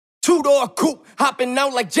Two-door coupe, hopping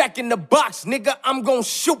out like Jack in the Box. Nigga, I'm gon'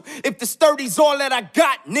 shoot. If the sturdy's all that I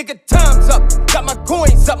got, nigga, time's up. Got my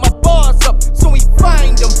coins up, my bars up. So we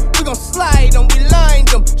find them. We gon' slide them, we lined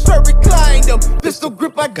them. Straight reclined them. Pistol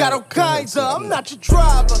grip, I got all kinds of. I'm not your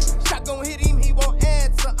driver. Shot gon' hit him, he won't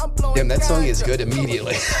answer. I'm blowing. Damn, that song is good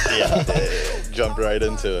immediately. Yeah, jumped right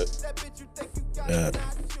into it. Yeah.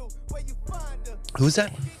 Who's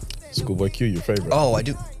that? Schoolboy Q, your favorite. Oh, I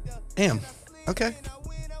do. Damn. Okay.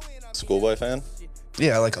 Schoolboy fan?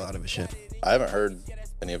 Yeah, I like a lot of his shit. I haven't heard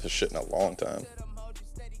any of his shit in a long time.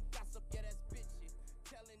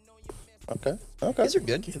 Okay. These are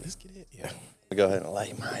good. Yeah, let's get it. Yeah. Go ahead and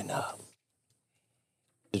light mine up.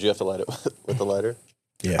 Did you have to light it with the lighter?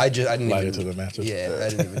 Yeah. I didn't light even, it to the mattress. Yeah, I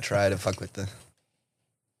didn't even try to fuck with the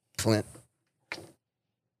flint. I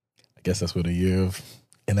guess that's what a year of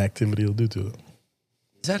inactivity will do to it.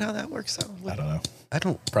 Is that how that works out? I don't know. I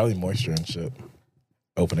don't. Probably moisture and shit.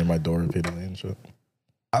 Opening my door repeatedly and shit.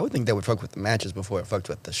 I would think that would fuck with the matches before it fucked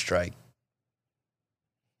with the strike.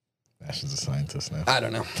 Ash is a scientist now. I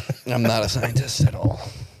don't know. I'm not a scientist at all.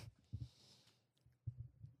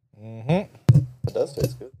 Mm-hmm. It does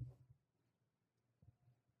taste good.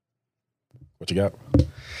 What you got?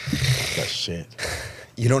 Got shit.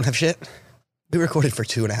 You don't have shit? We recorded for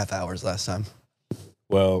 2.5 hours last time.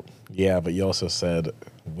 Well, yeah, but you also said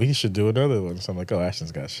we should do another one. So I'm like, oh,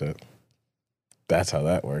 Ashton's got shit. That's how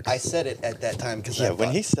that works. I said it at that time because Yeah,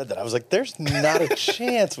 when he said that, I was like, there's not a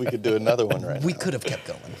chance we could do another one right we now. could have kept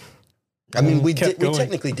going. I mean, we kept did. We going.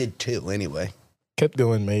 technically did 2 anyway. Kept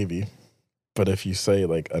going, maybe. But if you say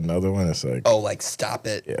like another one, it's like, Oh, like stop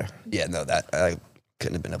it. yeah. Yeah, no, that I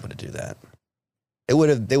couldn't have been able to do that. It would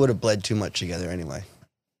have. They would have bled too much together anyway.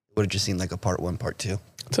 It would have just seemed like a part 1, part 2,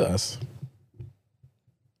 To us.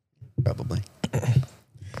 probably.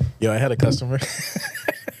 Yo, I had a customer.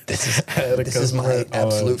 This had a is my customer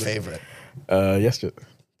absolute on- favorite. Yesterday.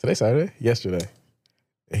 Today Saturday? Yesterday.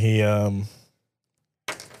 He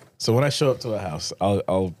so when I show up to a house,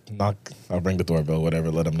 I'll bring the doorbell,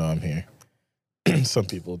 whatever, let him know I'm here. Some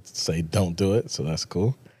people say don't do it, so that's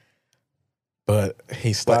cool. But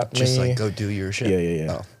he stopped Just me. like go do your shit.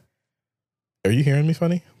 Yeah. Oh, Are you hearing me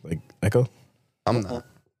funny? Like echo? I'm not.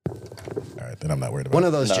 All right, then I'm not worried about One it.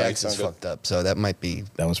 of those No, you jacks is sound good. fucked up, so that might be.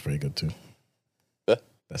 That was pretty good too. Yeah.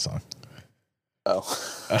 That song. Oh.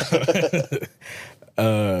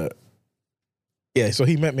 Yeah, so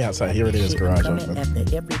he met me outside. He already had his garage open.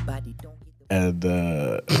 And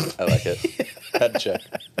I like it. Head check.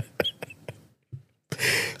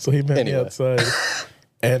 so he met me Anyway. outside.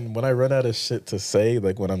 And when I run out of shit to say,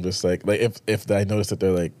 like when I'm just like if I notice that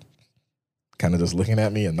they're like kind of just looking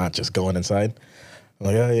at me and not just going inside, I'm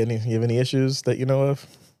like, oh, you have any issues that you know of?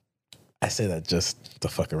 I say that just to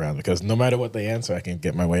fuck around because no matter what they answer, I can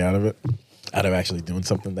get my way out of it, out of actually doing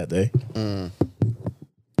something that day.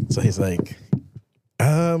 So he's like,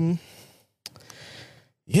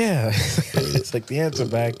 yeah, it's like the answer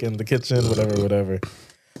back in the kitchen, whatever.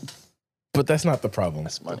 But that's not the problem.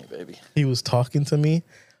 That's money, baby. He was talking to me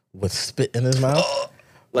with spit in his mouth.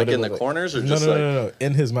 Like in Whatever, the like- corners or just no,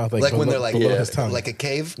 in his mouth, like When below, they're like below yeah, his tongue. like a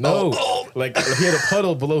cave. No, Oh. like he had a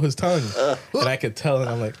puddle below his tongue, and I could tell, and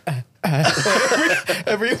I'm like,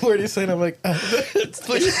 every word he's saying, I'm like, getting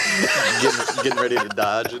ready to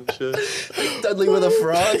dodge and shit? Dudley with a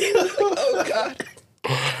frog. Oh god.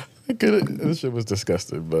 I couldn't. This shit was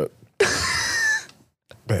disgusting, but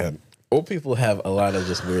man, old people have a lot of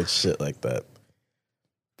just weird shit like that.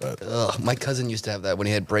 But Ugh, my cousin used to have that when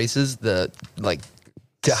he had braces. The like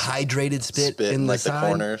dehydrated spit in like the the side.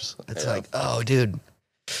 corners. It's Yeah. like, oh, dude,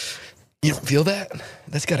 you don't feel that?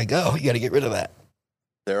 That's gotta go. You gotta get rid of that.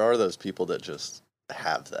 There are those people that just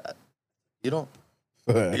have that. You don't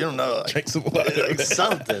know. Like, drink some water. like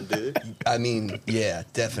something, dude. I mean, yeah,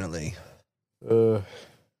 definitely, Uh,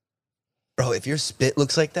 bro. If your spit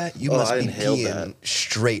looks like that, you Oh, must I be inhaled peeing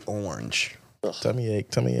straight orange. tummy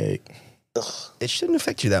ache. Ugh. It shouldn't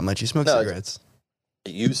affect you that much. You smoke No, cigarettes.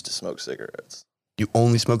 I used to smoke cigarettes. You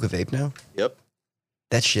only smoke a vape now? Yep.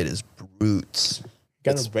 That shit is brutes.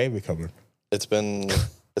 Got It's- a baby coming. It's been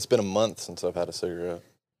a month since I've had a cigarette.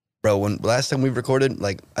 Bro, when last time we recorded,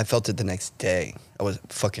 like, I felt it the next day. I was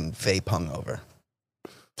fucking vape hungover.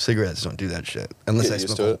 Cigarettes don't do that shit. Unless Get I used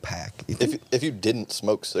smoke to a whole it. pack. You think? If you didn't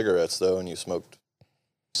smoke cigarettes though, and you smoked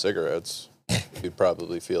cigarettes, you'd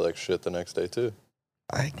probably feel like shit the next day too.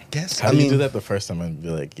 I guess. How I do mean, you do that the first time and be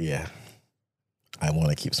like, yeah, I want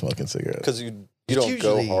to keep smoking cigarettes? Because you It's don't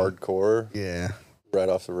usually- go hardcore Yeah. right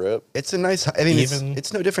off the rip. It's a nice, I mean, Even-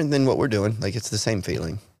 it's no different than what we're doing. Like, it's the same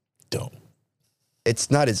feeling. Don't.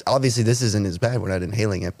 It's not as, obviously, this isn't as bad. We're not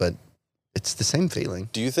inhaling it, but It's the same feeling.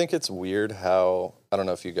 Do you think it's weird how, I don't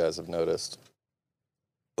know if you guys have noticed,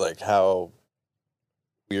 like how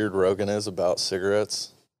weird Rogan is about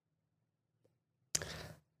cigarettes?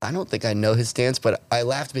 I don't think I know his stance, but I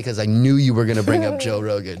laughed because I knew you were going to bring up Joe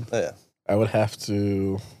Rogan. Yeah. I would have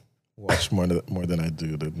to watch more than I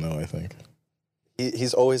do to know, I think.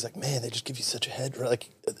 He's always like, man, they just give you such a head, like,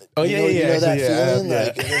 Oh, you yeah, know, yeah, you know that actually,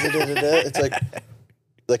 yeah, feeling? Like, it's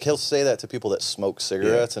like he'll say that to people that smoke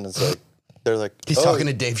cigarettes, and it's like, they're like, He's talking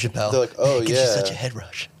to Dave Chappelle. They're like, oh, it gives yeah. you such a head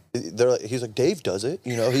rush. They're like, he's like, Dave does it,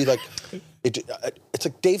 you know. He like, it's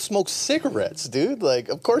like Dave smokes cigarettes, dude. Like,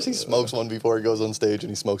 of course he smokes one before he goes on stage,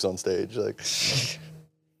 and he smokes on stage. Like,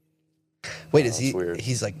 Wait, is he? weird.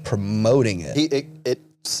 He's like promoting it. it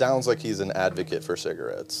sounds like he's an advocate for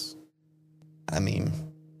cigarettes. I mean,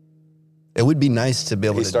 it would be nice to be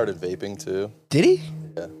able He to. started vaping too. Did he?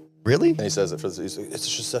 Yeah, Really? and he says it for. He's like, it's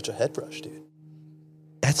just such a head rush, dude.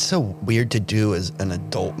 That's so weird to do as an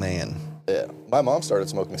adult man. Yeah, my mom started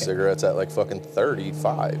smoking cigarettes at like fucking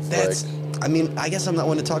 35. That's. Like, I mean, I guess I'm not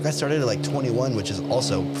one to talk. I started at like 21, which is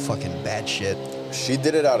also fucking bad shit. she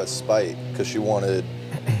did it out of spite because she wanted.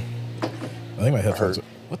 I think my headphones.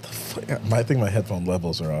 What the fuck? I think my headphone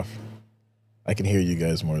levels are off. I can hear you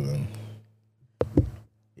guys more than.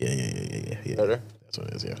 Yeah. Better? That's what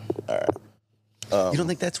it is. Yeah. All right. You don't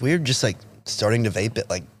think that's weird? Just like starting to vape at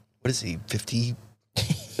like, what is he, 50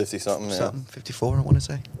 50 something. Yeah. something, 54, I want to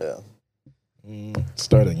say. Yeah.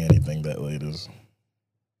 Starting anything that late is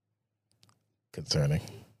concerning.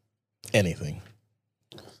 Anything.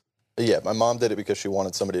 Yeah, my mom did it because she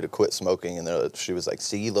wanted somebody to quit smoking, and she was like,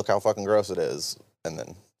 "See, look how fucking gross it is," and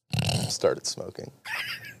then started smoking.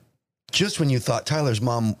 Just when you thought Tyler's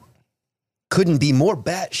mom couldn't be more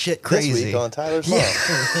batshit crazy. This week on Tyler's Mom.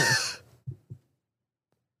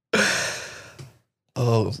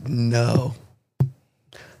 Oh, no.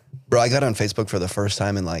 Bro, I got on Facebook for the first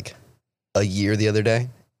time in like a year the other day,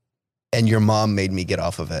 and your mom made me get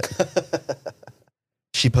off of it.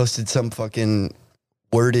 She posted some fucking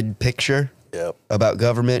worded picture Yep. about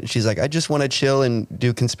government. She's like, I just want to chill and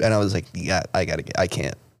do and I was like, yeah, I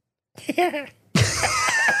can't.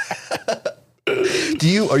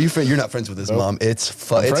 Are you you're not friends with his Nope. mom? It's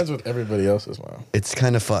fun. I'm It's, friends with everybody else's mom. it's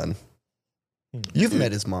kind of fun. You've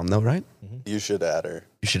met his mom though, right? You should add her.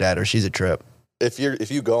 You should add her. She's a trip. If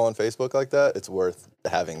you go on Facebook like that, it's worth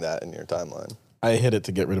having that in your timeline. I hit it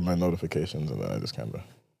to get rid of my notifications, and then I just kind of.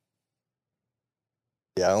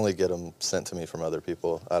 Yeah, I only get them sent to me from other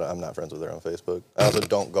people. I'm not friends with her on Facebook. I also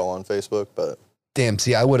don't go on Facebook, but Damn,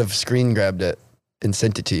 see, I would have screen grabbed it and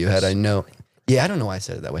sent it to you had I known. Yeah, I don't know why I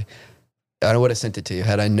said it that way. I would have sent it to you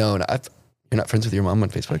had I known. You're not friends with your mom on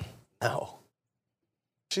Facebook? no.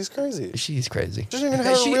 She's crazy. She's crazy. She doesn't even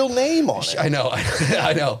have a real name on it. I know.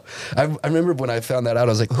 I know. I remember when I found that out, I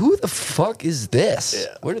was like, who the fuck is this?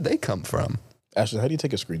 Yeah. Where did they come from? Ashton, how do you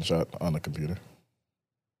take a screenshot on a computer?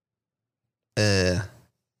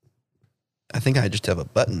 I think I just have a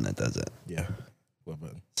button that does it. Yeah. What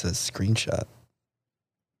button? It says screenshot.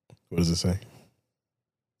 What does it say?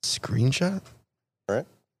 Screenshot? Right?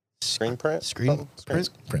 Screen print? Screen Something? print?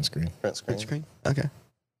 Print screen. Print screen. Print screen? Okay.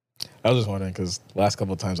 I was just wondering because last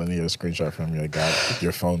couple of times I needed a screenshot from you, I got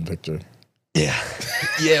your phone picture. Yeah.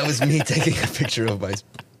 Yeah, it was me taking a picture of my...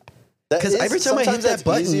 That 'Cause is- every time I hit sometimes that that's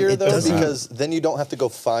button, easier it though, doesn't. because then you don't have to go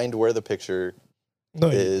find where the picture No,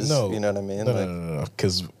 is. no. You know what I mean? No, Like- no.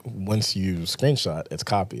 Because once you screenshot, it's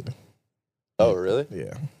copied. Oh, really?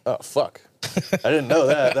 Yeah. Oh, fuck. I didn't know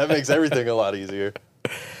that. That makes everything a lot easier.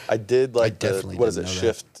 I did like the, definitely what is it, didn't know that.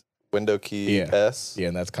 Shift window key Yeah. S? Yeah,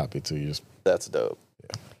 and that's copied too. You just That's dope.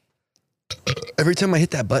 Every time I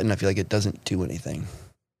hit that button, I feel like it doesn't do anything.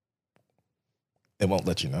 it won't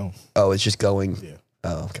let you know. Oh, it's just going... Yeah.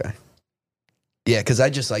 Oh, okay. Yeah, because I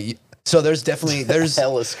just like... So there's definitely... There's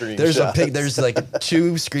Hella screenshots. there's like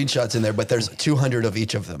 2 screenshots in there, but there's 200 of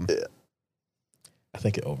each of them. Yeah. I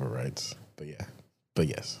think it overwrites. But yeah. But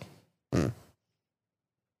yes.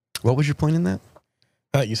 What was your point in that?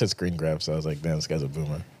 You said screen grab, so I was like, damn, this guy's a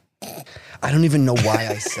boomer. I don't even know why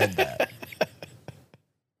I said that.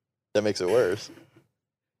 That makes it worse.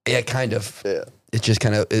 Yeah, kind of. Yeah. It just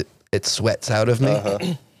kind of it sweats out of me.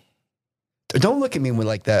 Uh-huh. Don't look at me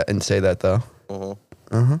like that and say that though. Uh-huh.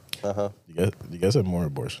 Uh-huh. Uh-huh. You guys have more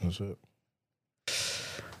abortions and shit?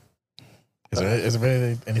 Is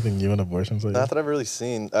there anything new in abortions lately? Not that I've really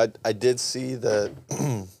seen. I did see that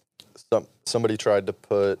somebody tried to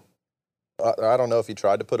put, I don't know if he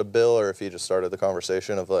tried to put a bill or if he just started the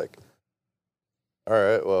conversation of like, all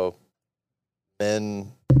right, well,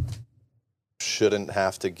 men shouldn't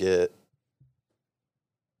have to get,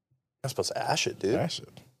 I'm supposed to ash it, dude. Ash it.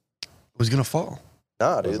 It was gonna fall.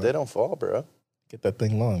 Nah, dude, they don't fall, bro. Get that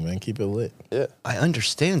thing long, man. Keep it lit. Yeah. I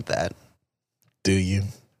understand that. Do you?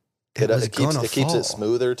 It keeps it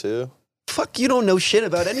smoother, too. Fuck, you don't know shit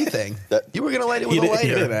about anything. You were going to light it with a He lighter.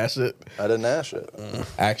 didn't ash it. I didn't ash it.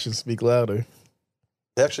 Actions speak louder.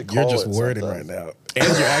 They actually call You're just it wording something. right now.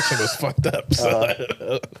 And your action was fucked up.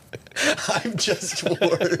 So. I'm just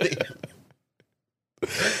wording.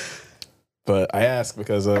 But I ask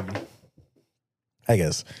because I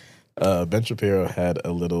guess Ben Shapiro had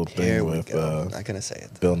a little thing Here we with go. I'm not going to say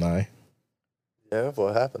it. Bill Nye. Yeah,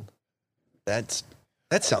 what happened? That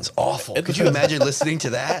sounds awful. Could you imagine listening to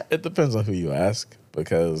that? It depends on who you ask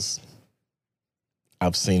because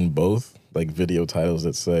I've seen both like video titles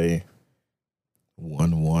that say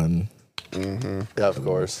 1-1. Mm-hmm. Yeah, of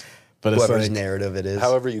course. But it's Whoever's like narrative it is.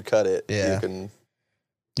 However you cut it, Yeah. you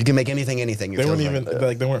You can make anything. You're they weren't feeling even right.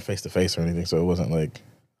 like they weren't face to face or anything, so it wasn't like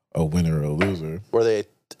a winner or a loser. Were they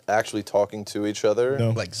actually talking to each other? No,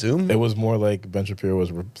 Like Zoom? it was more like Ben Shapiro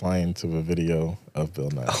was replying to a video of Bill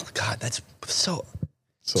Nye. Oh, God, that's so...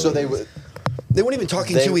 So they weren't They weren't even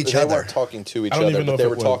talking to each other. They weren't talking to each I don't other, even know but if they it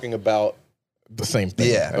were was- talking about. The same thing.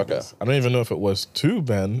 Yeah. I guess. I don't even know if it was to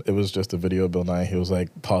Ben. It was just a video of Bill Nye. He was like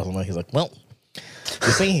pausing, like he's like, "Well,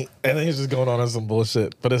 you see," and then he's just going on some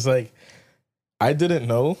bullshit. But it's like, I didn't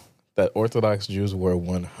know that Orthodox Jews were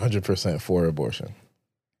 100% for abortion.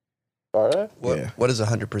 All right. What does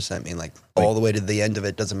 100% mean? Like all the way to the end of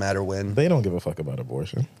it, doesn't matter when? They don't give a fuck about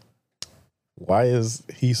abortion. Why is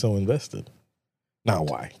he so invested? Not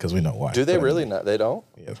why, because we know why. Do they But, really not? They don't.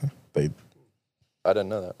 Yeah, they. I didn't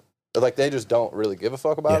know that. Like they just don't really give a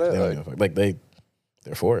fuck about yeah, it. they don't give a fuck. Like they're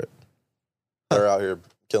for it. They're out here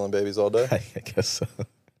killing babies all day. I guess so.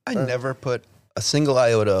 I never put a single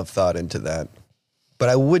iota of thought into that. But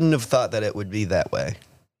I wouldn't have thought that it would be that way.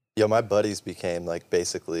 Yo, my buddies became like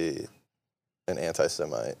basically an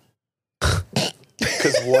anti-Semite.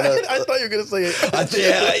 Because one of I thought you were gonna say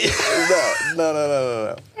it.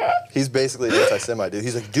 no. He's basically an anti-Semite, dude.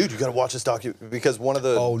 He's like, dude, you gotta watch this because one of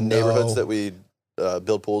the Oh, no. neighborhoods that we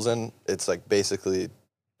build pools in, it's like basically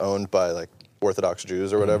owned by like Orthodox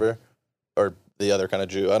Jews or whatever, or the other kind of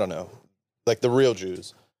Jew. I don't know, like the real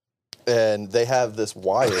Jews, and they have this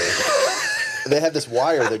wire. They have this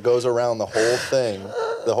wire that goes around the whole thing,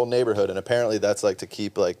 the whole neighborhood, and apparently that's like to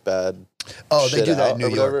keep like bad. Oh, they shit do that out in New or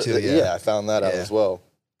York whatever. too. Yeah. I found that out Yeah. as well.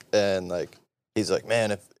 And like, he's like,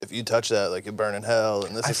 man, if you touch that, like you burn in hell.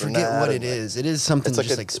 And this I is and forget that. what And, it like, is. It is something It's like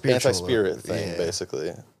just an like spiritual. anti-spirit thing, Yeah.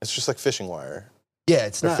 basically. It's just like fishing wire. Yeah,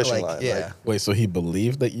 it's Or not fishing like, line, yeah. like- Wait, so he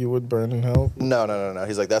believed that you would burn in hell? No.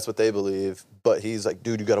 He's like, that's what they believe. But he's like,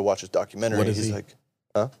 dude, you got to watch this documentary. What is he's he? like,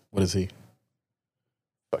 What is he?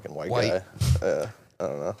 fucking white White. guy. I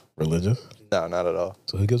don't know. Religious? No, not at all.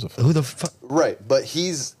 So who gives a fuck? Who the fuck? Right, but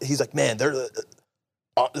he's like, man, they're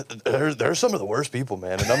some of the worst people,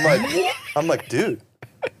 man. And I'm like, dude,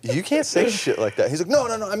 you can't say shit like that. He's like, no.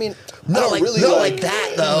 I mean, I don't really like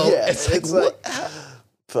that though. Yeah, it's like, what?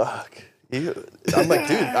 fuck. I'm like,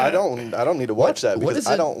 dude, I don't need to watch that what because is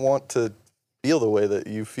I it- don't want to feel the way that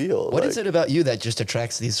you feel. What is it about you that just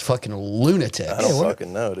attracts these fucking lunatics? I don't what-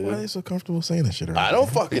 fucking know, Why are they dude. so comfortable saying this shit? I don't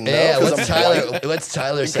fucking know. Yeah, 'cause what's I'm Tyler? white. What's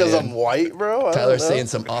Tyler Because saying? I'm white, bro. I don't Tyler's know. saying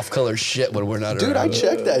some off-color shit when we're not Dude, I around.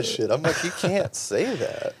 checked that shit. I'm like, you can't say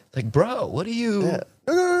that. Like, bro, what are you? Yeah.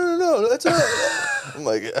 No, that's all right. I'm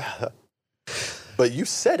like, but you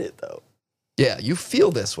said it though. Yeah, you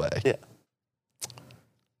feel this way. Yeah.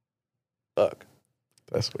 Fuck.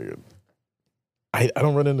 That's weird. I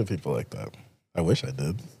don't run into people like that. I wish I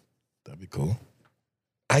did. That'd be cool.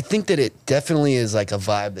 I think that it definitely is like a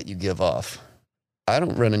vibe that you give off. I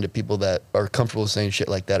don't run into people that are comfortable saying shit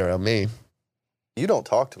like that around me. You don't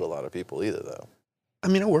talk to a lot of people either, though. I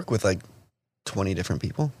mean, I work with like 20 different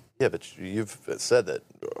people. Yeah, but you've said that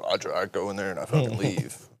I go in there and I fucking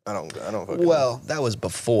leave. I don't fucking. Well, that was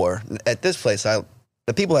before. At this place,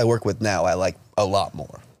 the people I work with now, I like a lot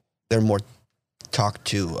more. They're more talk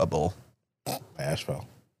to-able. My ash fell.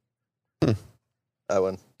 I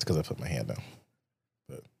wouldn't. It's because I put my hand down.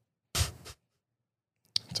 But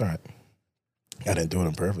it's all right. I didn't do it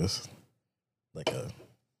on purpose. Like a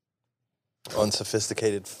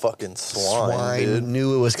Unsophisticated fucking swine, dude.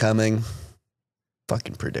 Knew it was coming.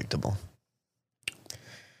 Fucking predictable.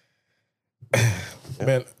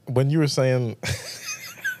 man. When you were saying,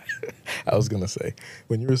 I was gonna say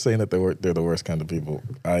when you were saying that they're the worst kind of people.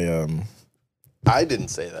 I didn't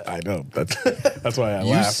say that. I know that's why I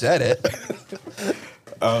You laughed. said it.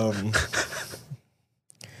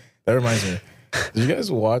 That reminds me. Did you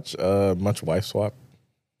guys watch much Wife Swap?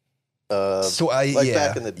 So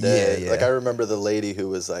Back in the day. Yeah. Like I remember the lady who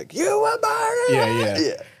was like, "You were murdered." Yeah.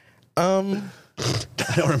 Yeah.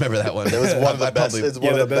 I don't remember that one. It was one of the I best. probably- It's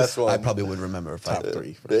one of the best I ones. probably would remember if I Top did.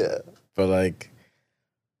 3. For Yeah. sure. But like,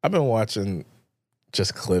 I've been watching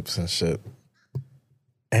just clips and shit,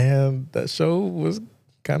 and that show was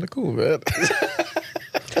kind of cool, man.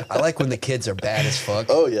 I like when the kids are bad as fuck.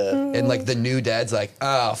 Oh yeah. And like the new dad's like,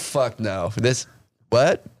 oh, fuck no. This,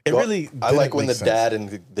 what? It Well, really. I like when the didn't make sense. dad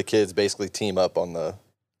and the kids basically team up on the.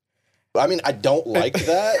 I mean, I don't like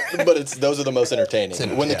that, but those are the most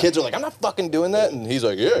entertaining. When the yeah. kids are like, "I'm not fucking doing that," and he's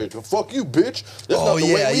like, "Yeah, fuck you, bitch. That's Oh, not the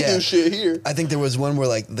yeah, way we yeah. do shit here." I think there was one where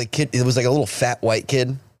like the kid, it was like a little fat white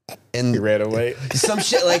kid. And He ran away. some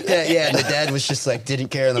shit like that. Yeah. And the dad was just like, didn't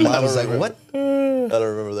care. And the mom was like, what? I don't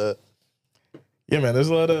remember that. Yeah, man. There's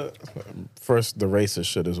a lot of first the racist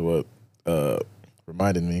shit is what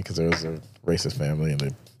reminded me because there was a racist family and they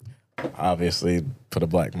obviously put a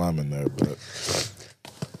black mom in there. But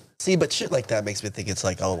See, but shit like that makes me think it's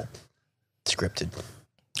like, oh, scripted.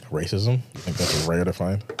 racism, I think that's rare to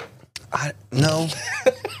find. No.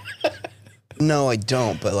 No, I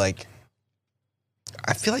don't. But like,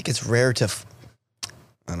 I feel like it's rare to,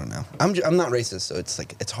 I don't know. I'm not racist, so it's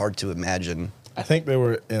like, it's hard to imagine. I think they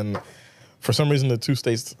were in, for some reason, the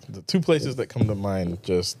two places that come to mind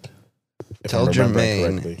just. If Tell I'm remembering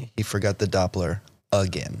Jermaine correctly. he forgot the Doppler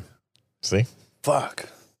again. See, Fuck.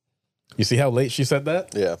 you see how late she said that?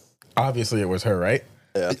 Yeah. Obviously, it was her, right?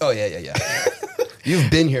 Yeah. Oh, yeah. You've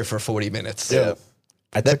been here for 40 minutes. Yeah.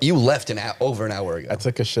 You left over an hour ago. I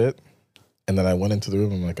took a shit, and then I went into the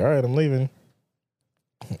room. I'm like, all right, I'm leaving.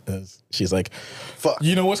 She's like, Fuck.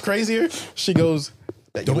 you know what's crazier? She goes,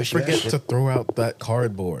 Bet you don't wish you had forget shit. to throw out that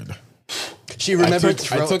cardboard. She remembered.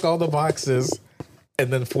 I took all the boxes,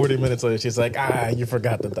 and then 40 minutes later, she's like, you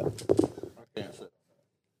forgot the.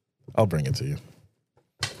 I'll bring it to you.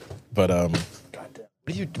 But What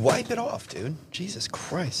do you wipe it off, dude? Jesus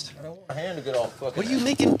Christ! I don't want my hand to get all fucking. What are you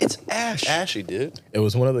making? It's ash. ashy, dude? it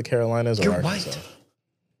was one of the Carolinas or You're Arkansas.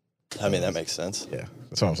 I mean, that makes sense. Yeah,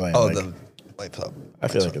 that's what I'm saying. Oh, Like, the wipe up. I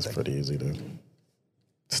feel like it's pretty easy to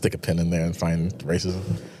stick a pin in there and find racism.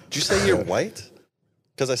 Did you say you're white?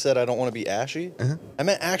 Because I said I don't want to be ashy. I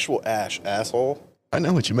meant actual ash, asshole. I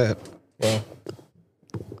know what you meant. Well,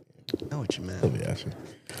 I know what you meant. really actually.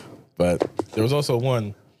 But there was also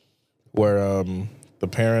one where the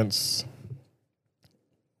parents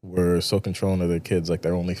were so controlling of their kids, like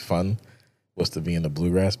their only fun was to be in a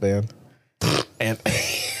bluegrass band. And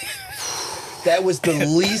That was the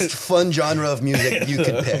least fun genre of music you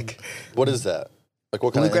could pick. What is that? Like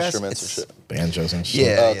what kind of Bluegrass? instruments and It's- shit? banjos and shit.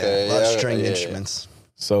 Yeah, Okay, yeah. A lot of yeah, stringed yeah, yeah. instruments.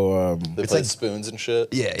 So They play spoons and shit.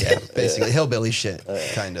 Yeah, basically hillbilly shit,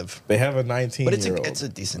 kind of. they have a But 19-year-old, it's a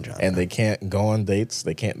decent genre. and they can't go on dates.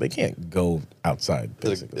 They can't go outside.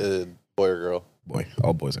 Is Basically, it a boy or girl? boy,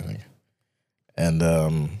 all boys, I think. And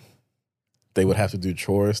they would have to do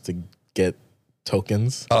chores to get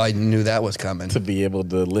tokens Oh, I knew that was coming. to be able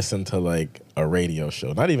to listen to like a radio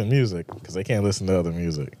show, not even music, because they can't listen to other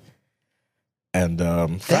music. And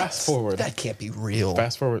fast forward, That can't be real.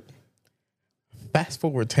 fast forward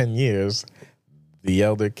 10 years, the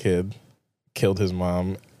elder kid killed his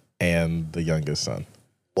mom and the youngest son.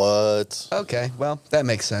 What? Okay, well, that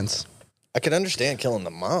makes sense. I can understand killing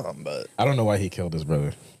the mom, but I don't know why he killed his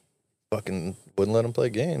brother, fucking wouldn't let him play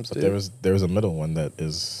games, but dude. there was a middle one that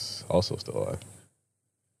is also still alive.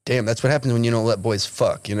 Damn, that's what happens when you don't let boys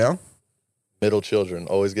fuck, you know? Middle children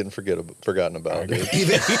always getting forgotten about, dude.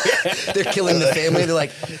 Even they're killing the family. They're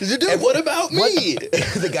like, Dude, what about me?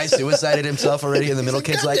 the guy suicided himself already, and the middle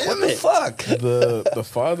kid's like, what the fuck? The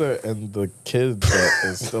father and the kid that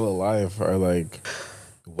is still alive are like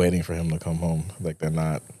waiting for him to come home. Like they're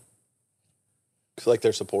not. Like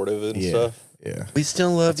they're supportive and Yeah, stuff. yeah. We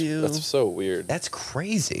still love you. That's so weird. That's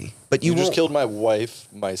crazy. But You you just won't- killed my wife,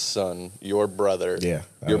 my son, your brother, Yeah,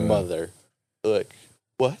 your mother. Like,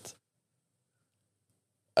 what?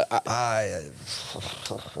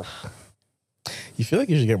 You feel like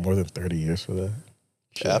you should get more than 30 years for that?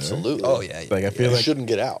 Shit, right? Absolutely. Oh yeah. Like I feel You like shouldn't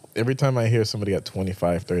get out. every time I hear somebody got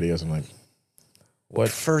 25, 30 years, I'm like, what?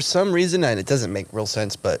 For some reason, and it doesn't make real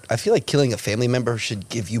sense, but I feel like killing a family member should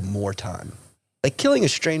give you more time. Like killing a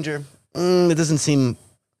stranger, it doesn't seem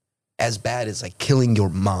as bad as like killing your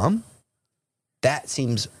mom. That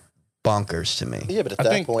seems bonkers to me. Yeah, but at I that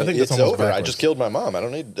think point, that's it's almost over. I backwards. just killed my mom. I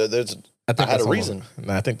don't need. I had that's a reason.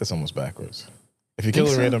 Nah, I think that's almost backwards. If you kill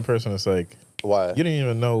a random person, it's like Why? you didn't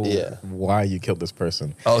even know Yeah. why you killed this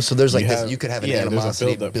person. Oh, so there's like you could have an there's a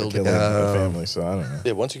animosity build-up for building. killing a Oh, family. So I don't know.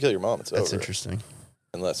 Yeah, once you kill your mom, it's that's over. interesting.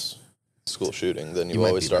 Unless school shooting, then You you might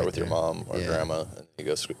always be start right with your there. mom or Yeah. grandma, and you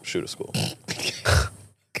go shoot a school.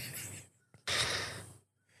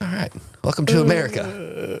 All right. Welcome to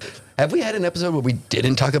America. Have we had an episode where we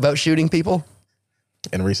didn't talk about shooting people?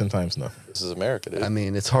 In recent times, no. This is America, dude. I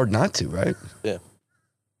mean, it's hard not to, right? Yeah.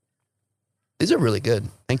 These are really good.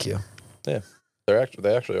 Thank you. Yeah. They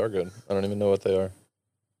actually are good. I don't even know what they are.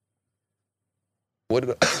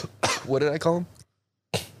 What did I call them?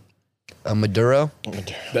 A Maduro?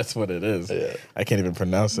 That's what it is. Yeah. I can't even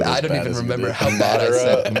pronounce it. I as don't bad even as you remember did. how bad I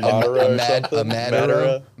said it. Maduro, A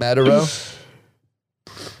Maduro? Maduro?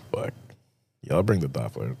 Fuck. Yeah, I'll bring the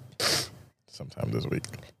Doppler sometime this week.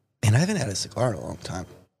 Man, I haven't had a cigar in a long time.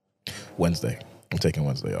 Wednesday. I'm taking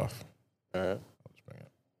Wednesday off. All right. I'll just bring it.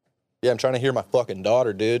 Yeah, I'm trying to hear my fucking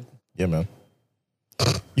daughter, dude. Yeah, man.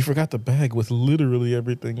 You forgot the bag with literally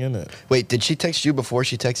everything in it. Wait, did she text you before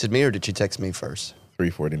she texted me, or did she text me first?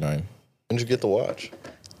 $349. When'd you get the watch?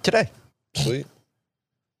 Today. Sweet.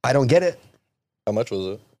 I don't get it. How much was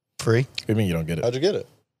it? Free. What do you mean you don't get it? How'd you get it?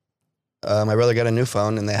 My brother got a new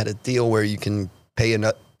phone, and they had a deal where you can pay an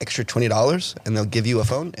extra $20, and they'll give you a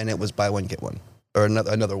phone, and it was buy one get one, or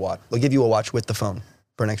another watch. They'll give you a watch with the phone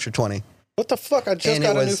for an extra $20, What the fuck? I just And it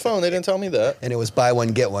got a new was- phone. They didn't tell me that. and it was buy one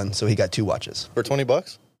get one. So he got 2 watches For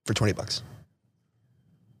 $20? for $20.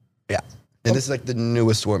 Yeah, and this is like the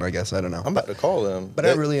newest one, I guess. I don't know, I'm about to call them. but I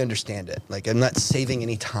don't really understand it. Like, I'm not saving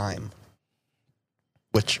any time,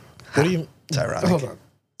 which What do you... it's ironic. Hold on.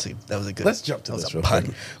 See, that was a good. Let's jump to that was this a real pun.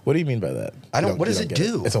 quick. What do you mean by that? I don't- You what does you it get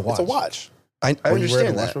do? It's a watch. It's a watch. I Oh, you wear understand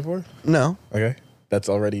a watch that. before? No, Okay. That's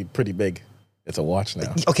already pretty big. It's a watch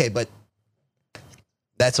now. okay, but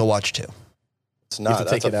that's a watch too. It's You have not. to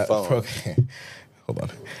take That's it a out. phone. Okay. Hold on.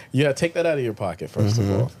 Yeah, take that out of your pocket 1st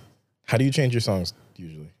of all. How do you change your songs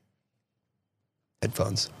usually?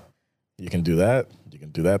 Headphones. You can do that. You can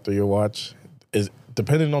do that through your watch. Is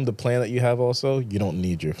depending on the plan that you have. Also, you don't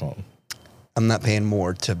need your phone. I'm not paying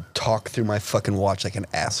more to talk through my fucking watch like an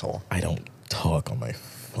asshole. I don't talk on my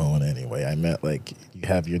phone anyway. I meant like you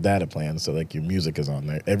have your data plan, so like your music is on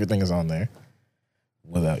there, everything is on there,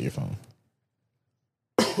 without your phone.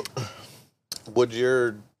 Would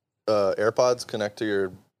your AirPods connect to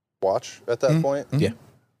your watch at that point? Yeah.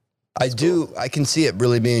 I do. I can see it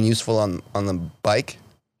really being useful on the bike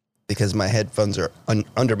because my headphones are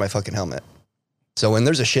under my fucking helmet. So when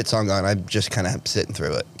there's a shit song on, I'm just kind of sitting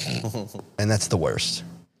through it, and that's the worst.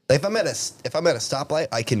 Like if I'm at a stoplight,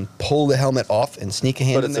 I can pull the helmet off and sneak a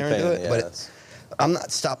hand But in it's a there and do pain it. in the But ass. I'm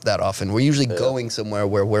not stopped that often. We're usually going somewhere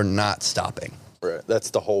where we're not stopping. Right. That's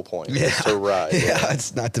the whole point. Is to ride. Yeah,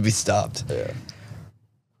 it's not to be stopped. Yeah.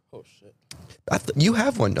 Oh shit. You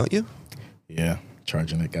have one, don't you? Yeah,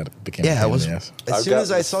 charging it became Yeah, a I pain in was. the ass. As I've soon got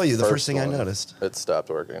as I saw you, the first thing I one. noticed. It stopped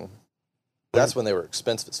working. That's when they were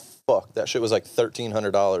expensive as fuck. That shit was like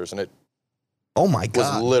 $1,300, and it Oh my was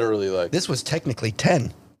god! literally like This was technically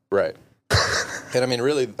 10. right. And I mean,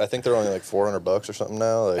 really, I think they're only like $400 or something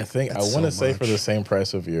now. Like, I think I That's want to so say for much. the same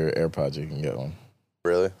price of your AirPods, you can get one.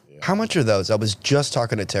 really? How much are those? I was just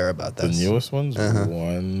talking to Tara about The this. newest ones, Uh-huh.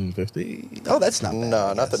 $150. Oh, that's not bad. No,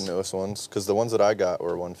 I not the guess. newest ones, because the ones that I got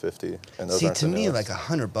were $150, and those See, aren't to the me, newest. like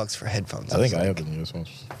 $100 for headphones. I think was I like- have the newest ones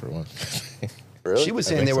for one. Really? She was I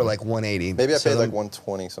saying think they were so. like 180. Maybe I So paid like them-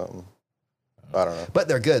 120 something. I don't know. But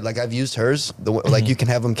they're good. Like I've used hers. Like you can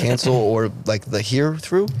have them cancel or like the hear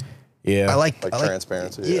through. Yeah, I like Like I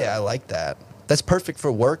transparency. Yeah, I like that. That's perfect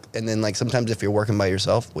for work. And then like sometimes if you're working by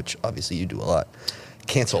yourself, which obviously you do a lot,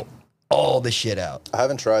 cancel all the shit out. I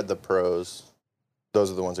haven't tried the pros. Those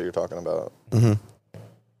are the ones that you're talking about. Mhm.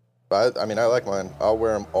 But I mean, I like mine. I'll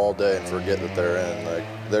wear them all day and forget that they're in.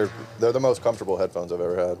 Like they're the most comfortable headphones I've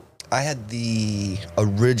ever had. I had the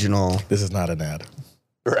original. this is not an ad.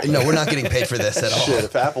 Right. No, we're not getting paid for this at all. Shit,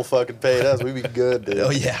 if Apple fucking paid us, we'd be good, dude. Oh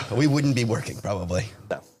yeah, we wouldn't be working probably.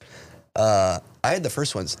 No. I had the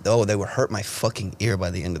first ones. Oh, they would hurt my fucking ear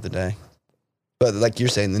by the end of the day. But like you're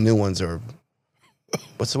saying, the new ones are.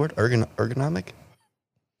 What's the word? Ergonomic.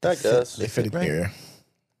 I guess. They fit in right? here.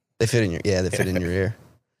 They fit in your they fit in your ear.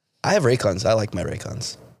 I have Raycons. I like my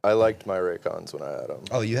Raycons. I liked my Raycons when I had them,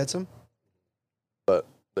 Oh, you had some? but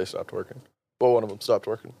they stopped working. Well, one of them stopped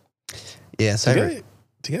working. Yeah,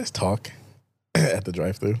 Do you guys talk at the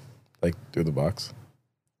drive-thru, like through the box?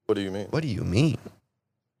 What do you mean? What do you mean?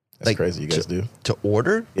 That's Like, crazy. You guys do? To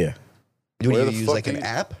order? Yeah. Do Where you the use fuck like do an you-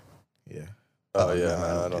 app? Yeah. Oh, yeah, no,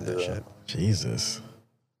 no, I don't do that. Jesus.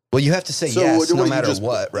 Well, you have to say So yes what- no what, you matter just-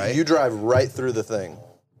 what, right? You drive right through the thing.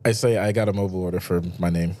 I say I got a mobile order for my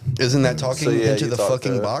name. Isn't that talking So, yeah, into you the talk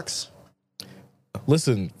fucking to- box?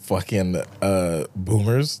 Listen, fucking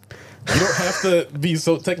boomers. You don't have to be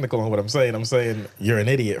so technical on what I'm saying. I'm saying you're an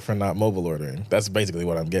idiot for not mobile ordering. That's basically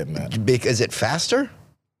what I'm getting at. Is it faster?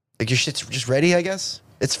 Like your shit's just ready, I guess?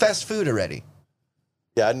 It's fast food already.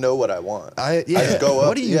 Yeah, I know what I want. I I just go up.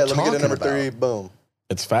 What are you yeah, let me talking get a number about? 3. Boom.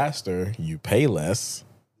 It's faster. You pay less.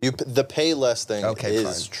 The pay less thing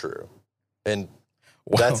is fine. true, and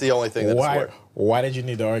that's the only thing that's worth. Why did you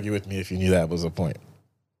need to argue with me if you knew that was a point?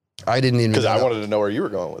 I didn't even Because I wanted to know where you were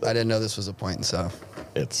going with it. I didn't know this was a point, so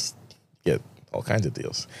It's get all kinds of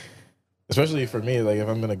deals. Especially for me, like if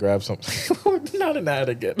I'm gonna grab something, not an ad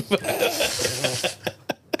again. that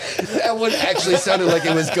one actually sounded like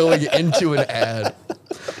it was going into an ad.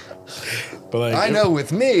 But like, I know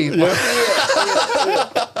with me.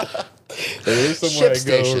 There is somewhere Ship I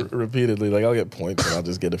go station. repeatedly. Like I'll get points and I'll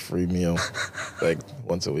just get a free meal, like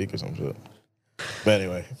once a week or some shit. But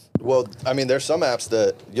anyway, Well, I mean, there's some apps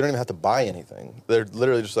that you don't even have to buy anything. They're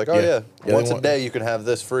literally just like, oh Yeah. Yeah, once they a want- day you can have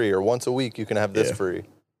this free, or once a week you can have this Yeah. free.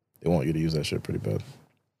 they want you to use that shit pretty bad.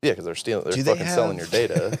 Yeah, because they're stealing. They're Do they fucking selling your have-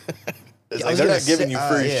 data. It's Yeah, I like was they're gonna not giving say-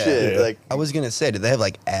 you free yeah. shit. Yeah. Like, I was gonna say, do they have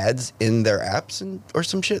like ads in their apps or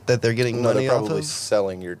some shit that they're getting no, money they're off probably of?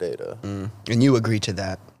 selling your data. And you agree to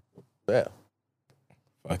that? Yeah.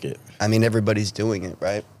 Fuck it. I mean, everybody's doing it,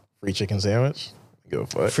 right? Free chicken sandwich. Go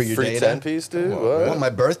fuck. For your Free data. 10-piece, dude. Come on, What? man. On my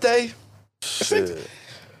birthday? Shit.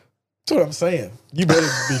 That's what I'm saying. You better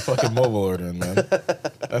be fucking mobile ordering, man.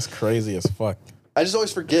 That's crazy as fuck. I just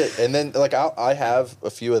always forget, and then like I have a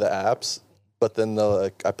few of the apps, but then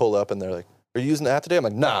like I pull up and they're like, "Are you using the app today?" I'm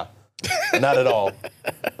like, "Nah, not at all."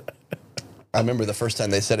 I remember the first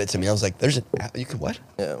time they said it to me. I was like, "There's an app. You can what?"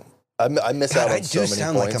 Yeah, I miss out God, I on do so many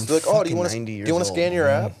sound like points. I'm They're like, "Oh, do you fucking want 90 to years do you want to old." scan your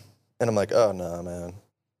app?" And I'm like, "Oh no, man,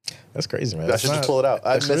 That's crazy, man. I should just pull it out."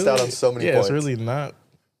 I it's missed out on so many yeah, points. it's really not.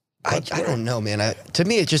 I don't know, man. To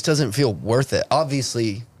me, it just doesn't feel worth it.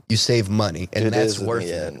 Obviously, you save money, and It that's is in worth the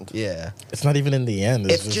it. end. Yeah, It's not even in the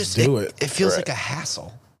end. It's just do it. It feels Correct. like a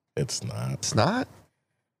hassle. It's not. It's not.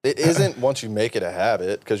 It isn't once you make it a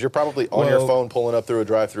habit, because you're probably on your Well- phone pulling up through a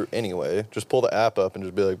drive-through anyway. Just pull the app up and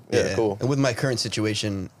just be like, "Yeah, cool." And with my current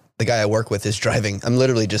situation, the guy I work with is driving. I'm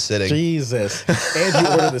literally just sitting. Jesus. And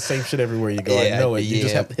you order the same shit everywhere you go. Yeah, I know it. You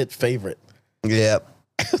just yeah. have to hit favorite. Yeah.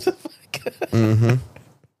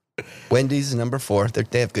 Wendy's number 4.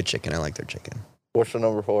 They have good chicken. I like their chicken. What's your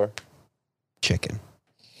number 4? Chicken.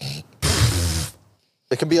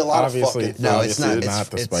 It can be a lot Obviously, of fucking. No, things, it's not. dude. It's-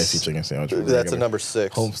 not the spicy chicken sandwich. That's a regular number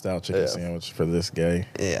 6. home style chicken Yeah. sandwich for this guy.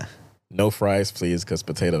 Yeah. No fries, please, because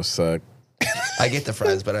potatoes suck. I get the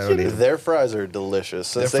fries, but I don't eat them. Their fries are delicious.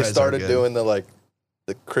 Since Their they fries are started good. doing the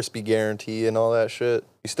crispy guarantee and all that shit,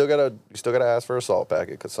 you still gotta ask for a salt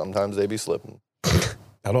packet because sometimes they be slipping.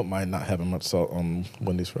 I don't mind not having much salt on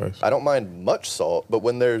Wendy's fries. I don't mind much salt, but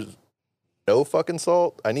when there's no fucking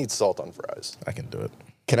salt, I need salt on fries. I can do it.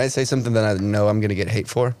 Can I say something that I know I'm going to get hate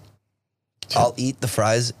for? I'll eat the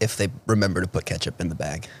fries if they remember to put ketchup in the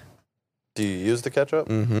bag. Do you use the ketchup?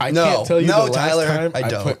 I No, can't tell you no, the last Tyler, time I I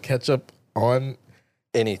don't. put ketchup on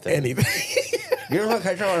Anything. anything. You don't put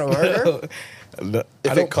ketchup on a burger? No, If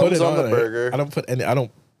I it don't comes put it on the it. burger- I don't put any. I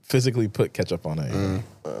don't physically put ketchup on anything.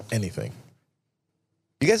 Anything.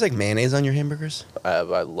 You guys like mayonnaise on your hamburgers? I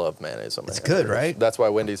love mayonnaise on my It's good, hamburgers. right? That's why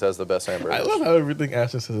Wendy's has the best hamburgers. I love how everything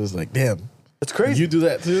Ashton says is like, damn. It's crazy. You do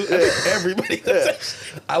that too? I think everybody does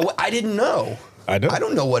that. I didn't know. I know. I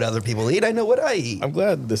don't know what other people eat. I know what I eat. I'm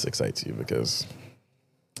glad this excites you because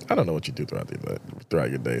I don't know what you do throughout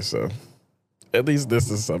your day. So at least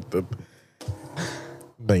this is something.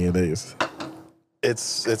 Mayonnaise.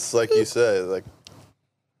 It's like you said, like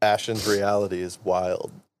Ashton's reality is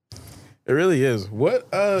wild. It really is. What?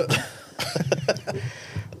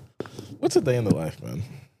 What's a day in the life, man?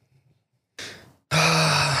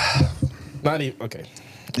 Not even okay.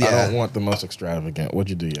 I Yeah. don't want the most extravagant. What'd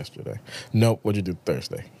you do yesterday? Nope. What'd you do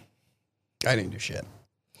Thursday? I didn't do shit.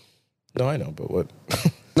 No, I know, but what?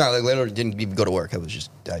 No, like literally didn't even go to work.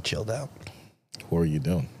 I chilled out. What were you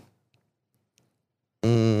doing?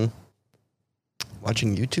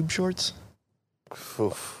 Watching YouTube shorts.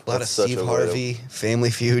 Oof, A lot of that's such Steve a way to- Harvey, Family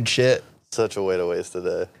Feud shit. Such a way to waste a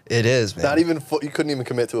day. It is, man. Not even you couldn't even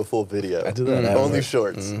commit to a full video. I do that at Only work.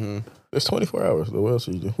 shorts. There's 24 hours. Though. What else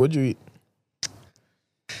did you do? What'd you eat?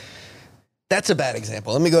 That's a bad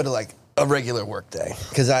example. Let me go to like a regular work day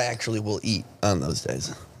because I actually will eat on those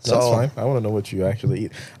days. So, That's fine. I want to know what you actually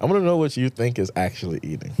eat. I want to know what you think is actually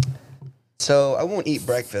eating. So I won't eat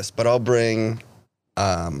breakfast, but I'll bring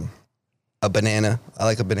a banana. I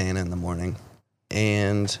like a banana in the morning.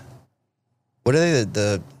 And what are they?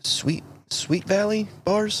 The Sweet Valley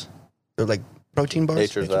bars? They're like protein bars?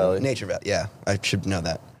 Nature's Valley. Nature Valley. Yeah, I should know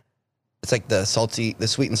that. It's like the sweet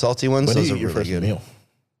and salty ones. When do Those you are eat your really first good. meal?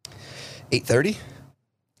 8:30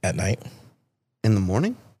 At night? in the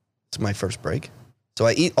morning. It's my first break. So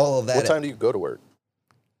I eat all of that. What time do you go to work?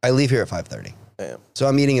 I leave here at 5:30. Damn. So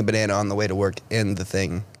I'm eating a banana on the way to work and the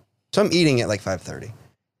thing. So I'm eating at like 5:30.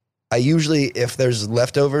 I usually, if there's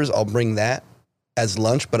leftovers, I'll bring that as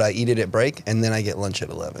lunch, but I eat it at break, and then I get lunch at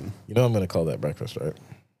 11. You know I'm gonna call that breakfast, right?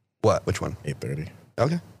 What? Which one? 8:30.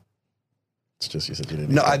 Okay. It's just you said you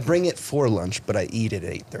didn't. No, eat I breakfast. bring it for lunch, but I eat it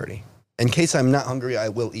at 8:30. In case I'm not hungry, I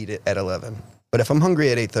will eat it at 11. But if I'm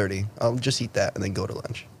hungry at 8:30, I'll just eat that and then go to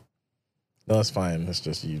lunch. No, it's fine. It's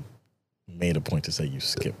just you made a point to say you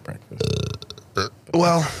skip breakfast.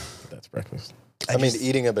 Well, That's breakfast. I mean,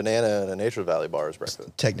 eating a banana in a Nature Valley bar is breakfast.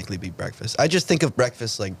 technically be breakfast. I just think of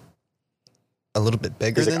breakfast like a little bit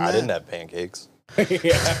bigger He's like, than I that. didn't have pancakes.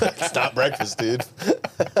 It's not breakfast, dude.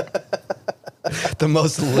 The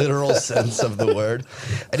most literal sense of the word.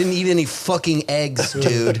 I didn't eat any fucking eggs,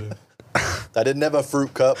 dude. I didn't have a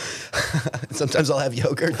fruit cup. Sometimes I'll have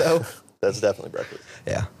yogurt though. That's definitely breakfast.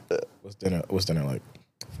 Yeah. What's dinner like?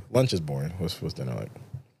 Lunch is boring. What's dinner like?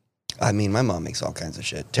 I mean, my mom makes all kinds of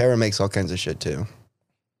shit. Tara makes all kinds of shit too.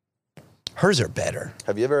 Hers are better.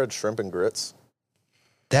 Have you ever had shrimp and grits?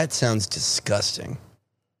 That sounds disgusting.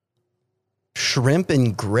 Shrimp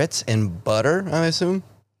and grits and butter, I assume?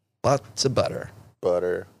 Lots of butter.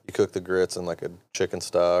 Butter. You cook the grits in like a chicken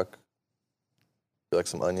stock. You like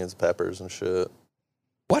some onions, peppers, and shit.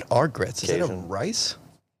 What are grits? Is it a Cajun. rice?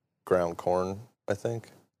 Ground corn, I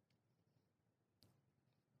think.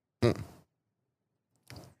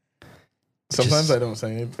 Sometimes Just- I don't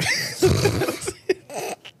say anything.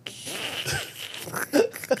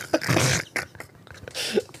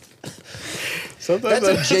 Sometimes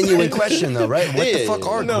That's a genuine question though, right? What the Yeah, fuck yeah,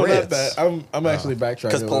 are No, grits? not that. I'm actually backtracking.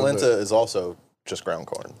 Because a little bit. polenta is also just ground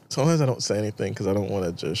corn. Sometimes I don't say anything because I don't want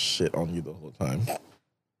to just shit on you the whole time.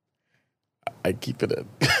 I keep it in.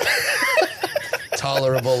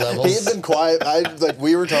 Tolerable He had levels. been quiet.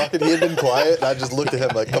 We were talking. He had been quiet, and I just looked at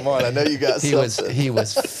him like, "Come on, I know you got something." He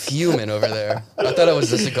was fuming over there. I thought it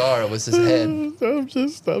was the cigar. It was his head.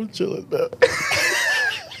 I'm chilling now.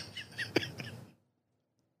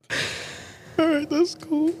 All right, that's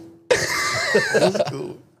cool. That's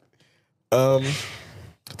cool.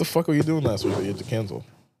 What the fuck were you doing last week that you had to cancel?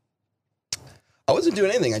 I wasn't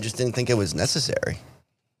doing anything. I just didn't think it was necessary.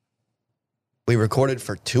 We recorded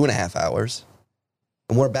for 2.5 hours,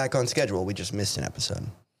 and we're back on schedule. We just missed an episode.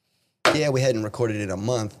 Yeah, we hadn't recorded in a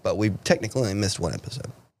month, but we technically only missed one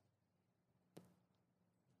episode.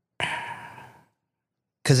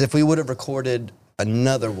 Because if we would have recorded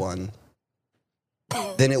another one,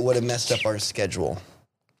 then it would have messed up our schedule.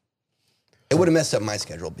 It would have messed up my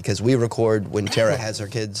schedule because we record when Tara has her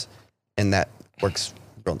kids, and that works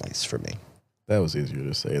real nice for me. That was easier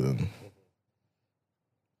to say than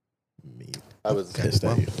me. I was Pissed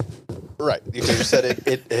at you. right. You said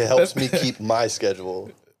it helps me keep my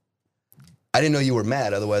schedule. I didn't know you were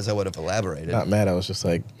mad, otherwise I would have elaborated. Not mad. I was just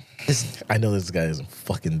like, I know this guy isn't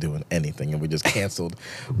fucking doing anything, and we just canceled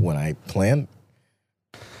when I planned.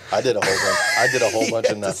 I did a whole bunch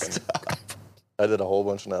of nothing. I did a whole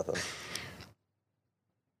bunch of nothing.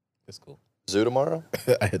 It's cool. Zoo tomorrow?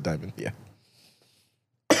 I hit Diamond. Yeah.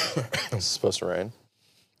 It's supposed to rain.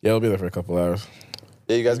 Yeah, I'll be there for a couple hours.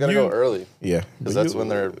 Yeah, you guys gotta go early Yeah, because that's when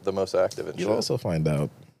they're the most active and shit. You'll also find out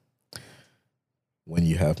when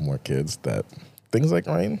you have more kids that things like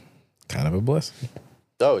rain, kind of a blessing.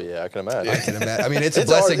 Oh yeah, I can imagine. I can imagine. I mean, it's a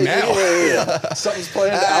blessing now. Yeah. Something's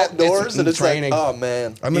planned outdoors, It's and it's training. like, oh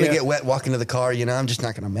man, I'm going to Yeah. get wet walking to the car. You know, I'm just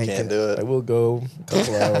not going to make can't it. do I it. will go a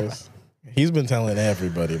couple hours. He's been telling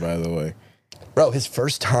everybody, by the way. Bro, his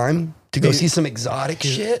first time to go see some exotic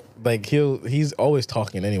shit. Like he's always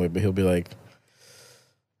talking anyway, but he'll be like,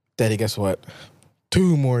 "Daddy, guess what?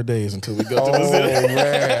 2 more days until we go to the zoo."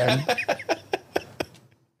 man.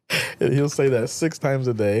 And he'll say that 6 times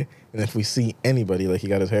a day. And if we see anybody, like he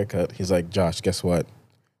got his hair cut, he's like, "Josh, guess what?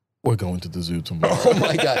 We're going to the zoo tomorrow." Oh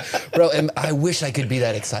my God. Bro, and I wish I could be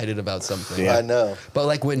that excited about something. Yeah. I know. But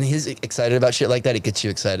like when he's excited about shit like that, it gets you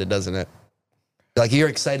excited, doesn't it? Like you're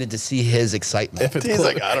excited to see his excitement. If it's He's clo-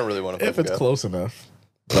 like, I don't really want to. if it's close enough.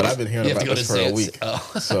 But I've been hearing You have about to go this to for a see it. week,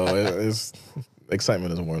 Oh. so it's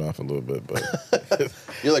excitement is worn off a little bit. But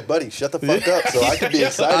You're like, buddy, shut the fuck up, so I can be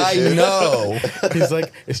excited. I dude. know. he's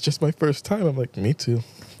like, "It's just my first time." I'm like, "Me too."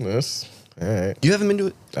 Yes. All right. You haven't been to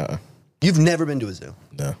it? You've never been to a zoo?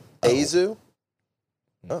 No. A zoo?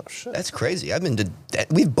 Oh shit. That's crazy. I've been to,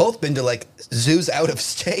 we've both been to like zoos out of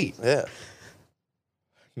state. Yeah.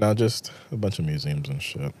 No, just a bunch of museums and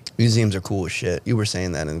shit. Museums are cool as shit. You were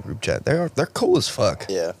saying that in the group chat. They're cool as fuck.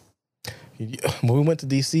 Yeah. When we went to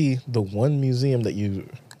DC, the one museum that you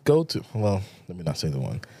go to, well, let me not say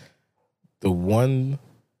the one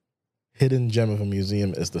hidden gem of a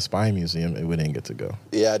museum is the Spy Museum, and we didn't get to go.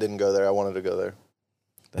 Yeah, I didn't go there. I wanted to go there.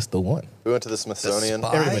 That's the one. We went to the Smithsonian.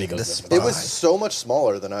 Everybody goes The there. It was so much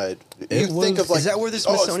smaller than I. You think was- of like. Is that where the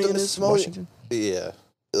oh, it's Smithsonian is? Smithsonian. Washington? Yeah.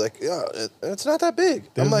 Like, yeah, it's not that big.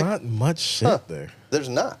 There's I'm like, not much shit there. there's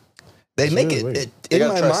not. They It's make really it, weird. it They in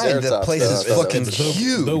got my mind. The Triceratops, place is though. fucking It's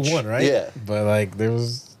huge. The one, right? Yeah. But like there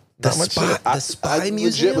was The not much spy, shit. the spy legit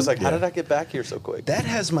museum. was like, how Yeah. did I get back here so quick? That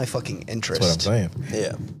has my fucking interest. That's what I'm saying.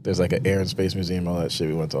 Yeah. There's like an Air and Space Museum, all that shit.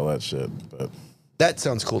 We went to all that shit. But That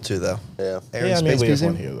sounds cool too, though. Yeah. Air yeah, and I mean, Space we have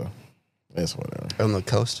one Museum here though. It's whatever. on the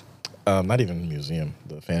coast. Not even a museum.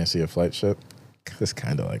 The Fantasy of Flight shit. It's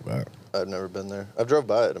kind of like that. I've never been there. I've drove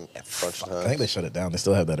by it a bunch of times. I think they shut it down. They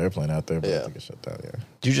still have that airplane out there, but I Yeah. think it shut down. Yeah.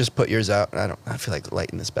 Do you just put yours out? I feel like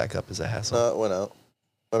lighting this back up is a hassle. No, it went out.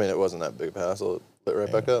 I mean, it wasn't that big of a hassle. It lit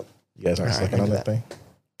right back up. You guys aren't Alright, sucking on maybe that thing.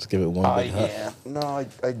 Let's give it one big hug. No, I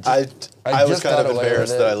I was just kind got of away with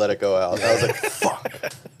embarrassed it. that I let it go out. I was like,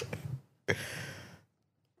 fuck.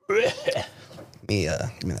 Give me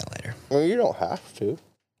that lighter. Well, you don't have to.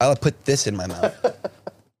 I'll put this in my mouth.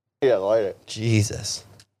 Yeah, light it. Jesus.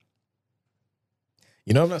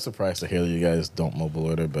 You know, I'm not surprised to hear that you guys don't mobile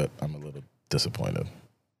order, but I'm a little disappointed.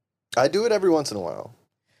 I do it every once in a while.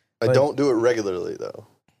 I Like- don't do it regularly, though.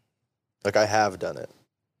 Like, I have done it.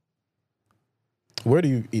 Where do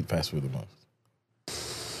you eat fast food the most?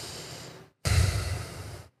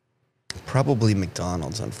 Probably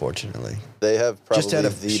McDonald's, unfortunately. They have probably Just out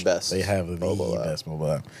of the best. They have the mobile app. best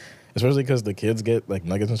mobile app. Especially because the kids get like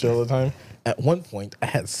nuggets and shit all the time. At one point, I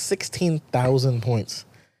had 16,000 points.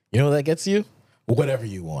 You know what that gets you? Whatever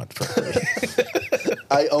you want for free.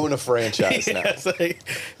 I own a franchise now.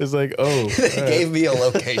 it's like, oh, They gave me a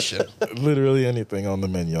location. literally anything on the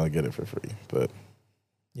menu, I'll get it for free. But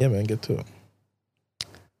yeah, man, get to it.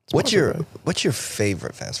 What's your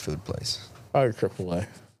favorite fast food place? Probably Chick-fil-A.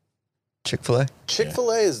 Chick-fil-A?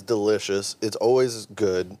 Chick-fil-A is delicious. It's always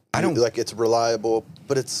good. I don't- like it's reliable,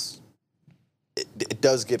 but it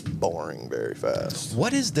does get boring very fast.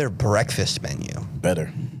 What is their breakfast menu?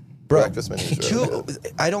 Better. Bro, Breakfast menus are really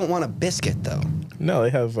good. I don't want a biscuit though. No, they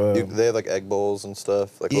have. They have like egg bowls and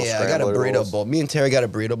stuff. Like little Yeah, I got a scrambler burrito bowls. bowl. Me and Terry got a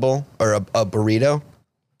burrito bowl or a burrito,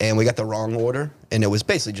 and we got the wrong order, and it was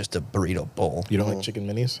basically just a burrito bowl. You don't like chicken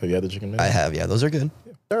minis? Have you had the chicken minis? I have, yeah, those are good.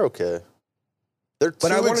 They're okay. They're But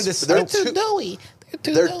too I wanted to- they're They're too doughy.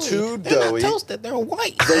 They're too doughy. toasted. They're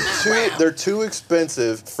white. They're too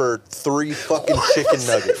expensive for 3 fucking chicken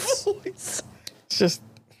nuggets. It's just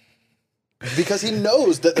Because he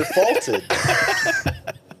knows that they're faulted.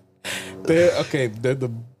 they're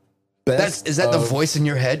the best. Is that the of- voice in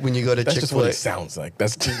your head when you go to That's just what Chick-fil-A? it sounds like.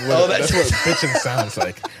 That's just what, Oh, that's that's- what bitching sounds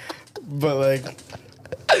like.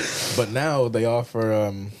 But now they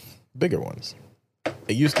offer bigger ones.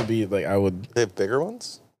 It used to be like I would They have bigger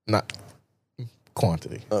ones? not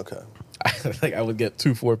quantity. Okay. Like I would get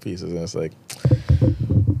 2 4-pieces, and it's like,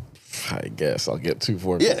 I guess I'll get 2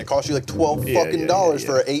 4 Yeah, pieces. it costs you like $12 Yeah, fucking yeah, dollars yeah,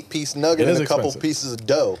 for an 8-piece nugget It and is a couple expensive. pieces of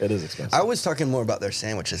dough. It is expensive. I was talking more about their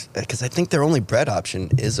sandwiches because I think their only bread option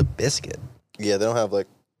is a biscuit. Yeah, they don't have like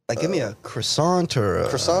Like, give me a croissant or a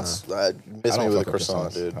croissants. Miss me with a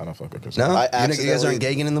croissant, dude. I don't fuck with croissants. No, I you guys accidentally- aren't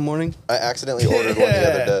gagging in the morning. I accidentally ordered one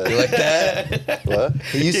the other day. You like that? What?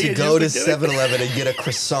 He used to Yeah, go to used to get 7-Eleven and get a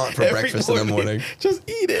croissant for Every breakfast in the morning. Just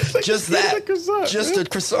eat it. Like, Just eat the that. croissant, Just man. a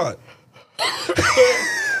croissant.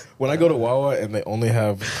 When I go to Wawa and they only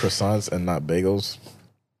have croissants and not bagels,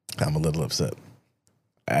 I'm a little upset.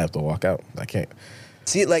 I have to walk out. I can't.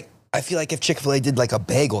 See, like, I feel like if Chick-fil-A did like a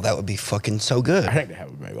bagel, that would be fucking so good. I think they have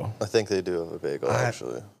a bagel. I think they do have a bagel,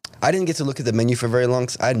 actually. I didn't get to look at the menu for very long.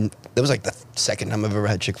 That was like the second time I've ever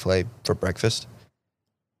had Chick-fil-A for breakfast.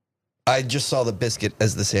 I just saw the biscuit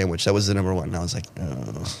as the sandwich. That was the number one. And I was like,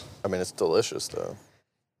 oh. I mean, it's delicious, though.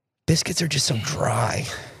 Biscuits are just so dry.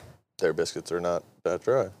 Their biscuits are not that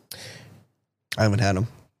dry. I haven't had them.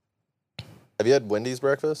 Have you had Wendy's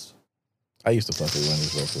breakfast? I used to fuck with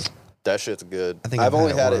Wendy's breakfast. That shit's good. I think I've I've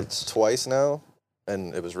only had had it it once. twice now,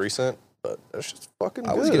 and it was recent, but that shit's fucking good.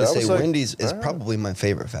 I was going to say like, Wendy's is alright. probably my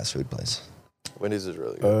favorite fast food place. Wendy's is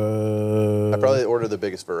really good. I probably order the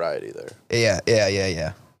biggest variety there.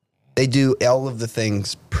 Yeah. They do all of the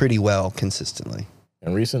things pretty well consistently.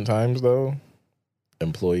 In recent times, though,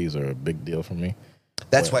 employees are a big deal for me.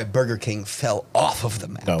 That's why Burger King fell off of the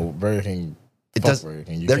map. No, Burger King. It fuck does. Burger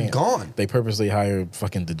King. You They're can't- gone. They purposely hire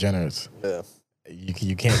fucking degenerates. Yeah.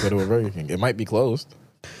 You can't go to a Burger King. It might be closed.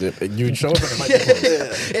 You show up and it might be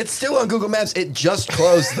closed. It's still on Google Maps. It just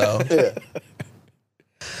closed though. Yeah.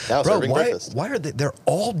 Now Bro, serving breakfast. why are they? They're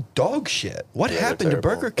all dog shit. What Yeah, they're happened to terrible.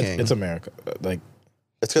 Burger King? It's America. Like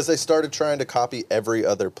It's because they started trying to copy every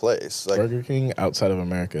other place. Like, Burger King outside of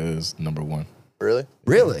America is number 1. really?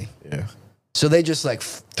 Really? Yeah, So they just like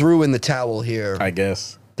threw in the towel here. I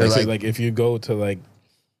guess. They're They say, like- like if you go to like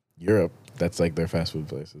Europe, that's like their fast food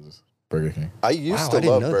places. Burger King. I used Wow, I to didn't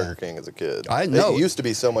love know Burger that. King as a kid. I know. It used to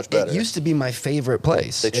be so much better. It used to be my favorite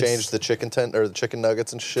place. They It's- changed the the chicken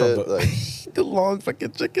nuggets and shit. From the- Like, The long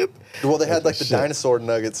fucking chicken. well, they had like the Shit. dinosaur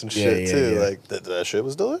nuggets and Yeah, shit yeah, too. yeah. Like that shit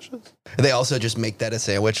was delicious. They also just make that a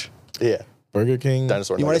sandwich. Yeah, Burger King.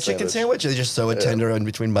 dinosaur. You want a nugget chicken sandwich? Or they just sew it tender in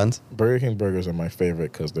between buns? Burger King burgers are my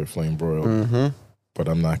favorite because they're flame broiled. Mm-hmm. But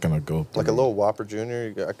I'm not gonna go through, Like a little Whopper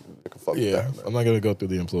Junior. I can fuck with Yeah, that. I'm not gonna go through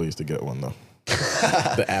the employees to get one though.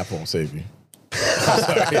 The app won't save you.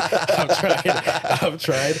 I'm sorry. I've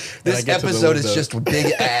tried. and I This get to the episode is window. just a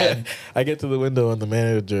big ad. I get to the window and the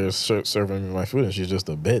manager is serving me my food, and she's just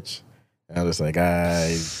a bitch. And I'm just like,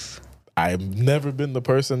 I've never been the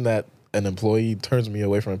person that an employee turns me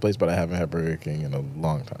away from a place, but I haven't had Burger King in a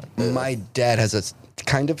long time. My dad has a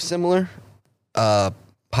kind of similar.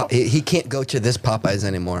 He can't go to this Popeyes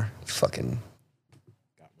anymore. Fucking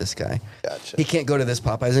this guy. Gotcha. He can't go to this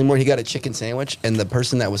Popeyes anymore. He got a chicken sandwich, and the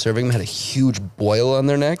person that was serving him had a huge boil on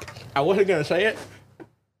their neck. I wasn't gonna say it,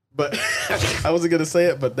 but I wasn't gonna say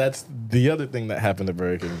it. But that's the other thing that happened to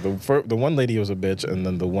Burger King. The one lady was a bitch, and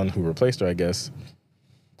then the one who replaced her, I guess.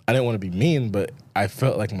 I didn't want to be mean, but I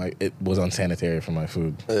felt like it was unsanitary for my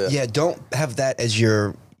food. Yeah, don't have that as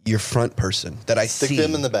your front person that I Stick see.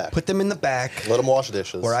 them in the back. Put them in the back Let them wash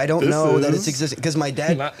dishes. where I don't This know that is it's existing. Because my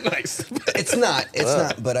dad, Not nice. it's not,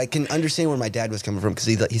 but I can understand where my dad was coming from because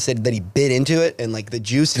he said that he bit into it and like the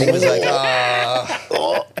juice, and he was like,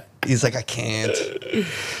 he's like, I can't.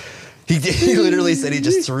 He literally said he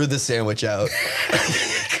just threw the sandwich out.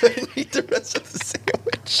 He couldn't eat the rest of the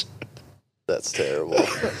sandwich. That's terrible.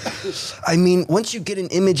 I mean, once you get an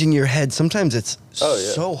image in your head, sometimes it's Oh,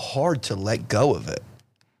 yeah. so hard to let go of it.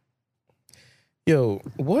 Yo,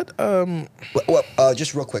 what? Well,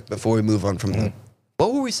 just real quick before we move on from that,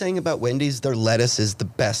 what were we saying about Wendy's? Their lettuce is the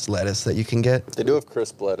best lettuce that you can get. They do have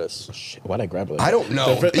crisp lettuce. Shit, why'd I grab it? I don't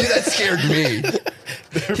know. That scared me.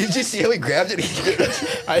 Did you see how he grabbed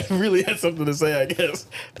it? I really had something to say, I guess.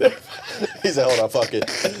 He's like, hold on, fuck it.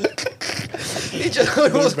 He just he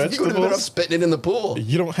would have been vegetables? spitting it in the pool.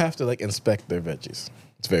 You don't have to like inspect their veggies.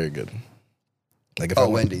 It's very good. Like if Oh, I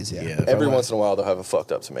want- Wendy's, yeah. if I Every want once in a while, they'll have a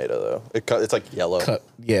fucked up tomato though. It's like yellow. cut,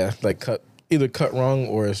 either cut wrong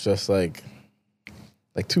or it's just like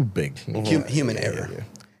too big. Human error.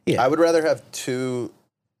 Yeah. I would rather have 2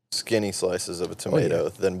 skinny slices of a tomato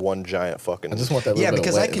than one giant fucking. I just want that. Little Yeah, bit of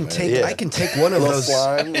because I wet in can there. take Yeah. I can take one of little those.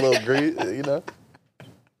 slime, little grease, you know.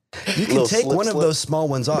 You can little take slip, one of slip. those small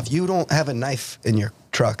ones off. You don't have a knife in your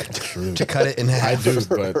truck to cut it in I half. do,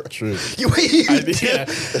 but true. You Yeah,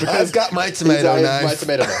 I've got my tomato He's knife. my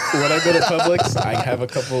tomato knife. When I go to Publix, I have a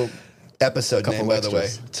couple Episode name, by the way.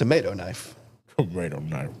 extras. Tomato knife. tomato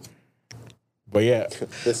knife. But yeah,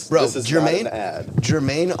 Bro, this is Jermaine, not an ad.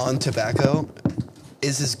 Jermaine on tobacco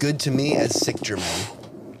is as good to me as sick Jermaine.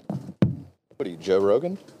 What are you, Joe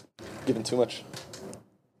Rogan? Giving too much.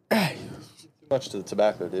 Too much to the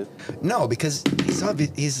tobacco, dude. No, because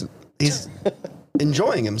he's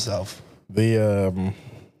enjoying himself. the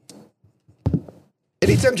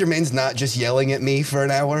Anytime Jermaine's not just yelling at me for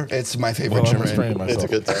an hour, it's my favorite well, I'm Jermaine. restraining myself. It's a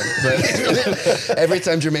good time. Every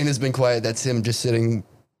time Jermaine has been quiet, that's him just sitting,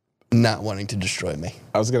 not wanting to destroy me.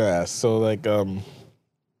 I was gonna ask. So like, when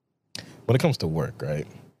it comes to work, right?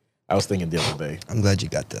 I was thinking the other day. I'm glad you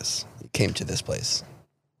got this. You came to this place.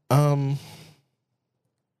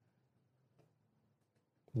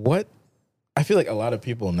 What? I feel like a lot of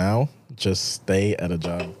people now just stay at a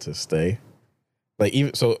job to stay. Like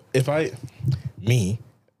even so, They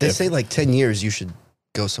if- say like 10 years you should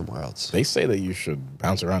go somewhere else. they say that you should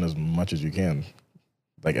bounce around as much as you can,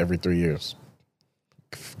 like every 3 years,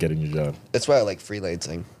 get a new job. That's why I like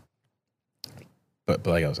freelancing. But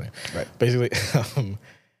like I was saying, Right. basically,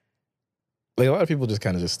 like a lot of people just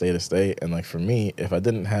kind of just stay to stay. And like for me, if I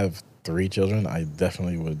didn't have 3 children, I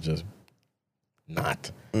definitely would just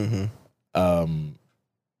not. Mm-hmm.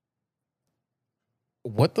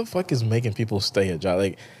 What the fuck is making people stay at job?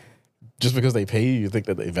 Like just because they pay you, you think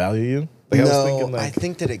that they value you? Like No, I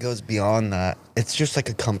think that it goes beyond that. It's just like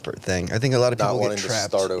a comfort thing. I think a lot of Not people wanting get to trapped.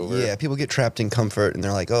 start over. Yeah, people get trapped in comfort and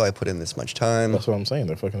they're like, oh, I put in this much time. that's what I'm saying.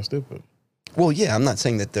 They're fucking stupid. Well, yeah, I'm not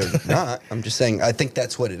saying that they're not. I'm just saying I think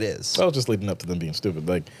that's what it is. I was just leading up to them being stupid,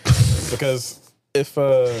 like because if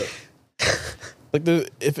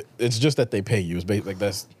if it's just that they pay you, it's like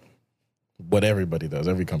that's what everybody does.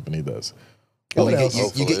 Every company does. Well, What you, else?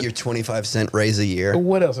 get, you get your 25-cent raise a year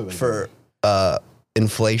What else are they for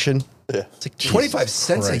inflation. Yeah. It's like 25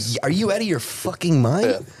 cents a Christ. year. Are you out of your fucking mind?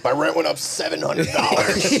 Yeah. My rent went up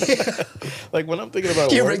 $700. Like when I'm thinking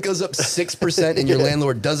about Your work, rent goes up 6% and your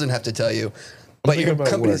landlord doesn't have to tell you. But thinking your about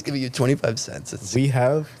company's work. giving you 25 cents. It's, we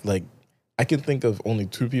have like I can think of only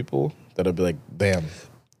 2 people that'll be like, damn,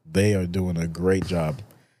 they are doing a great job.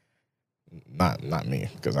 Not me,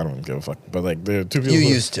 because I don't give a fuck. But like, there are 2 people. You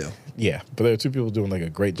used to. Yeah, but there are 2 people doing like a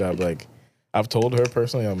great job. Like, I've told her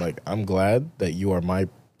personally, I'm like, I'm glad that you are my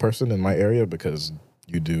person in my area because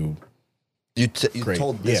you do. You Great.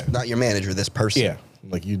 told this, Yeah. not your manager, this person. Yeah,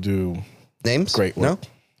 like you do Names? great work.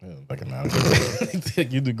 No? Yeah, like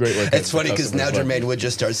you do great work. It's The funny because now customers love Jermaine you. would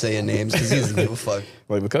just start saying names because he doesn't give a fuck.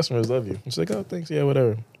 Like the customers love you. She's like, oh, thanks, yeah,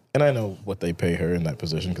 whatever. And I know what they pay her in that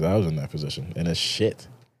position because I was in that position, and it's shit.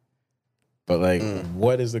 But like,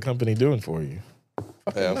 what is the company doing for you?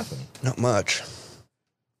 Fucking Yeah. nothing. Not much.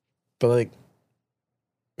 But like,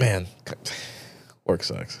 man, work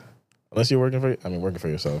sucks. Unless you're working for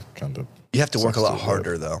yourself, kind of. You have to work a Sucks lot too,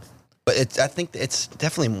 harder though. But I think it's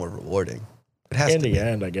definitely more rewarding. It has In to the be.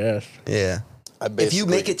 end, I guess. Yeah. If you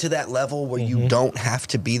make it to that level where you don't have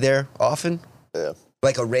to be there often, Yeah.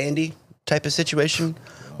 like a Randy type of situation,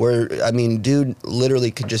 where I mean, dude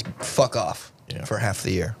literally could just fuck off Yeah. for half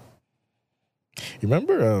the year. You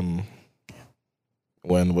remember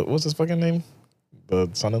when what was his fucking name? The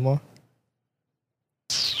son-in-law.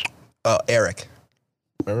 Eric.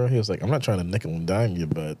 Remember he was like, "I'm not trying to nickel and dime you,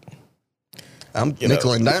 but I'm you know,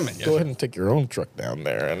 nickel and diamond. Go ahead and take your own truck down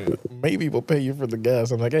there, and maybe we'll pay you for the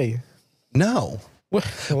gas." I'm like, "Hey, No, what?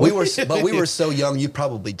 we were so young. You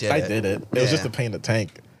probably did. I did it. It was just Yeah. to paint a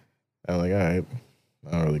tank." I'm like, "All right,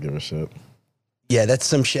 I don't really give a shit." Yeah, that's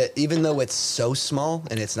some shit. Even though it's so small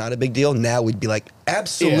and it's not a big deal, now we'd be like,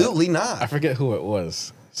 absolutely I not. forget who it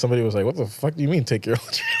was. Somebody was like, "What the fuck do you mean take your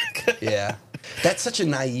own truck?" Yeah, that's such a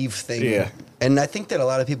naive thing. Yeah. And I think that a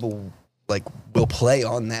lot of people like will play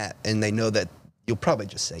on that, and they know that you'll probably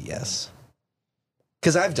just say yes.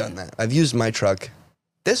 Because I've done that. I've used my truck,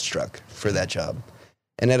 this truck, for that job,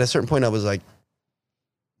 and at a certain point, I was like,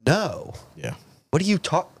 no. Yeah, What do you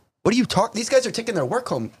talk? What do you talk? These guys are taking their work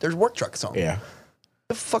home. There's work trucks home. yeah.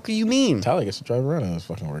 The fuck do you mean? Tyler gets to drive around in his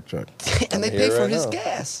fucking work truck. And they I'm pay here for right his now.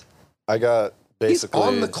 gas. I got basically He's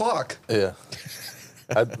on the clock. Yeah.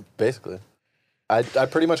 I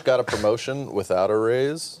pretty much got a promotion without a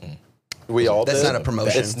raise. We all That's did. not a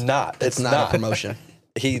promotion. It's not. It's not a promotion.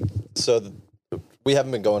 We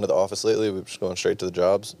haven't been going to the office lately. We're just going straight to the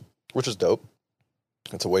jobs, which is dope.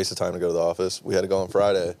 It's a waste of time to go to the office. We had to go on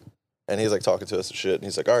Friday, and he's like talking to us and shit. And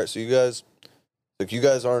he's like, "All right, so you guys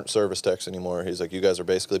aren't service techs anymore." He's like, "You guys are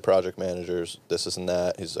basically project managers. This and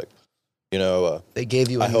that." He's like, They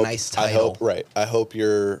gave you a nice title. I hope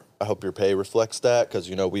your pay reflects that because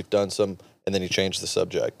we've done some. And then he changed the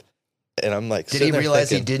subject, and I'm like, Did he realize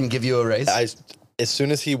he didn't give you a raise? As soon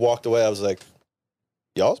as he walked away, I was like,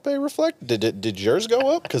 "Y'all's pay reflect? Did yours go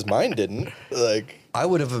up? Because mine didn't." Like, I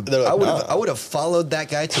would have. They're like, "Nah." I would have followed that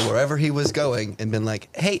guy to wherever he was going and been like,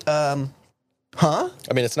 "Hey, huh?"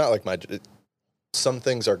 I mean, it's not like some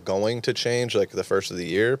things are going to change like the first of the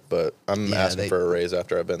year, but I'm Yeah, asking for a raise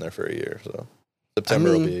after I've been there for a year. So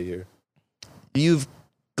September will be a year. You've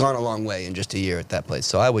gone a long way in just a year at that place,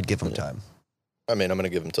 so I would give him time. I mean, I'm gonna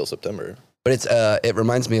give him till September. But it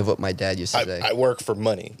reminds me of what my dad used to say. I work for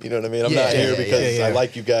money. You know what I mean? I'm Yeah, not here yeah, because yeah. I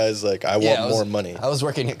like you guys. Like, I want more money. I was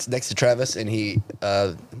working next to Travis, and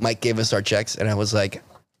Mike gave us our checks, and I was like,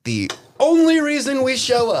 the only reason we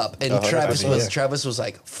show up. And 100%. Travis was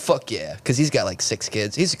like, fuck yeah. Because he's got like 6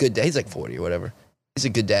 kids. He's a good dad. He's like 40 or whatever. He's a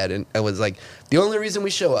good dad. And I was like, the only reason we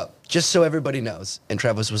show up, just so everybody knows. And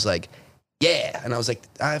Travis was like, yeah. And I was like,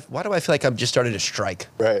 why do I feel like I'm just starting to strike?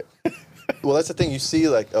 Right. Well, that's the thing. You see,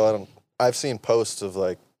 like, I've seen posts of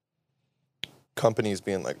like companies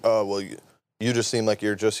being like, "Oh, well, you just seem like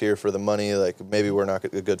you're just here for the money. Like, maybe we're not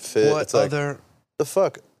a good fit." What It's like, other? the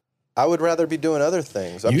fuck? I would rather be doing other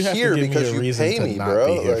things. I'm You have to here give me because a you reason pay to me, not bro.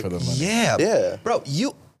 be here Like, for the money. Yeah. Yeah. Bro,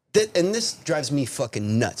 and this drives me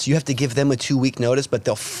fucking nuts. You have to give them a 2-week notice, but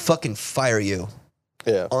they'll fucking fire you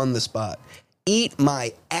Yeah. on the spot. Eat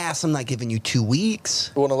my ass. I'm not giving you 2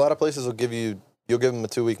 weeks. Well, and a lot of places you'll give them a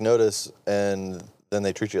 2-week notice, and then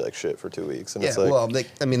they treat you like shit for 2 weeks, and Yeah, it's like, well, they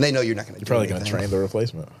know you're not going to do You're probably gonna anything. train the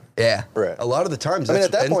replacement. Yeah. Right. A lot of the times. I mean,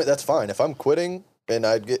 at that and- point, that's fine. If I'm quitting, and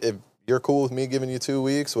if you're cool with me giving you 2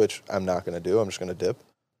 weeks, which I'm not going to do, I'm just going to dip.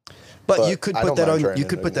 But you could I put don't that mind on. You training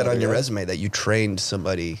could put that on another your guy. resume that you trained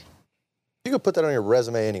somebody. You could put that on your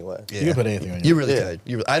resume anyway. Yeah. You can put anything on You your. really Yeah.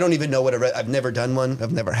 could. I don't even know what I've never done one.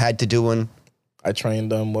 I've never had to do one. I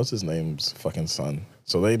trained what's his name's fucking son.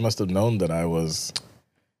 So they must have known that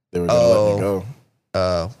they were gonna let me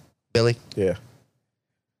go. Billy. Yeah.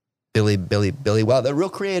 Billy. Wow, they're real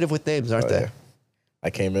creative with names, aren't Oh, they? yeah. I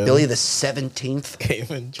came in. Billy the 17th, came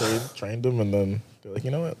in, trained him, and then they're like, you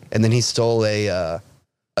know what? and then he stole a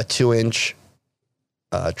 2-inch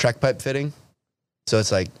track pipe fitting. So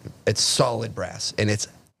it's solid brass and it's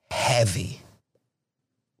heavy.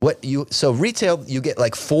 So retail, you get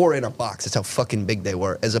like 4 in a box. That's how fucking big they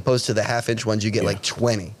were. As opposed to the half-inch ones, you get like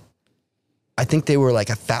 20. I think they were like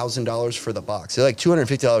 $1,000 for the box. They're like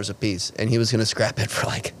 $250 a piece. And he was going to scrap it for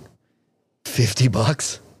like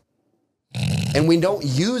 $50. And we don't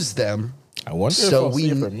use them. I wonder if So I'll see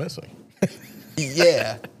if they're missing.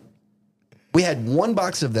 Yeah. We had 1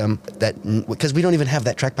 box of them because we don't even have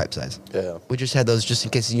that track pipe size. Yeah. We just had those just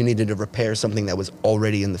in case you needed to repair something that was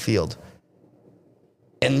already in the field.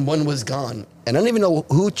 And one was gone. And I don't even know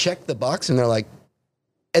who checked the box. And they're like,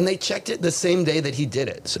 and they checked it the same day that he did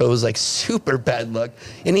it. So it was like super bad luck.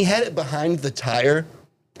 And he had it behind the tire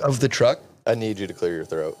of the truck. I need you to clear your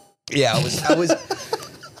throat. Yeah, I was.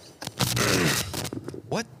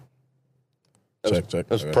 What? Check. That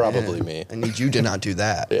was probably me. I need you to not do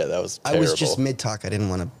that. Yeah, that was I terrible. was just mid-talk. I didn't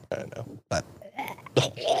want to, I know. but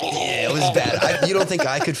yeah, it was bad. You don't think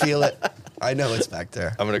I could feel it? I know it's back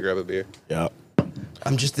there. I'm going to grab a beer. Yeah.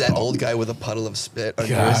 I'm just that old guy with a puddle of spit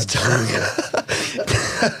under God his tongue.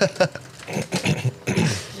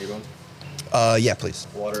 Need one? Yeah, please.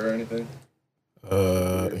 Water or anything? You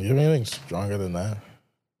have anything stronger than that?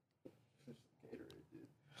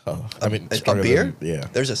 Oh, I mean, A stronger beer? than- yeah,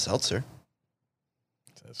 There's a seltzer.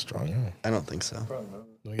 is that stronger? I don't think so.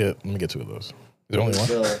 Let me get 2 of those. Is there only one?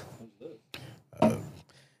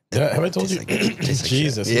 Have I told you? Tastes like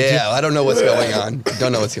Jesus. shit. Yeah, I don't know what's going on.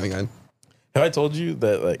 Don't know what's going on. Have I told you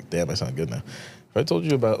that, like, damn, I sound good now. Have I told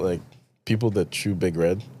you about, like, people that chew Big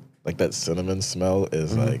Red? Like, that cinnamon smell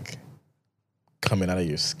is, like, coming out of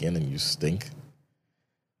your skin and you stink.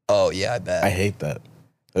 Oh, yeah, I bet. I hate that.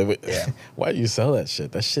 Yeah. Why do you sell that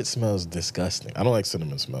shit? That shit smells disgusting. I don't like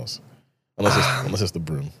cinnamon smells. Unless it's the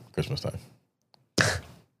broom, Christmas time.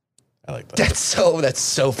 I like that. That's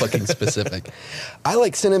so fucking specific. I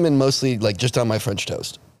like cinnamon mostly, like, just on my French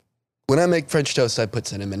toast. When I make French toast, I put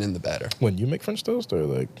cinnamon in the batter. When you make French toast or,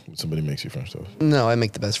 like, somebody makes you French toast? No, I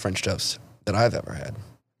make the best French toast that I've ever had.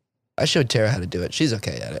 I showed Tara how to do it. She's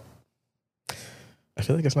okay at it. I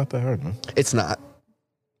feel like it's not that hard, man. It's not.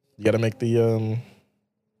 You gotta make the,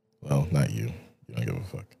 well, not you. You don't give a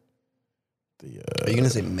fuck. Are you going to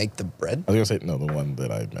say make the bread? I was gonna say, no, the one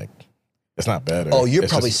that I make. It's not better. Oh, you're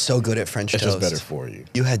It's probably just- so good at French It's toast. just better for you.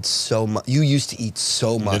 You had so much. You used to eat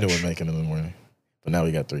so much. Dinner we're making in the morning. But now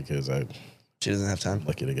we got 3 kids. I'm She doesn't have time.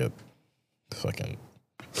 lucky to get fucking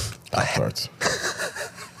Pop-Tarts.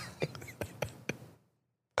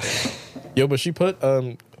 Yo, but she put, But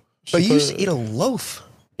you used to eat a loaf.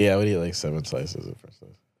 Yeah, I would eat like 7 slices of French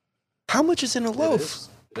toast. How much is in a loaf?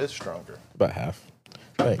 It is stronger. About half.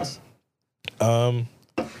 Thanks. I'm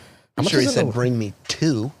much sure he is in said a- bring me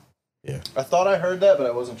 2. Yeah. I thought I heard that, but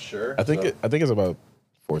I wasn't sure. I think so. I think it's about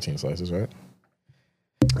 14 slices, right?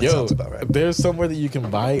 That sounds about right. There's somewhere that you can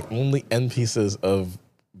buy only end pieces of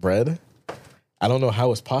bread. I don't know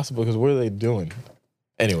how it's possible because what are they doing?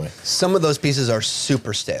 Anyway, Some of those pieces are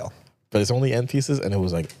super stale. but it's only end pieces, and it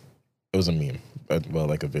was a meme, well,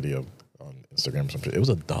 like a video on Instagram or something. It was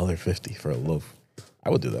 $1.50 for a loaf. I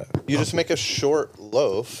would do that. You just make a short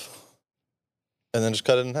loaf and then just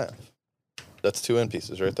cut it in half. That's 2 end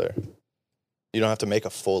pieces right there. You don't have to make a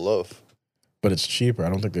full loaf. But it's cheaper. I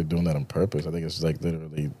don't think they're doing that on purpose. I think it's like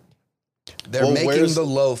literally. They're Well, making where's- the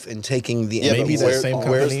loaf and taking the Yeah, Maybe but that same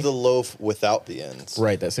where's company- the loaf without the ends?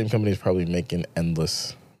 Right, that same company is probably making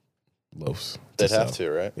endless loaves. They'd have sell.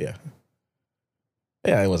 to, right? Yeah.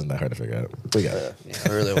 Yeah, it wasn't that hard to figure out. We got it. Yeah, it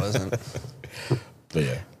really wasn't. But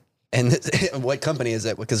yeah, And what company is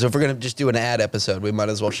it? Because if we're going to just do an ad episode, we might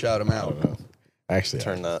as well shout them I out. don't know. Actually,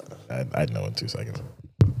 Turn that. I'd know in 2 seconds.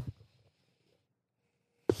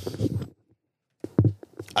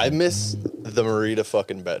 I miss the Merida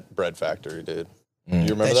fucking bread factory, dude. You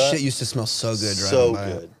remember That that? shit used to smell so good. So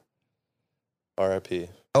driving by it. good. R.I.P.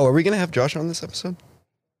 Oh, are we going to have Josh on this episode?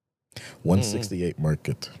 168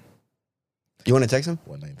 market, You want to text him?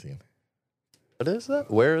 119. What is that?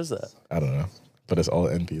 Where is that? I don't know, but it's all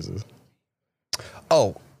end pieces.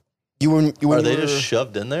 Oh, you were. Are they just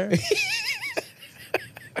shoved in there?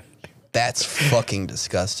 That's fucking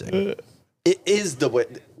disgusting. It is the way.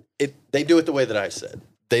 They do it the way that I said.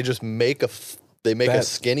 They just make a That's-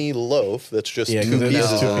 skinny loaf that's just Yeah, 2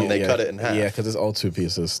 pieces two and they yeah, cut it in half. Yeah, because it's all 2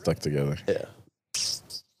 pieces stuck together. Yeah.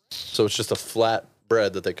 So it's just a flat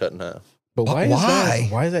bread that they cut in half. But But why? why?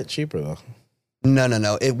 Why is that cheaper though? No.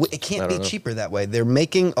 It I can't don't be know. cheaper that way. They're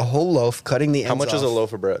making a whole loaf, cutting the ends How much is a off.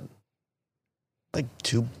 loaf of bread? Like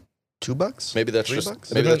 $2. Maybe that's $3?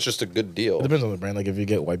 just just a good deal. It depends on the brand. Like if you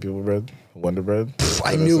get white people bread, Wonder Bread.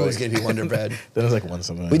 I then knew it's it was going to be Wonder Bread. Then it's like one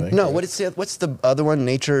something. I think. No, what's the other one?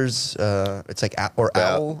 Nature's. It's like or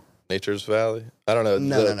Val- Owl. Nature's Valley. I don't know.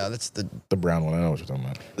 No. That's the The brown one. I know what you're talking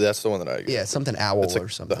about. That's the one that I get. something owl It's like or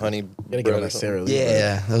something. the honey You gotta get bread on or that something. Sara Lee.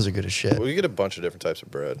 Yeah, those are good as shit. Well, you get a bunch of different types of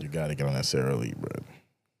bread. bread. You gotta get on that Sara Lee bread.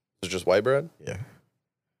 It's just white bread. Yeah.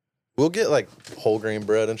 We'll get like whole grain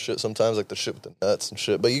bread and shit sometimes, like the shit with the nuts and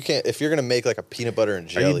shit. But you can't if you're gonna make like a peanut butter and Are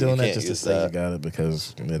jelly. you doing that can't just to use say you that. got it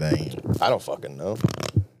because it ain't? I don't fucking know.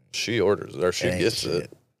 She orders it or she Ain't gets shit.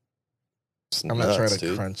 it. It's I'm not trying nuts, to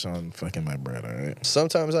dude. crunch on fucking my bread. All right.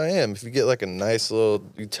 Sometimes I am. If you get like a nice little,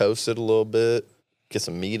 you toast it a little bit, get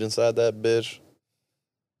some meat inside that bitch.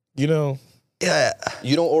 You know, Yeah.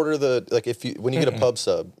 You don't order the like if you when you get a pub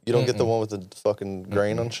sub, you don't get the one with the fucking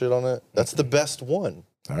grain on shit on it. That's the best one.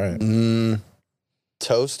 all right.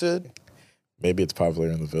 Toasted. Maybe it's popular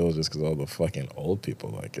in the villages because all the fucking old people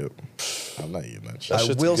like it. I'm not eating that shit. That I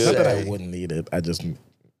shit's will good. Not that I say, wouldn't eat it. I just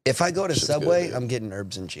if I go to Shit's Subway, good, dude. I'm getting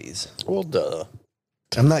herbs and cheese. Well, duh.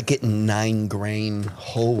 I'm not getting 9 grain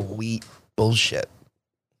whole wheat bullshit.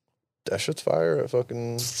 That shit's fire at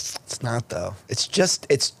fucking. It's not though. It's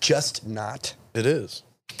just not. It is.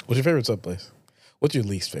 What's your favorite sub place? What's your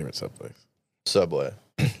least favorite sub place? Subway.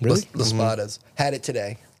 Really? Las Spadas. Had it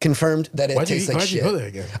today. Confirmed that it Why'd you tastes like Why'd you shit. go there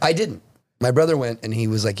again? I didn't. My brother went and he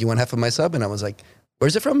was like, "You want half of my sub?" And I was like,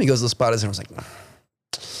 "Where's it from?" He goes, "Las Spadas." And I was like,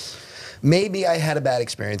 maybe I had a bad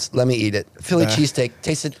experience. Let me eat it. Philly cheesesteak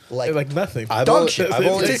tasted like, Like nothing. I've dog only- shit. I've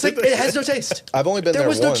only- It tastes like it has no taste. I've only been There there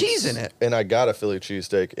was no once, cheese in it. and I got a Philly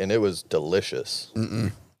cheesesteak, and it was delicious.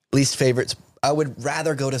 Least favorites. I would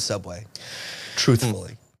rather go to Subway.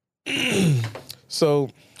 Truthfully. So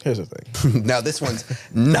here's the thing. Now this one's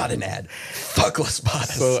not an ad. Fuck Las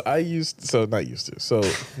Spadas. Not used to. So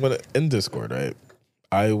when in Discord, right,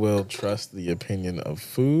 I will trust the opinion of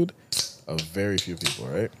food of very few people,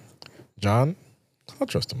 right? John, I'll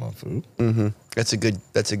trust him on food. That's a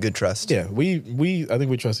good trust. Yeah, I think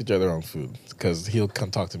we trust each other on food because he'll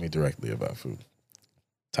come talk to me directly about food.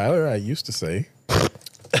 Tyler, I used to say,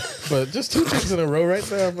 but just 2 things in a row right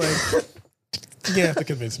there, I'm like, you have to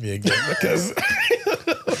convince me again because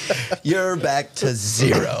You're back to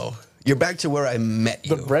 0. You're back to where I met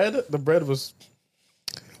you. the bread was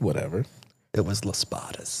whatever. It was Las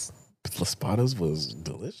Spadas. But Las Spadas was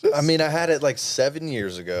delicious. I mean, I had it like 7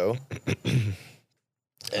 years ago,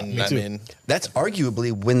 and Me I too. mean, That's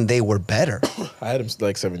arguably when they were better. I had him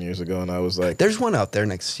like 7 years ago, and I was like, There's one out there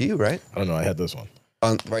next to you, right? I don't know, I had this one.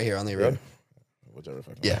 Right here on the road. Whichever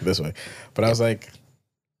fucking Yeah. way, this way. But I was like,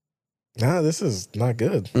 nah, this is not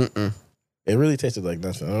good. Mm-mm. It really tasted like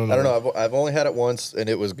nothing. I don't know. I don't know. I've only had it once, and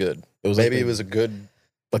it was good. It was Maybe like it was a good.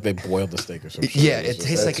 like they boiled the steak or something. Yeah, it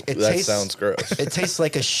tastes like That sounds gross. it tastes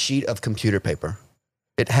like a sheet of computer paper.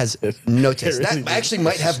 It has no taste. really That does. actually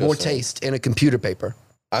might have more Disgusting. taste in a computer paper.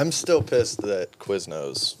 I'm still pissed that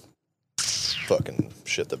Quiznos fucking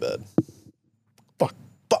shit the bed. Fuck.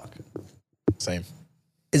 Fuck. Same.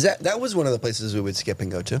 Is that was one of the places we would skip and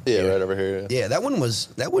go to? Yeah, right over here. Yeah, that one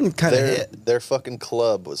kind of hit. Their fucking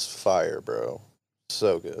club was fire, bro.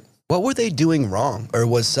 So good. What were they doing wrong, or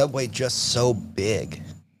was Subway just so big?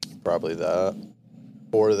 Probably that.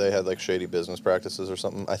 Or they had like shady business practices or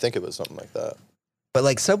something. I think it was something like that. But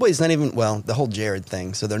like Subway's not even the whole Jared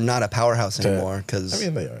thing, so they're not a powerhouse anymore because I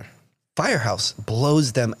mean, they are. Firehouse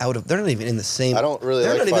blows them out of. They're not even in the same. I don't really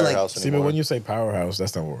They're like not even, Firehouse See, anymore. but when you say powerhouse,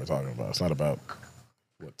 that's not what we're talking about. It's not about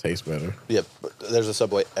what tastes better. Yeah, but there's a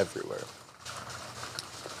Subway everywhere.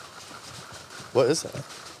 What is that?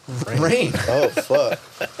 rain. Oh, fuck.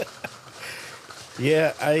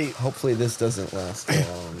 Yeah, Hopefully this doesn't last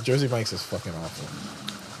long. Jersey Mike's is fucking awful.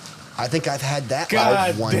 I think I've had that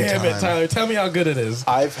God one damn time. it, Tyler! Tell me how good it is.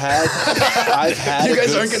 I've had You a guys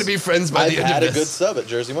good aren't going to be friends by I've the end had of a good this. sub at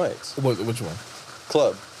Jersey Mike's Which one?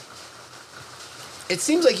 Club. It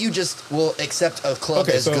seems like you just will accept a club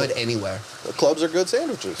Okay, as so- good anywhere. The clubs are good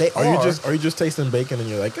sandwiches. They Are you just tasting bacon and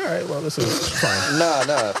you're like, all right, well, this is fine.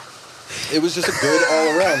 Nah. It was just a good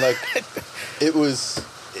all around. Like it was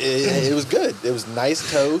good. It was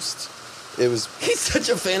nice toast. It was. He's such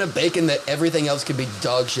a fan of bacon that everything else could be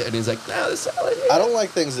dog shit, and he's like, "No, the salad." I don't like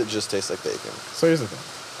things that just taste like bacon. So here's the thing.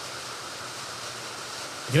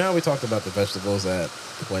 You know how we talked about the vegetables at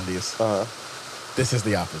Wendy's? This is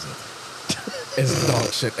the opposite. It's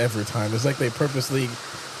dog shit every time. It's like they purposely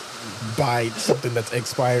buy something that's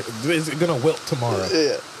expired. It's gonna wilt tomorrow.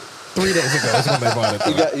 Yeah. 3 days ago is when they bought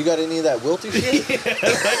it. You got any of that wilty shit?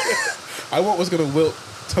 I want what's gonna wilt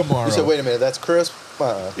tomorrow. You said, wait a minute, that's crisp.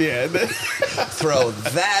 Yeah, Throw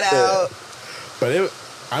that out. but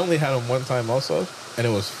I only had them one time also, and it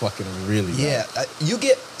was fucking really Yeah, bad. you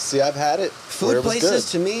get See, I've had it. where food it was places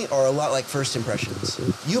good. to me are a lot like first impressions.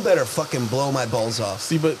 You better fucking blow my balls off.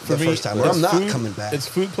 See, but for the me, first time, or it's I'm not food- coming back. It's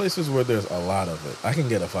food places where there's a lot of it. I can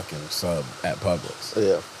get a fucking sub at Publix,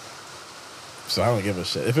 Yeah. so I don't give a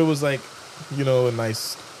shit. If it was like, you know, a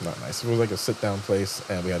nice, not nice. If it was like a sit down place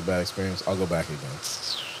and we had a bad experience, I'll go back again.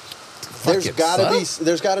 There's Fucking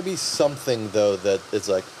gotta be something though that it's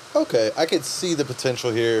like, okay, I could see the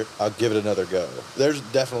potential here. I'll give it another go. There's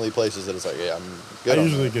definitely places that it's like, yeah, I'm good. I on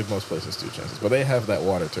usually that. give most places 2 chances, but they have that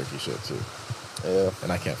water turkey shit too, Yeah.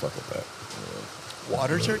 and I can't fuck with that.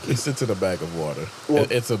 Water turkey? It sits in a bag of water. Well-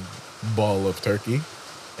 It's a ball of turkey,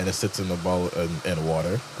 and it sits in the ball in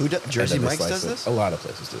water. Who does, and Jersey then they Mike's slice does it. this? A lot of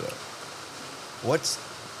places do that. What's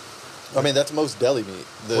I mean, that's most deli meat.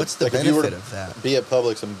 what's the like, if you were benefit to of that? Be at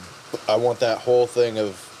Publix and I want that whole thing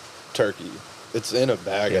of turkey. It's in a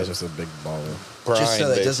bag Yeah, of it's just a big ball of. brine, Just so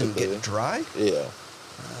that it doesn't basically. get dry? Yeah.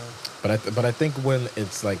 But I think when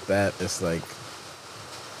it's like that, it's like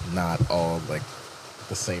not all like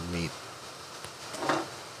the same meat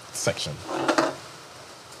section.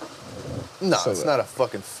 No, So it's that- not a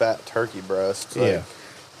fucking fat turkey breast. It's Yeah, like-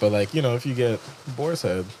 but like, you know, if you get boar's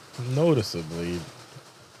head, noticeably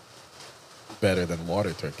better than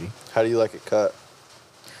water turkey. How do you like it cut?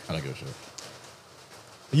 I don't give a shit.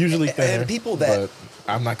 Usually And thinner, people that but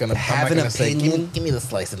I'm not gonna have I'm an not gonna say opinion- give me the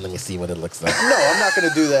slice and let me see what it looks like. No, I'm not going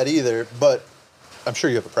to do that either. But I'm sure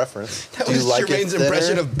you have a preference. That do you was like Jermaine's it thinner?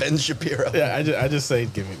 impression of Ben Shapiro. Yeah, I just say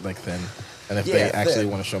give me like thin, and if Yeah, they actually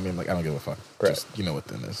thin. want to show me, I'm like I don't give a fuck. Right. Just you know what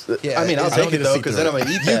thin is. Yeah, I mean, I'll I don't take need it to though see because through then I'm it.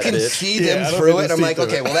 going to eat You that can bitch. see Yeah, I them don't through need it. to I'm see like, through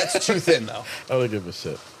okay, it. well, that's too thin, though. I don't give a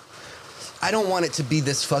shit. I don't want it to be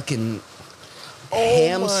this fucking Oh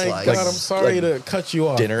ham my slice. god, I'm sorry like to cut you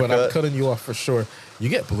off, dinner but I'm cut? cutting you off for sure. You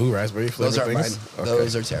get blue raspberry Those flavored aren't things. mine. Okay.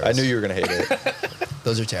 Those are Terrace. I knew you were going to hate it.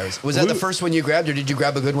 Those are Terrace. Was that the Blue- first one you grabbed, or did you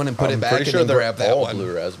grab a good one and put I'm it back pretty and sure then they're grab that all one?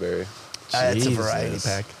 blue raspberry. It's a variety Jesus.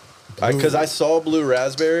 pack. Because I saw blue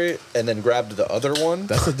raspberry and then grabbed the other one.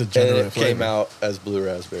 That's a and degenerate it came flavor. out as blue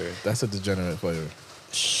raspberry. That's a degenerate flavor.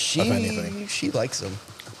 anything. She likes them.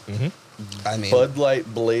 Mm-hmm. I mean, Bud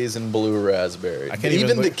Light Blazing Blue Raspberry. I can't even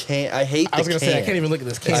even the look- can. I hate the I was gonna can. say I can't even look at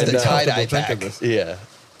this can. It's the and be tie-dye comfortable drinking pack. this. Yeah.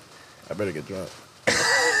 I better get drunk.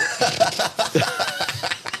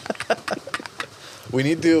 We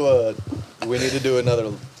need to do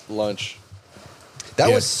another lunch. that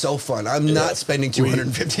Yeah. was so fun. I'm not spending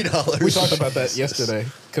 $250. We talked about that yesterday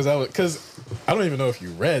because I don't even know if you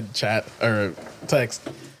read chat or text.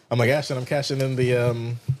 I'm like, Ashton, I'm cashing in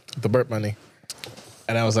the burp money,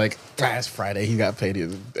 and I was like, it's Friday. He got paid.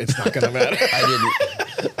 It's not gonna matter.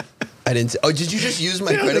 I didn't. Oh, did you just use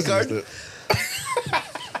my credit card?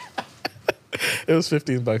 It was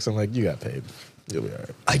 $15. I'm like, you got paid. You'll be all right.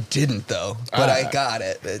 I didn't though, but I got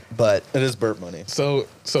it. But It is burp money. So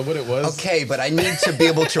what it was? okay, but I need to be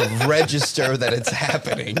able to register that it's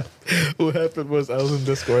happening. What happened was I was in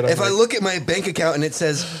Discord. If I look at my bank account and it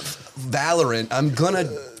says Valorant, I'm gonna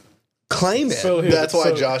claim it. That's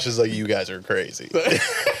why Josh is like, you guys are crazy.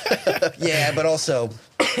 Yeah, but also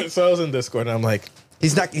So I was in Discord and I'm like,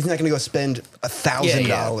 he's not gonna go spend $1,000.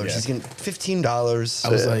 Yeah. He's gonna $15. I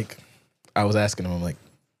was like, I was asking him, I'm like,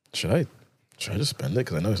 should I just spend it?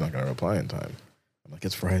 Because I know he's not gonna reply in time. I'm like,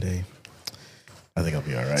 it's Friday. I think I'll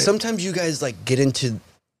be all right. Sometimes you guys like get into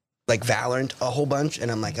like Valorant a whole bunch, and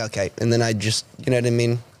I'm like, okay, and then I just, you know what I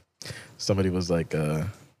mean? Somebody was like,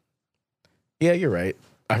 yeah, you're right.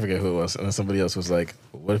 I forget who it was. And then somebody else was like,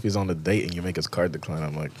 what if he's on a date and you make his card decline?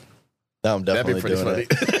 I'm like, Now I'm that'd be definitely pretty doing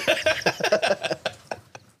funny. it.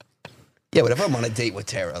 Yeah, but if I'm on a date with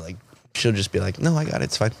Tara, like she'll just be like, no, I got it,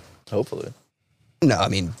 it's fine. Hopefully. No, I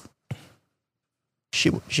mean, she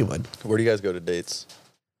would. Where do you guys go to dates?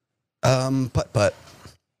 But But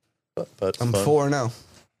I'm fun. 4-0.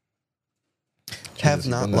 Have Jesus,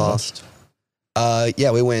 you've not been that much? lost.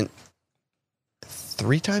 Yeah, we went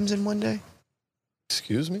 3 times in one day.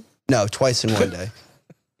 Excuse me? No, twice in one day.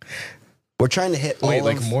 We're trying to hit all Wait,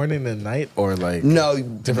 like of- morning and night or like No,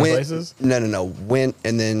 different went- places? No. Went,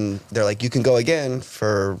 and then they're like, you can go again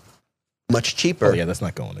for much cheaper. Oh yeah, that's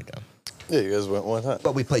not going again. Yeah, you guys went one time.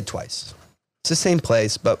 But we played twice. It's the same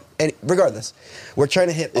place, but regardless, we're trying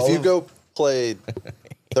to hit. If all you of- go play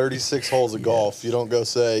 36 holes of golf, you don't go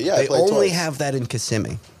say, yeah, I they played only twice. have that in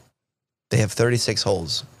Kissimmee. They have 36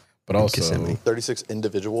 holes. But in also, Kissimmee. 36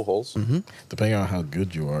 individual holes. depending on how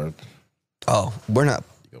good you are, you Oh, we're not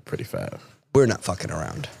go pretty fast. fucking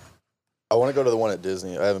around. I want to go to the one at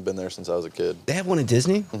Disney. I haven't been there since I was a kid. They have one in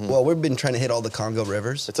Disney. Well, we've been trying to hit all the Congo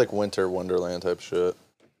rivers. It's like winter wonderland type shit.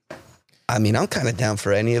 I mean, I'm kind of down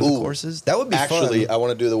for any of the Ooh, courses. That would be Actually, fun. I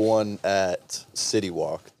want to do the one at City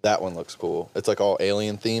Walk. That one looks cool. It's like all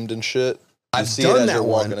alien themed and shit. I've see done it as that you're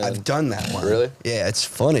one. walking in. I've done that one. Really? Yeah, it's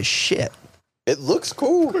fun as shit. It looks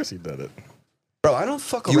cool. Of course he did it. Bro, I don't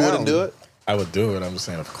fuck around. You wouldn't do it? I would do it. I'm just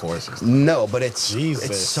saying, of course. No, but it's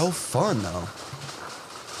Jesus. so fun though.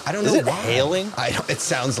 I don't Is know it why. hailing? I don't, it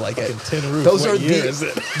sounds like it. Fucking tin roof. Those What are year the is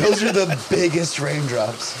it? those are the biggest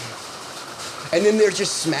raindrops. And then they're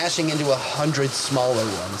just smashing into 100 smaller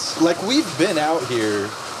ones. Like, we've been out here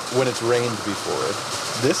when it's rained before.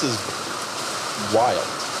 This is wild.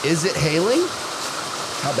 Is it hailing?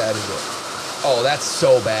 How bad is it? Oh, that's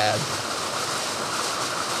so bad.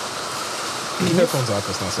 Keep headphones off.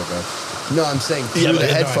 It's not so bad. No, I'm saying through Yeah, the but-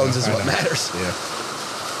 no, I headphones know, is I what know. matters.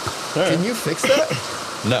 Yeah. Can you fix that?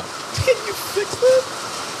 No. Can you fix that?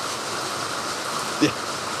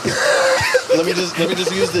 Let me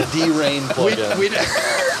just use the D-Rain plugin.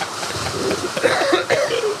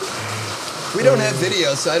 We don't have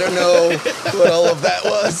video, so I don't know what all of that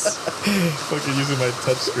was. Fucking using my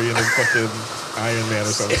touch screen as fucking Iron Man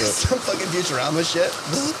or something. Some fucking Futurama shit.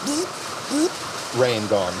 Rain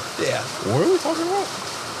gone. Yeah. What are we talking about?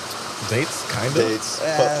 Dates, kind of. Dates.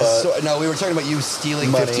 Putt-putt. So, no, we were talking about you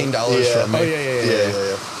stealing Money. $15 Yeah. from me. Oh yeah.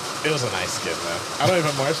 Yeah. It was a nice skin, man. I don't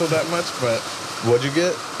even marshal that much, but What'd you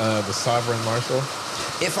get? the Sovereign Marshal.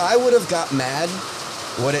 If I would have got mad,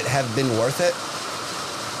 would it have been worth it?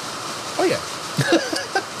 Oh yeah.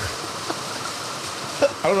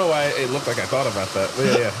 I don't know why it looked like I thought about that, but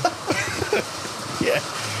yeah. Yeah.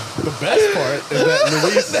 The best part is that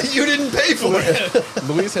Luis That you didn't pay for it.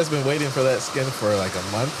 Luis has been waiting for that skin for like a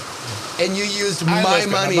month. And you used I my was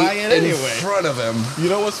gonna money buy it in anyway. front of him. You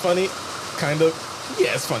know what's funny? Kind of.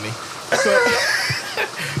 Yeah, it's funny. So,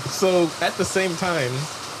 so at the same time,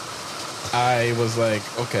 I was like,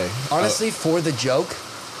 okay. Honestly, for the joke,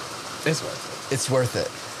 it's worth it's worth it.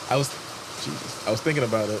 it. I was thinking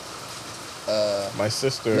about it. My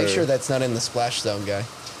sister. Make sure that's not in the splash zone, guy.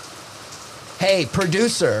 Hey,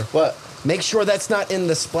 producer. What? Make sure that's not in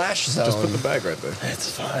the splash zone. Just put the bag right there.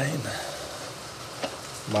 It's fine.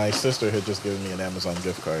 My sister had just given me an Amazon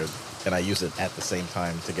gift card, and I used it at the same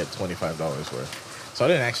time to get $25 worth. So I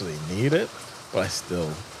didn't actually need it, but I still.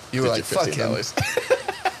 You were did like, your fuck him.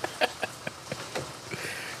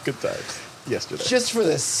 Good times. Yesterday. Just for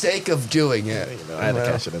the sake of doing it. You know, I had to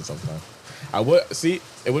cash it in sometime. I would see.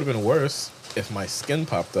 It would have been worse if my skin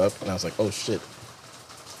popped up, and I was like, "Oh shit!"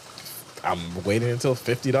 I'm waiting until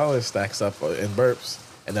 $50 stacks up in burps,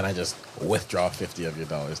 and then I just withdraw 50 of your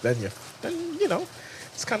dollars. Then you know,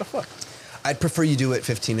 it's kind of fucked. I'd prefer you do it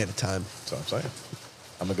 15 at a time. So I'm saying,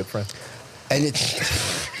 I'm a good friend. And it's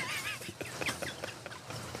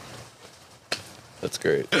That's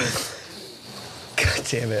great. God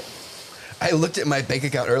damn it. I looked at my bank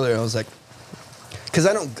account earlier and I was like, because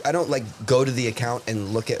I don't like go to the account and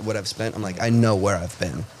look at what I've spent. I'm like, I know where I've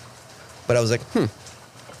been. But I was like,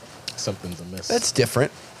 Something's amiss. that's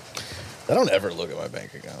different. I don't ever look at my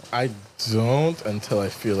bank account. I don't until I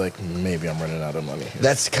feel like maybe I'm running out of money.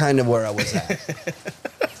 That's kind of where I was at.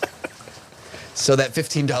 So that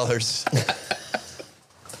 $15,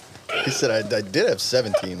 He said I did have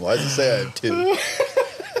 17. Why does it say I have 2?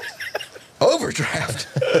 overdraft.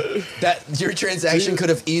 That your transaction could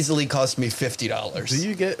have easily cost me $50. Do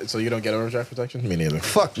you get? So you don't get overdraft protection? Me neither.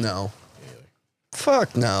 Fuck no.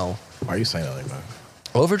 Fuck no. Why are you saying that like that?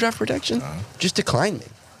 Overdraft protection? Just decline me.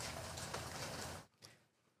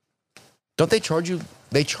 Don't they charge you?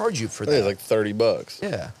 They charge you for I think that. it's like $30.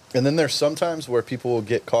 Yeah. And then there's sometimes where people will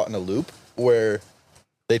get caught in a loop where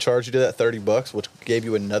they charge you to that $30, which gave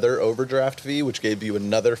you another overdraft fee, which gave you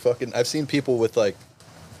another fucking. I've seen people with like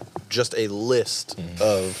just a list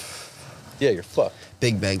of. Yeah, you're fucked.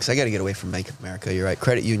 Big banks. I got to get away from Bank of America. You're right.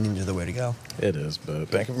 Credit unions are the way to go. It is, but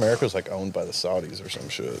Bank of America is like owned by the Saudis or some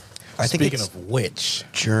shit. I think speaking it's of which,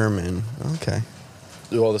 German. Okay.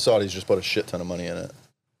 Well, the Saudis just put a shit ton of money in it.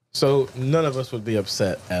 so none of us would be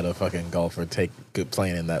upset at a fucking golfer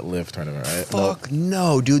playing in that live tournament, right? Fuck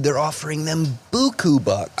no, dude. They're offering them buku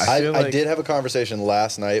bucks. I feel I like- did have a conversation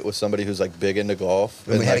last night with somebody who's like big into golf.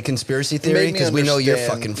 And we had a like, conspiracy it theory made me because we know you're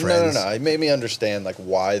understand- fucking friends. No. It made me understand like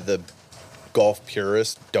why the golf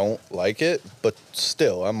purists don't like it, but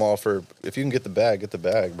still, I'm all for if you can get the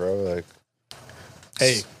bag, bro. Like,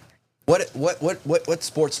 Hey, What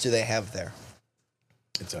sports do they have there?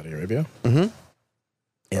 in Saudi Arabia? Mm-hmm. In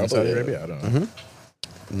Probably, Saudi yeah. Arabia? I don't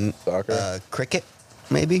know. soccer, Cricket,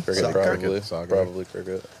 maybe. cricket, Soccer? probably, Soccer. probably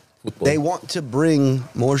cricket. Football. They want to bring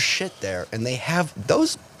more shit there, and they have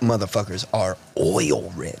those motherfuckers are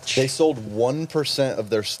oil rich. They sold 1% of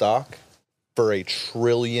their stock for $1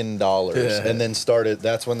 trillion, and then started.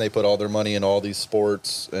 That's when they put all their money in all these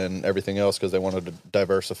sports and everything else because they wanted to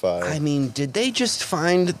diversify. I mean, did they just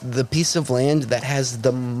find the piece of land that has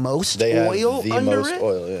the most They have oil the under most it?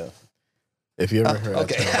 oil, yeah. If you ever heard,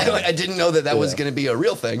 Okay, I didn't know that was Yeah. going to be a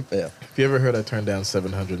real thing. Yeah. if you ever heard I turned down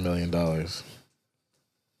 $700 million,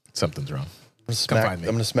 something's wrong. I'm find me.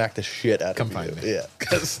 gonna smack the shit out Come of find you. me. Yeah.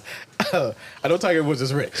 Because I know Tiger Woods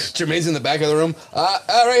is rich. Jermaine's in the back of the room.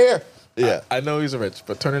 Right here. Yeah. I know he's rich,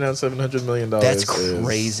 but turning down $700 million That's is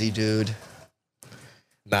crazy, dude.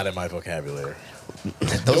 not in my vocabulary.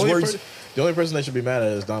 Those words. The only person they should be mad at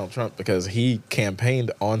is Donald Trump because he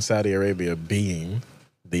campaigned on Saudi Arabia being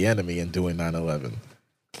the enemy and doing 9/11.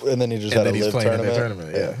 And then he just And had then a he's live playing in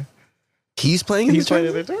tournament. their tournament. Yeah. He's playing in He's the playing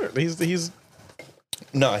in tournament? their tournament. He's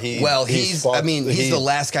No, he. Well, he's he's the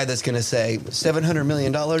last guy that's going to say $700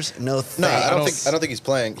 million? No, No, thanks. I don't think he's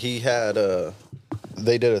playing. He had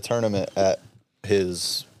they did a tournament at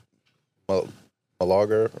his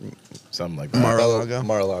Malaga, something like that. Mar-a-Lago?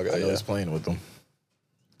 Mar-a-Lago. I know Yeah. he's playing with them.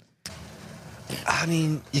 I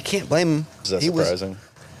mean, you can't blame him. Is that He was- surprising?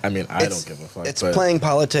 I mean, I It's- don't give a fuck. It's but playing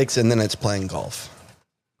politics and then it's playing golf.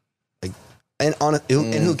 Like, and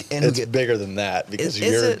who It's get bigger than that because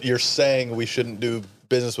Is it? you're saying we shouldn't do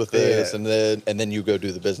business with this, and then you go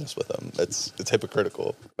do the business with them. It's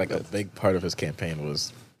hypocritical. like a big part of his campaign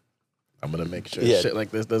was, I'm gonna make sure Yeah. shit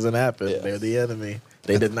like this doesn't happen. Yeah. They're the enemy.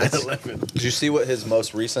 They did 9/11. Did you see what his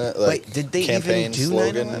most recent Wait, did they campaign even do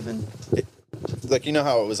slogan? 9/11? Like, you know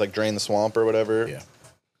how it was like drain the swamp or whatever. Yeah.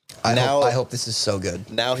 I hope this is so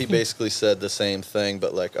good. Now he basically said the same thing,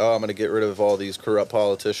 but like, oh, I'm going to get rid of all these corrupt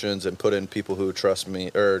politicians and put in people who trust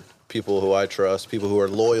me, or people who I trust, people who are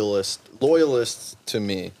loyalists to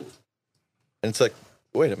me. And it's like,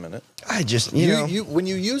 wait a minute. I just, you know, When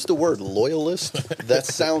you use the word loyalist, that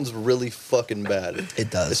sounds really fucking bad.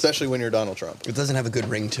 it does. Especially when you're Donald Trump. It doesn't have a good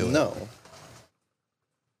ring to it. No.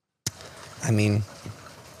 I mean,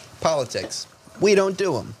 politics. We don't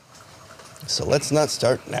do them. So let's not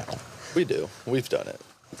start now. We do. We've done it.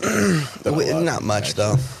 Not much,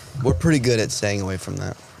 though. We're pretty good at staying away from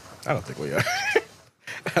that. I don't think we are.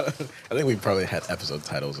 I think we probably had episode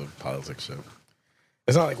titles of politics show.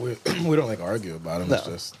 It's not like we don't like argue about them. It's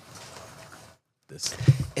No. just this.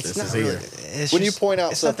 It's this not is really. here. It's When just- you point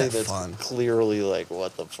out it's not something that that's fun. clearly like,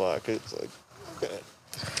 what the fuck? It's like, okay.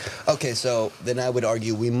 Okay, so then I would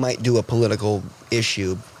argue we might do a political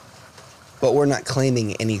issue, but we're not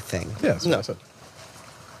claiming anything. Yeah, that's what No. I said.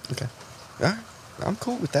 Okay. All right. I'm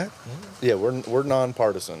cool with that. Yeah, we're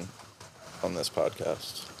nonpartisan on this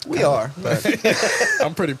podcast. We are. But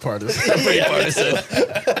I'm pretty partisan.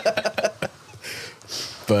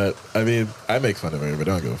 But I mean, I make fun of everybody.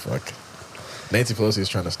 I don't give a fuck. Nancy Pelosi is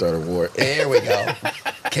trying to start a war. there we go.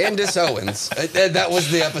 Candace Owens. That was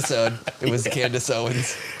the episode. It was Candace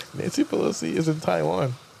Owens. Nancy Pelosi is in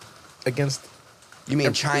Taiwan against. You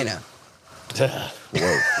mean China?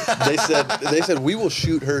 They said we will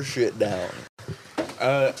shoot her shit down.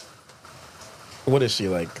 What is she,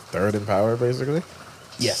 like, third in power, basically?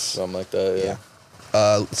 Yes. Something like that.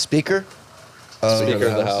 Yeah. Speaker? Speaker of the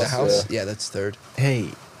The House. House? Yeah. Yeah, that's third. Hey,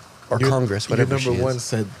 Or Congress, whatever Your she number is. one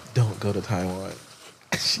said, "Don't go to Taiwan."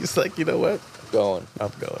 She's like, you know what? Going.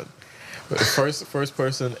 I'm going. But the first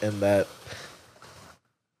person in that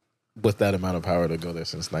with that amount of power to go there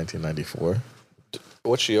since 1994.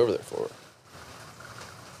 What's she over there for?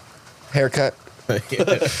 Haircut.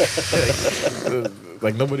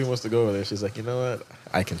 Like nobody wants to go over there. She's like, you know what?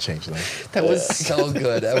 I can change that. That was so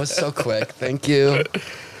good. That was so quick. Thank you.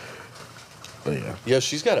 But yeah, Yeah,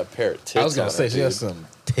 she's got a pair of tits. I was gonna on say her, she has dude. some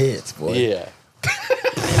tits, boy. Yeah.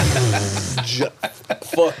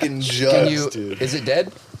 Fucking just, Can you? dude. Is it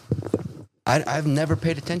dead? I've never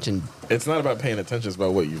paid attention. It's not about paying attention; it's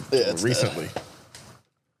about what you it's recently.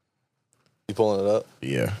 You pulling it up?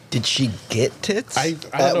 Yeah, Did she get tits? I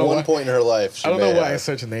At don't know one why, point in her life, she I don't know may why I have.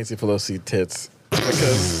 searched Nancy Pelosi tits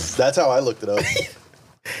because That's how I looked it up.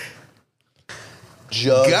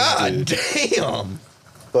 Jugs, God dude. damn.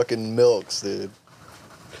 Fucking milks, dude.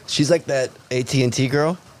 She's like that AT&T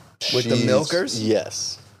girl with the She's- milkers.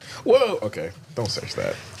 Yes. whoa, okay, don't search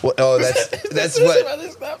that. What, oh, that's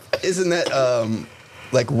what. Isn't that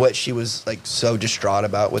like what she was like so distraught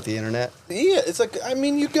about with the internet? Yeah, it's like, I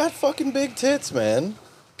mean, you got fucking big tits, man.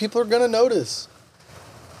 People are gonna notice.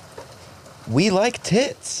 We like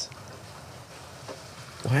tits.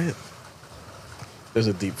 What? There's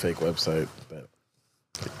a deep fake website that.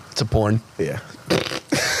 It's a porn. Yeah.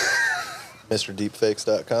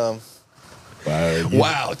 MrDeepFakes.com.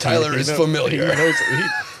 Wow, Tyler is familiar.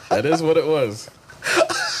 That is what it was.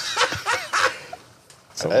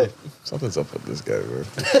 Hey. Something's up with this guy, bro.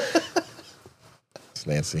 It's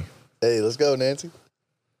Nancy. Hey, let's go, Nancy.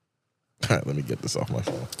 All right, let me get this off my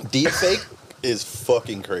phone. Deepfake is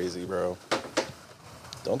fucking crazy, bro.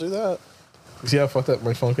 Don't do that. You see how fucked up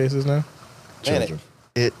my phone case is now? Man, Children.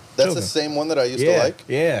 It That's Children. the same one that I used yeah, to like.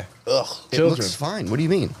 yeah. Ugh. it looks fine. What do you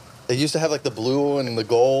mean? It used to have like the blue and the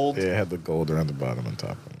gold. Yeah, it had the gold around the bottom and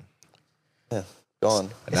top. Yeah, gone.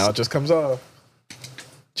 And now it just comes off.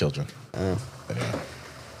 Children. Oh. Anyway.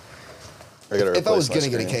 I gotta If I was replace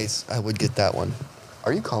gonna my get a screen. case, I would get that one.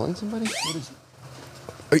 Are you calling somebody?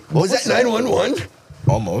 Was that 911?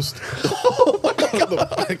 Almost.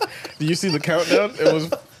 Do you see the countdown? It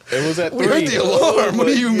was at 3. We heard the alarm. What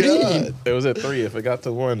do you God. mean? It was at 3. If it got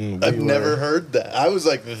to 1, I've never heard that. I was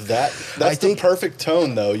like, that's the think- perfect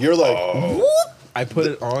tone, though. You're like, whoop. I put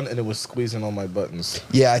it on and it was squeezing on my buttons.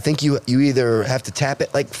 Yeah, I think you either have to tap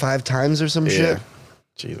it like 5 times or some shit.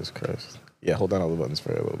 Jesus Christ. Yeah, hold down all the buttons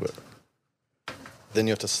for a little bit. Then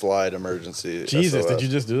you have to slide emergency. Jesus, SOS. did you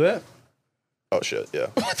just do that? Oh, shit, yeah.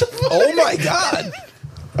 Oh my god,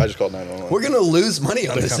 I just called 911. we're gonna lose money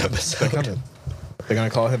on this They're episode. coming. They're gonna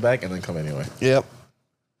call him back and then come anyway. Yep.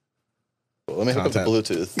 Well, let me hook up the Content.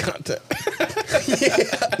 Bluetooth. Content.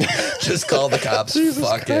 Just call the cops. Jesus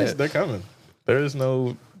Fuck Christ, it. they're coming. They're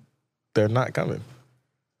not coming.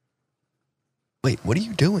 Wait, what are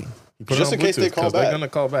you doing? You put it Just on in case they Bluetooth, call 'cause back. They're gonna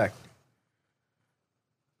call back.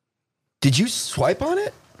 Did you swipe on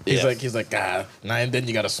it? Yeah. He's like, nah, and then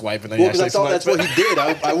you gotta swipe and then Well, you because I actually thought that's swipe what he did.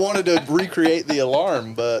 I wanted to recreate the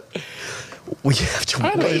alarm, but We have to I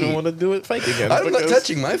don't wait. even want to do it fake again. I'm not because-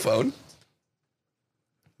 touching my phone.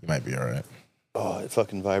 You might be all right. oh, it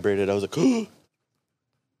fucking vibrated. I was like, oh.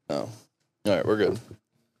 All right, we're good.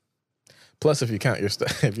 Plus, if you count your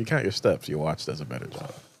steps, your watch does a better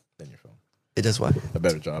job than your phone. It does what? A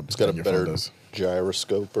better job. It's got a than your phone better does.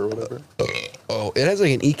 gyroscope or whatever. Oh, it has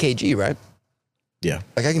like an EKG, right? Yeah,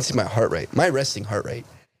 Like I can see my heart rate. My resting heart rate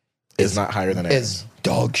it's not higher than is Aaron's.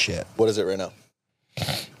 dog shit. What is it right now?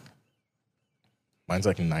 Mine's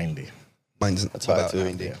like 90. Mine's That's high, about too.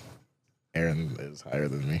 90. Yeah. Aaron is higher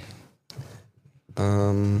than me. I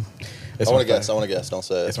want to guess. Don't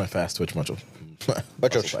say It's it. my fast twitch muscle.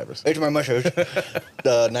 Muscle fibers. It's my muscles.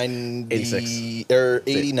 90 86. or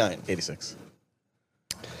 89. 86.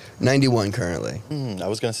 91 currently. I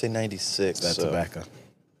was gonna say 96. That's so tobacco.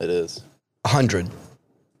 it is. 100.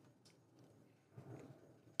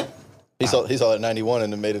 He saw that 91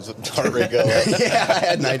 and it made his heart rate go up. Yeah, I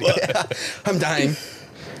had 90. I'm dying.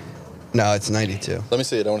 No, it's 92. Let me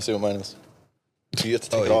see it. I want to see what mine is. You have to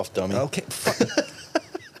take it off, dummy. Okay.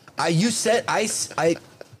 You said Here,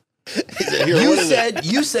 you what is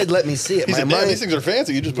it? said let me see it. He said, "Damn, these things are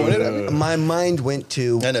fancy." You just pointed at me. My mind went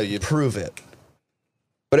to I know you- prove it.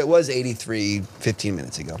 But it was 83 15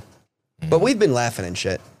 minutes ago. But we've been laughing and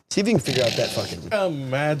shit. See if you can figure out that fucking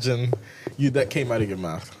Imagine that came out of your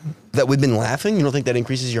mouth. that we've been laughing. You don't think that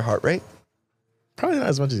increases your heart rate? Probably not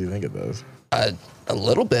as much as you think it does. A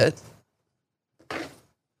little bit.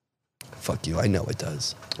 Fuck you. I know it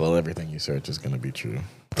does. Well, everything you search is going to be true.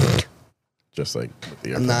 Just like with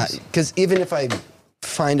the I'm not earphones. because even if I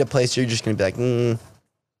find a place, you're just gonna be like, No,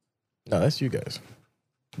 that's you guys.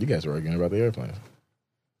 You guys were arguing about the airplanes.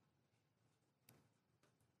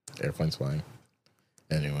 Airplanes flying.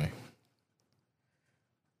 Anyway.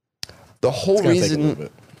 the whole It's gonna take a reason little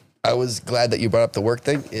bit. I was glad that you brought up the work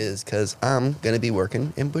thing is because I'm gonna be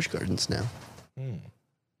working in Busch Gardens now.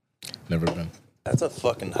 Never been. That's a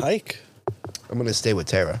fucking hike. I'm gonna stay with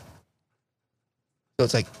Tara. So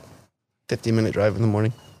it's like 15-minute drive in the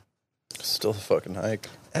morning. Still a fucking hike.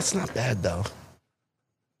 That's not bad though.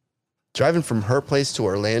 Driving from her place to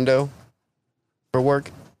Orlando for work,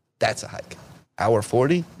 that's a hike. Hour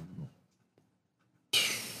 40.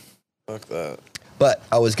 Fuck that. But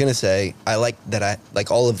I was gonna say I like that I like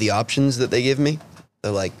all of the options that they give me.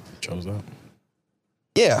 They're like, Chose up.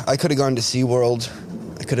 yeah, I could have gone to SeaWorld.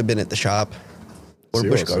 I could have been at the shop. Or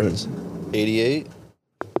Busch SeaWorld's Gardens. 88.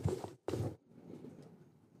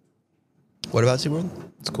 What about SeaWorld?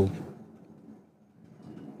 It's cool.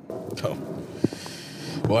 Oh.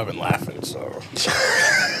 Well, I've been laughing, so.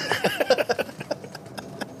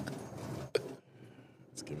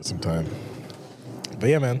 Let's give it some time. But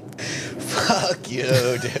yeah, man. Fuck you,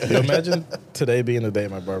 dude. You imagine today being the day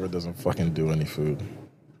my barber doesn't fucking do any food.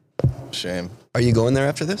 Shame. Are you going there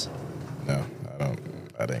after this? No,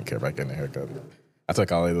 I didn't care about getting a haircut. I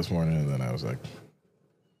took Ollie this morning and then I was like,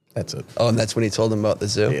 that's it. Oh, and that's when he told him about the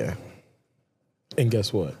zoo? Yeah. And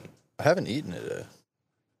guess what? I haven't eaten it today.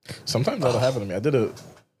 Sometimes that'll happen to me. I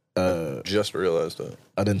did Just realized it.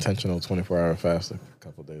 an intentional 24-hour fast a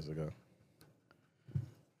couple days ago.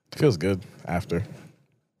 It feels good after.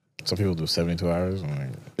 Some people do 72 hours. I'm like,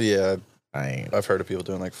 Yeah, I've heard of people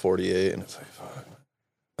doing like 48, and it's like, fuck,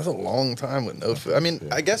 that's a long time with no food. I mean,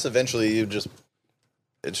 I guess eventually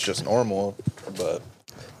it's just normal, but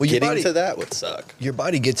getting to that would suck. Your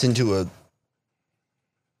body gets into a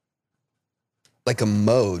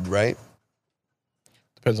mode, right?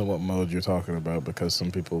 Depends on what mode you're talking about, because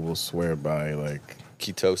some people will swear by like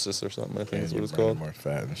Ketosis or something, I think is what it's called. More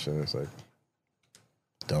fat and shit. It's like,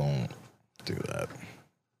 don't do that.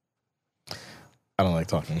 I don't like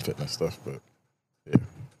talking fitness stuff, but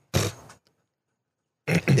yeah.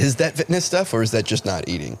 Is that fitness stuff, or is that just not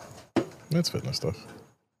eating? That's fitness stuff.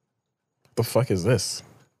 What the fuck is this?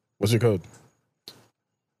 What's your code?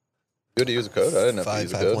 You had to use a code? I didn't have to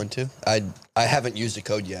use a code. 5512. I haven't used a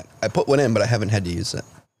code yet. I put one in, but I haven't had to use it.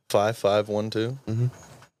 5512? Mm-hmm.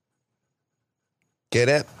 Get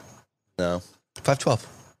it? No. 512.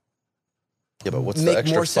 Yeah, but what's Make the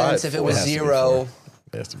extra more sense 5 if it for? was It has to be 0.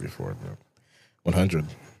 It has to be 4, bro. 100.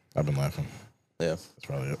 I've been laughing. Yeah. That's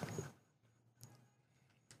probably it.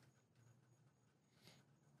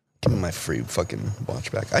 Give me my free fucking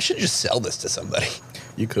watch back. I should just sell this to somebody.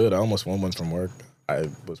 You could. I almost won one from work. I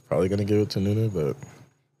was probably going to give it to Nunu, but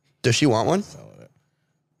Does she want one? selling it.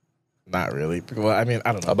 Not really. Well, I mean,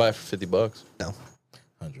 I don't know. I'll buy it for $50. No.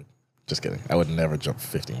 100. Just kidding. I would never jump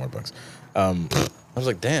 50 more bucks. I was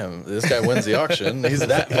like, damn, this guy wins the auction. He's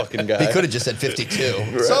that fucking guy. He could have just said 52.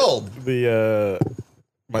 Right. Sold.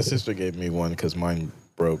 My sister gave me one because mine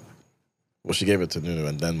broke. Well, she gave it to Nunu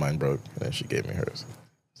and then mine broke, and then she gave me hers.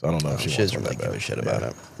 So I don't know if she She wants doesn't one really that give a bad. shit about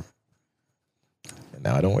it. And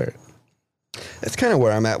now I don't wear it. That's kind of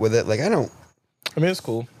where I'm at with it. Like, I mean, it's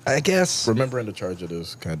cool. I guess. Remembering to charge it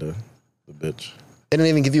is kind of the bitch. They don't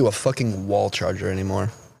even give you a fucking wall charger anymore.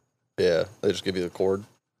 Yeah, they just give you the cord.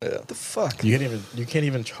 Yeah. What the fuck? You can't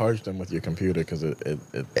even charge them with your computer because it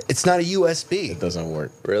It's not a USB. doesn't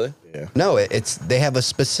work. Really? Yeah. No, they have a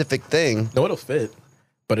specific thing. No, it'll fit,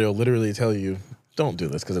 but it'll literally tell you, don't do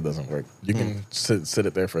this because it doesn't work. You can sit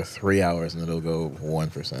it there for 3 hours and it'll go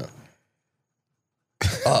 1%.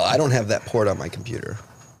 Oh, I don't have that port on my computer.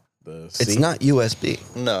 It's C? not USB.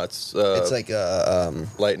 No, it's It's like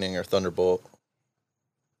Lightning or Thunderbolt.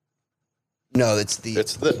 no, it's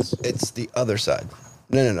It's this. it's the other side.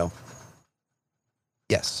 No.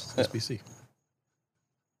 Yes, USB-C.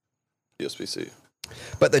 USB-C.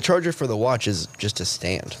 but the charger for the watch is just a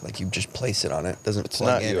stand. Like you just place it on it. Doesn't It's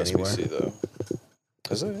plug not in USB-C anywhere. though.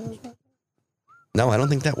 Is it USB? No, I don't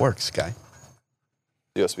think that works, guy.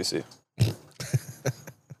 USB-C.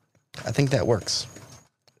 I think that works.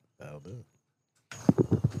 That'll do it.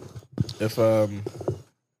 If What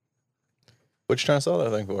you trying to sell that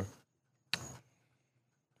thing for?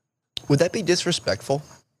 Would that be disrespectful?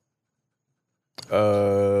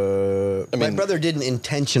 I My mean, brother didn't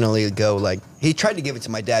intentionally go like he tried to give it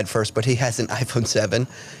to my dad first, but he has an iPhone 7,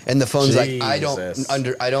 and the phone's like I Jesus.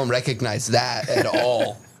 don't recognize that at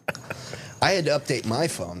all. I had to update my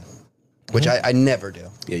phone, which I never do.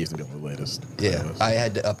 yeah, you used to be on the latest. Yeah, I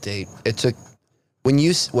had to update. It took when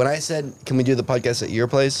I said, "Can we do the podcast at your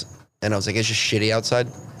place?" and I was like, "It's just shitty outside."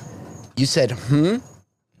 You said,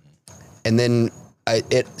 and then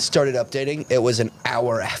it started updating. It was an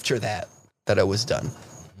hour after that I was done.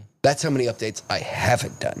 That's how many updates I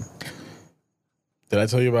haven't done. Did I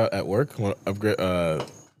tell you about at work when upgrade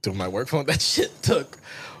to my work phone? That shit took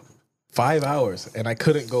 5 hours, and I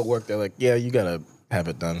couldn't go work. They're like, "Yeah, you gotta have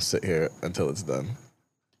it done. Sit here until it's done."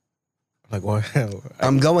 I'm like, "What?"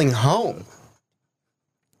 I'm going home.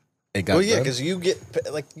 It got well, yeah, done. because you get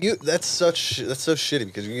like you. That's so shitty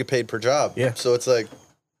because you get paid per job. Yeah. So it's like,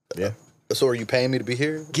 Yeah. so are you paying me to be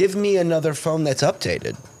here? Give me another phone that's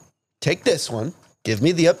updated. Take this one. Give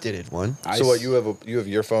me the updated one. So what you have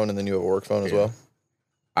your phone and then you have a work phone as well.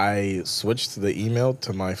 I switched the email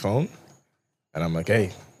to my phone, and I'm like,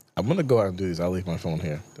 "Hey, I'm gonna go out and do these. I'll leave my phone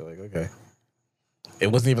here." They're like, "Okay." It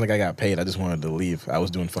wasn't even like I got paid. I just wanted to leave. I was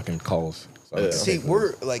doing fucking calls. So I was like, See, okay.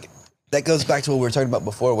 we're like, that goes back to what we were talking about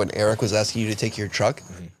before when Eric was asking you to take your truck.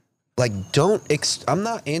 Like, I'm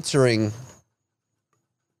not answering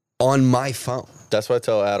on my phone. That's what I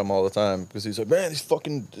tell Adam all the time because he's like, man, these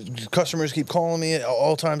fucking customers keep calling me at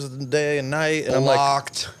all times of the day and night, and I'm like,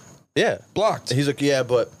 Blocked. yeah, Blocked. And he's like, yeah,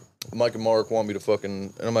 but Mike and Mark want me to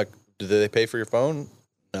fucking, and I'm like, do they pay for your phone?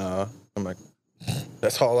 No. I'm like,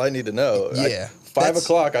 that's all I need to know. Yeah. 5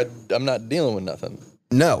 o'clock, I'm not dealing with nothing.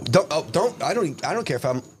 No, I don't care if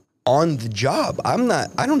I'm on the job. I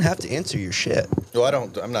don't have to answer your shit. Well,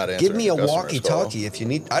 I'm not answering. Give me a customer's walkie-talkie if you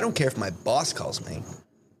need. I don't care if my boss calls me.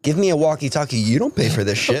 Give me a walkie-talkie. You don't pay for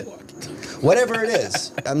this shit. Whatever it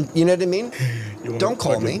is. You know what I mean? You want Don't a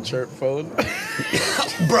call fucking me. Chirp phone.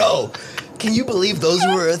 Bro, Can you believe those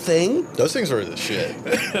were a thing? Those things were the shit.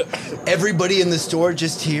 Everybody in the store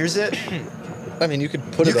just hears it. I mean, you could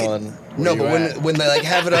put it on. No, but when they like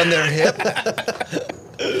have it on their hip,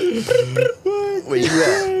 where you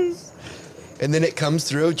at? And then it comes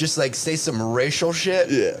through, just like say some racial shit.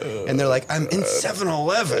 Yeah. And they're like, I'm in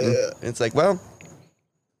 7-Eleven. And it's like, well,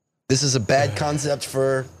 this is a bad concept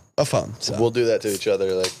for a phone. So. We'll do that to each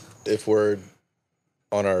other. Like, if we're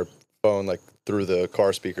on our phone, like through the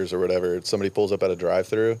car speakers or whatever, somebody pulls up at a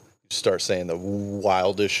drive-through, you start saying the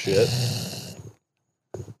wildest shit.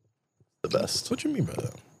 The best. What you mean by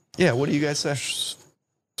that? Yeah, what do you guys say?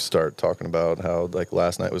 Start talking about how like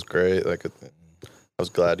last night was great. Like, I was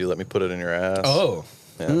glad you let me put it in your ass. Oh.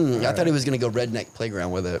 Yeah. I thought he was going to go redneck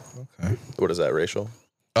playground with it. Okay. What is that, racial?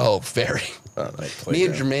 Oh, very. I don't know. Me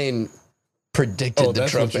and Jermaine predicted the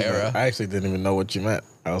that's Trump what you era. meant. I actually didn't even know what you meant.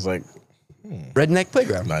 I was like, Redneck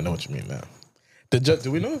playground. no, I know what you mean now.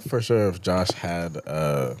 Do we know for sure if Josh had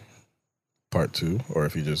part 2 or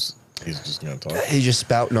if he's just gonna talk? He's just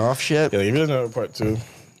spouting off shit. Yeah, like, if he doesn't have a part 2,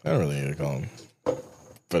 I don't really need to call him.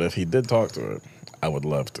 But if he did talk to it, I would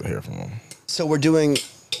love to hear from him. So we're doing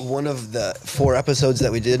one of the 4 episodes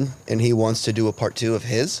that we did, and he wants to do a part 2 of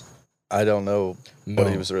his. I don't know No.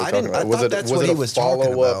 what he was really I talking didn't- I about. Was thought it that's was what it he a was talking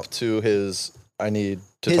follow up about. to his? I need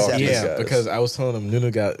to His talk to these episode. guys. Because I was telling him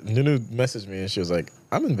Nunu messaged me and she was like,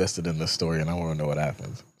 I'm invested in this story and I want to know what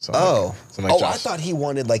happens. So I'm Oh. like, so I'm like, I Josh, thought he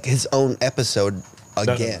wanted like his own episode no,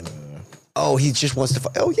 no, again. no. Oh, he just wants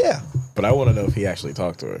to. Oh, yeah. But I want to know if he actually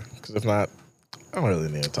talked to her. Because if not, I don't really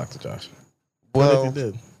need to talk to Josh. Well, What if he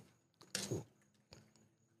did?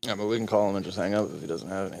 Yeah, but we can call him and just hang up if he doesn't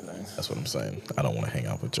have anything. That's what I'm saying. I don't want to hang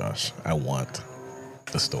out with Josh. I want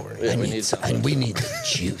the story. Yeah, we need and we need the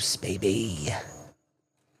juice, baby.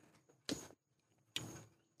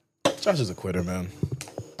 Josh is a quitter, man.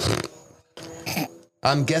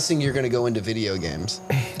 I'm guessing you're going to go into video games.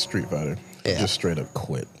 Street Fighter. Yeah. Just straight up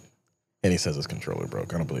quit. And he says his controller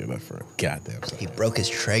broke. I don't believe that for a goddamn He second. broke his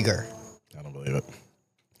Traeger. I don't believe it.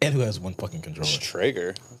 And who has one fucking controller?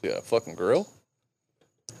 Traeger. You got a fucking grill?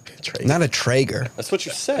 Trey. Not a Traeger. That's what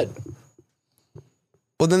you said.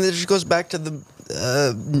 Well, then it just goes back to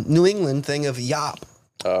the New England thing of Yop,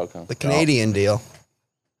 Oh, okay. the Canadian deal.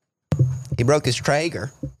 He broke his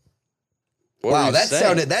Traeger. What were Wow, you that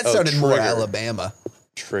saying? sounded more trigger. Alabama.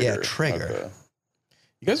 Trigger. Yeah, trigger. Okay.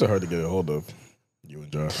 You guys are hard to get a hold of. You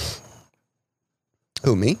and Josh.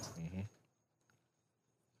 Who, me?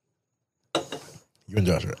 You and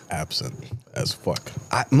Josh are absent as fuck.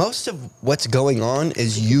 Most of what's going on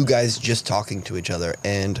is you guys just talking to each other,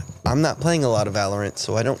 and I'm not playing a lot of Valorant,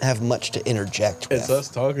 so I don't have much to interject with. It's us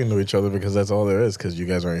talking to each other because that's all there is because you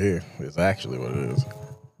guys aren't here. It's actually what it is.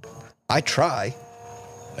 I try.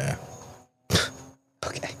 Yeah,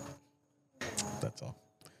 Okay. that's all.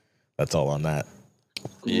 That's all on that.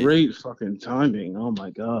 Great fucking timing. Oh my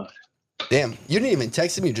god. Damn, you didn't even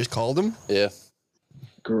text him, you just called him? Yeah.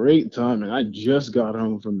 Great timing. I just got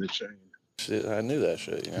home from the train. Shit, I knew that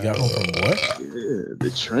shit. You know? You got home from what? Yeah,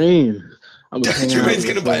 the train. I was hanging out Jermaine's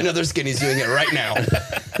with gonna buy another skin, he's doing it right now.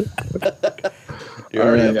 You're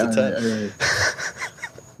already All up to right, 10. all right.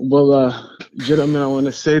 Well, gentlemen, I want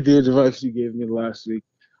to say the advice you gave me last week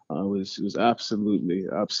was absolutely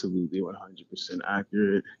 100%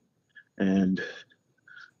 accurate, and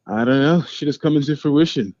I don't know, shit is coming to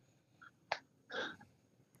fruition.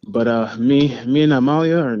 But me and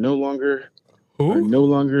Amalia are no longer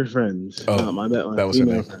friends. Oh, My bad. that was her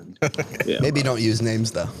female name. friend. Yeah. Maybe don't use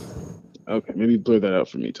names, though. Okay, maybe blur that out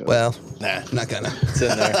for me, Tom. Well, Nah, not gonna. it's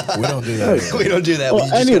in there. We don't do that. here. We don't do that. Well, We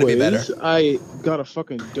just gotta be better. anyways, I got a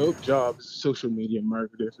fucking dope job as a social media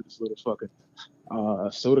marketer for this little fucking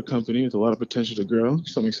soda company with a lot of potential to grow.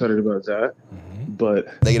 So I'm excited about that.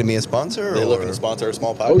 But They gonna be a sponsor? They or? looking to sponsor a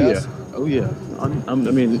small oh podcast? yeah, I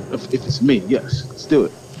mean, if it's me, yes, let's do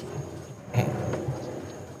it.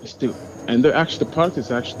 Let's do it. And the product is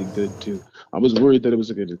actually good too. I was worried that it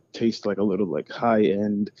was going to taste like a little like high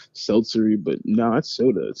end seltzery, but no, it's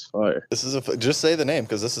soda. It's fire. This is just say the name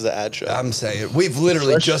because this is an ad show. I'm saying, we've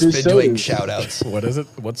literally Fresh just Fizz been doing sodas. shout outs. What is it?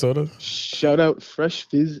 What soda? Shout out Fresh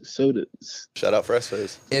Fizz sodas. Shout out Fresh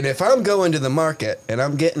Face. And if I'm going to the market and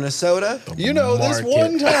I'm getting a soda, You know, this Market.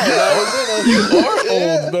 one time I was in a You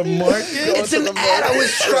are old. The market. it's an ad. I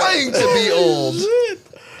was trying to be old.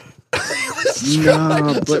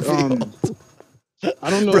 Nah, but I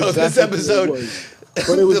don't know. Bro, exactly this what it episode, was,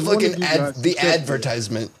 but it was the one of fucking you guys who the said that.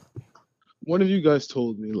 advertisement. One of you guys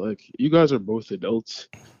told me like you guys are both adults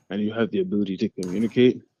and you have the ability to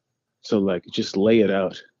communicate. So like just lay it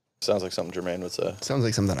out. Sounds like something Jermaine would say. Sounds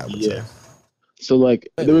like something I would Yeah. say. So like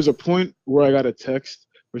there was a point where I got a text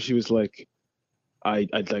where she was like, I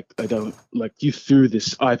don't like you threw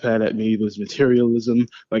this iPad at me. It was materialism.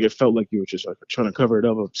 Like it felt like you were just like trying to cover it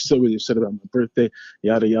up. I'm still really upset about my birthday,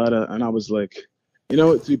 yada yada. And I was like, you know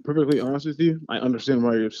what? To be perfectly honest with you, I understand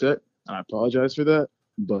why you're upset. And I apologize for that.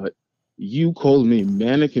 But you called me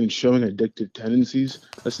manic and showing addictive tendencies.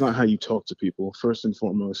 That's not how you talk to people. First and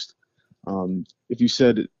foremost, if you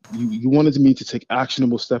said you wanted me to take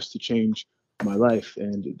actionable steps to change my life,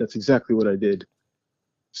 and that's exactly what I did.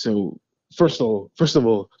 So first of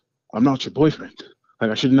all, I'm not your boyfriend.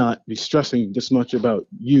 Like I should not be stressing this much about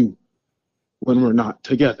you when we're not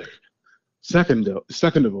together. Second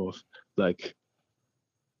of all, like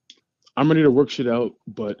I'm ready to work shit out,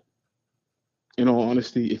 but in all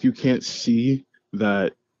honesty, if you can't see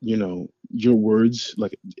that, you know, your words,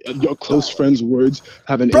 like your close friends' words,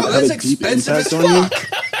 have Bro, have that's a deep expensive as impact on you. fuck.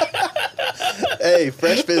 Hey,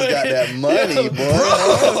 Fresh Biz got that money, boy.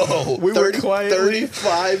 Bro, We were quietly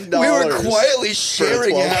 $35. we were quietly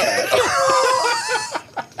sharing for a out.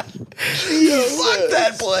 12-pack. Fuck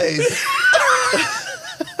that place.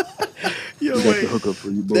 Yo, We got the wait. hookup for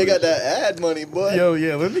you boys. They got that ad money, boy. Yo,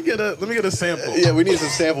 yeah. Let me get a sample. Yeah, we need some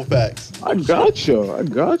sample packs. I got you.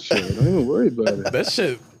 Don't even worry about it. That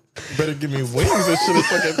shit better give me wings. That shit is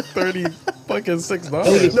fucking $36.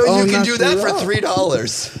 No, Oh, you can do that for natural.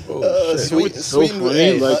 $3. Oh, shit. Sweet, so sweet, funny,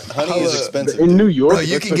 hey, like, honey is expensive. In New York, Bro, you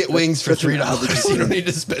that's can such- get wings for such an average $3. You don't price. need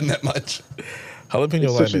to spend that much. Jalapeno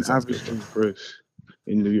It's lime such an makes sense. average price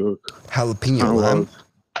in New York. Jalapeno Oh, lime.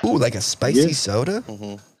 wow. Ooh, like a spicy Yeah. soda?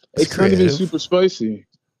 Mhm. It's not even creative. super spicy.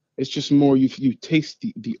 It's just more you taste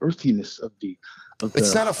the earthiness of the.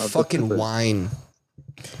 It's not a of the fucking pepper. wine.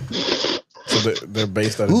 So they're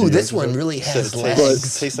based out of Ooh, New this York, one is it? really Said has it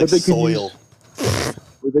legs. tastes But like they could soil.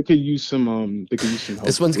 Well, they could use some. They could use some help.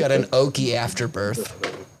 This one's with got an that. oaky afterbirth.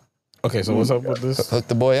 Okay, so what's up with this Hook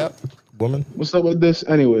the boy up. woman? What's up with this?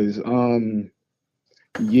 Anyways,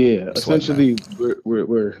 yeah. Essentially,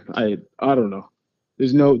 we're I don't know.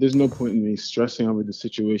 There's no point in me stressing over the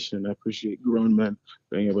situation, and I appreciate grown men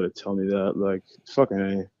being able to tell me that. Like, fucking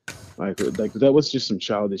A. Like that was just some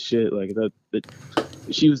childish shit. Like that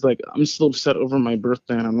she was like, I'm still upset over my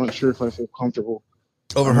birthday, and I'm not sure if I feel comfortable.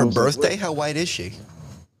 Over And I her was like, birthday? How white is she?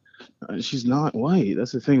 She's not white.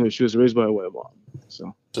 That's the thing. But she was raised by a white mom.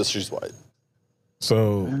 So Just she's white.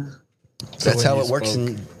 So That's when how you it works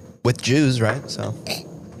spoke- with Jews, right? So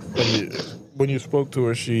when you spoke to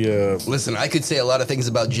her, she listen, I could say a lot of things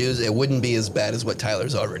about Jews. It wouldn't be as bad as what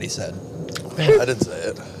Tyler's already said. I didn't say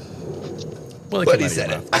it. well, But he said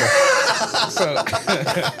it.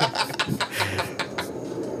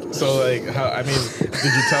 So like, how? I mean, did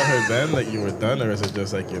you tell her then that you were done, or is it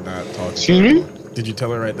just like you're not talking? Excuse me? Did you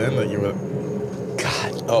tell her right then that you were?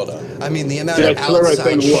 God. Hold on. I mean, the amount Did I of tell her right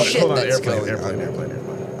outside then what? shit Hold on, that's airplane. going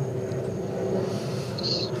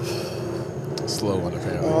on. Slow one,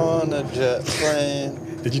 apparently. On a jet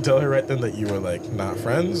plane. Did you tell her right then that you were like not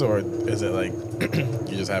friends, or is it like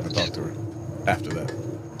you just haven't talked to her after that?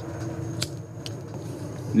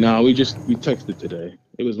 No, we texted today.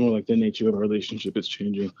 It was more like the nature of our relationship is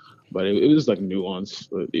changing, but it was like nuanced.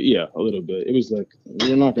 But yeah, a little bit. It was like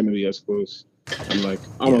we're not going to be as close. I'm like,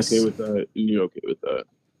 I'm Yes. okay with that, and you're okay with that.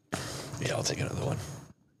 Yeah, I'll take another one.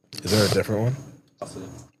 Is there a different one?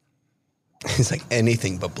 He's like,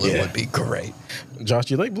 anything but blue Yeah. would be great.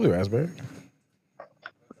 Josh, you like blue raspberry?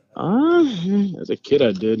 As a kid,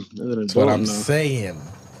 I did. As an That's what adult, I'm no. saying.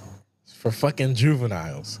 For fucking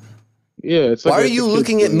juveniles. Yeah, it's like Why are it's a you kid's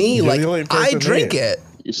looking at thing. me You're like the only I person drink there. it?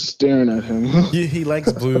 You're staring at him. He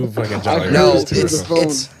likes blue fucking Jolly heard No, it Ranchers through too. the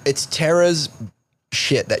it's phone. it's Tara's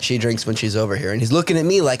shit that she drinks when she's over here, and he's looking at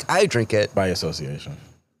me like I drink it. By association.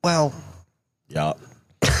 Well, Yeah.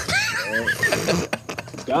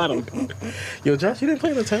 Got him. Yo, Josh, you didn't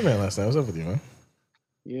play in the 10-man last night. What's up with you, man?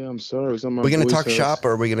 Yeah, I'm sorry. It was on my we gonna boy's talk house. shop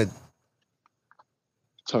or are we gonna?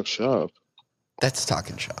 Talk shop. That's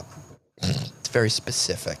talking shop. It's very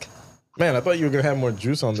specific. Man, I thought you were gonna have more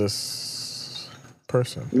juice on this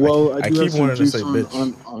person. Well, I, I do keep have some wanting to juice say on,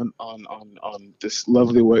 bitch. on this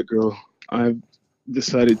lovely white girl. I've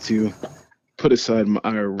decided to put aside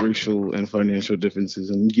our racial and financial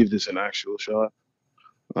differences and give this an actual shot.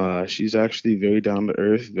 She's actually very down to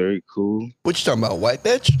earth, very cool. What you talking about, white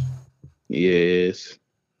bitch? Yes.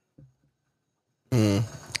 Hmm.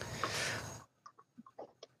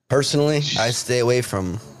 Personally, I stay away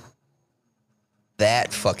from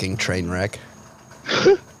that fucking train wreck.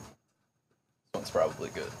 One's probably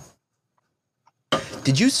good.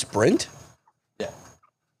 Did you sprint? Yeah.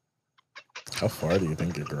 How far do you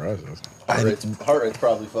think your garage is? Heart rate's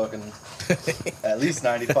probably fucking at least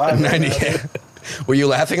 95. 90. Were you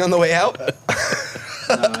laughing on the way out?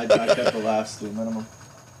 I kept the laughs to a minimum.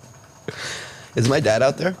 Is my dad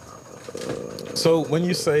out there? So when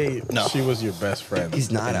you say No. she was your best friend,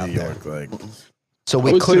 He's not in out New there. York, like So I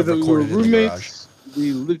we would could say have that we were recorded in the garage. roommates.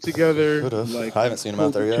 We lived together. Could've. Like, I haven't seen him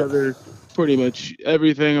out there told yet. each other pretty much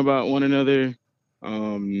everything about one another.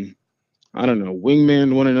 I don't know,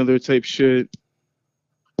 wingman one another type shit.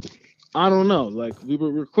 I don't know. Like we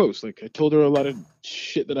were close. Like I told her a lot of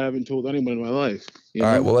shit that I haven't told anyone in my life. You All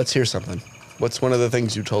right, know? well, let's hear something. What's one of the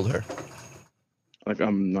things you told her? Like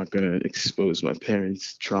I'm not gonna expose my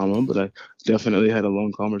parents' trauma, but I definitely had a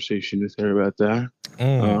long conversation with her about that.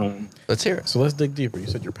 Let's hear it. So let's dig deeper. You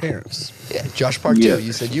said your parents. Yeah, Josh Park Yeah. 2.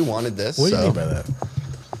 You said you wanted this. What do you so. mean by that?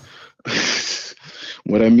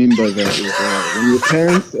 What I mean by that is when your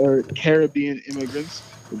parents are Caribbean immigrants,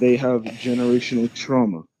 they have generational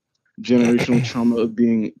trauma of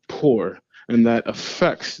being poor, and that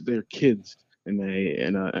affects their kids in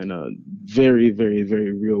a very, very,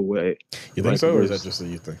 very real way. You think Like, so, or is there's- that just a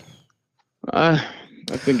you thing?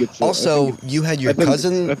 I think it's Also, you had your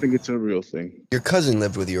cousin. I think it's a real thing. Your cousin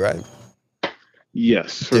lived with you, right?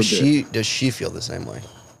 Yes. For a bit. Does she feel the same way?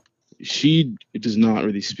 She does not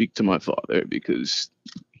really speak to my father because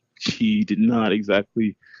he did not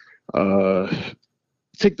exactly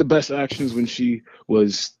take the best actions when she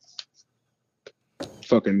was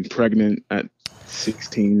fucking pregnant at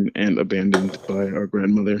 16 and abandoned by our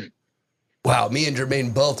grandmother. Wow, me and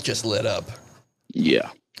Jermaine both just lit up. Yeah.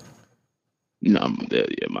 No, it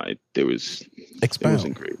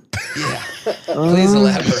wasn't great. Yeah. Please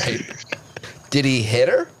elaborate. Did he hit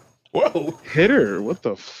her? Whoa! Hit her? What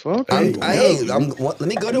the fuck? Let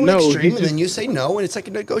me go to an No, he extreme, and just- then you say no, and it's like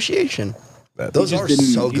a negotiation. That- Those He are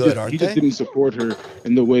just so he good, just- aren't He just they? didn't support her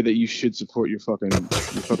in the way that you should support your fucking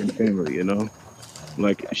family, you know?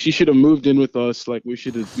 Like she should have moved in with us. Like we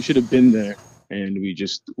should have been there, and we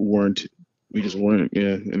just weren't. Yeah,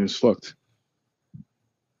 and it's fucked.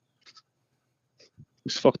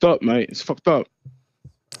 It's fucked up, mate. It's fucked up.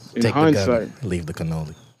 In Take hindsight, the gun, leave the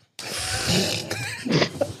cannoli.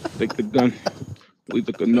 take the gun, leave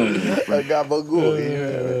the gun. No, I got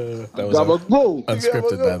Bagul. That was go.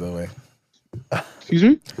 unscripted, by the way. Excuse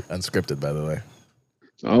me. Unscripted, by the way.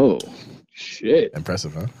 Oh shit.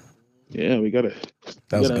 Impressive, huh? Yeah, we gotta.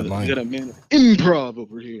 That was a good We line. got a man of improv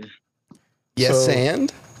over here. Yes, So-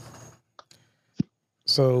 and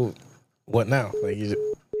So, what now? Like,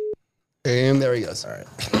 there he goes. all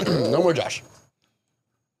right. No more Josh.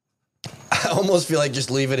 I almost feel like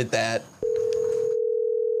just leave it at that.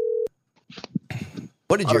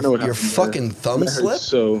 What did I don't know your what happened there. fucking thumb That hurt slip?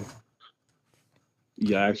 So.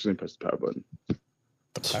 Yeah, I accidentally pressed the power button.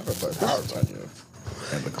 The power button on you.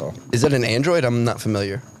 And the call. Is that an Android? I'm not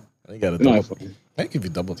familiar. You got to No, double. I think if you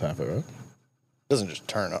double tap it, right? Doesn't just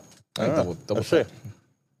turn up. I think double Let's tap. see.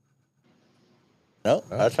 No,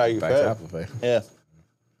 that's how you Back to pay. Apple Pay. Yeah.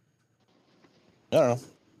 I don't know.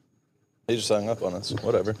 He just hung up on us.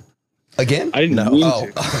 Whatever. Again? I didn't No. mean Oh. to.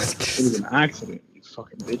 It was an accident. You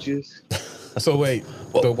fucking bitches. So wait,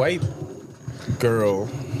 the white girl.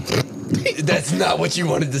 That's not what you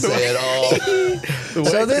wanted to say at all.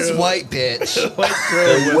 So this girl- white bitch. white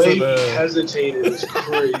girl was hesitated is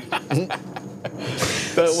crazy. that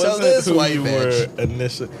So wasn't this who white you bitch. were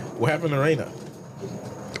initially. What happened to Raina?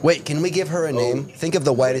 Wait, can we give her a name? Think of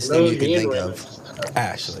the whitest thing you can think of.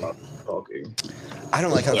 Ashley. Talking. I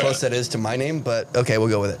don't like how close that is to my name, but okay, we'll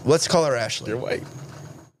go with it. Let's call her Ashley. You're white.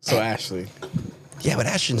 So Ashley. Yeah, but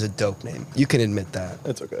Ashton's a dope name. You can admit that.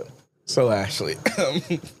 It's okay. So Ashley.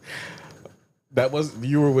 That was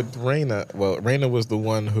you were with Raina. Well, Raina was the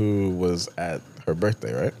one who was at her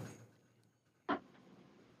birthday, right?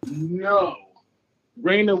 No.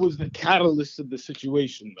 Raina was the catalyst of the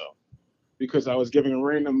situation, though, because I was giving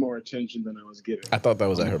Raina more attention than I was giving. I thought that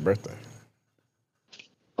was at her birthday.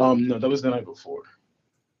 No, that was the night before.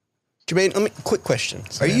 Jermaine, quick question.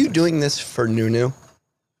 Are you doing this for Nunu?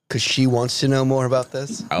 Because she wants to know more about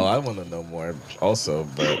this? Oh, I want to know more also,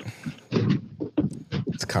 but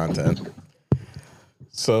it's content.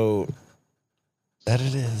 So, That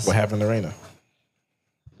it is. what happened to Raina?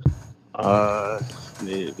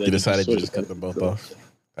 You You decided you just cut them both off?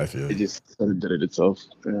 I feel It you. just sort of did it itself.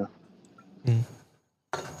 Yeah.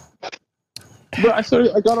 Bro, I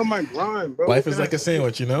got on my grind, bro. Life is like a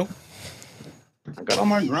sandwich, you know? I got on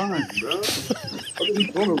my grind, bro. What are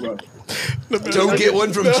you talking about? Don't get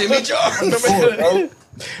one from Jimmy John's.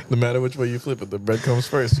 No matter which way you flip it, the bread comes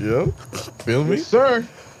first, you know? Feel me? Yes, sir.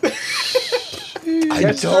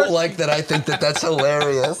 I don't like that. I think that that's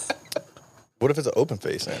hilarious. What if it's an open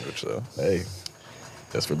face sandwich though? Hey,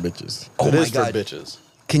 that's for bitches. Oh It my is God. for bitches.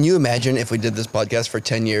 Can you imagine if we did this podcast for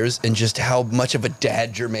 10 years and just how much of a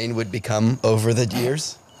dad Jermaine would become over the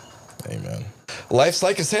years? Amen. Life's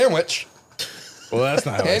like a sandwich. Well, that's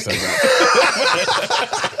not how I said that.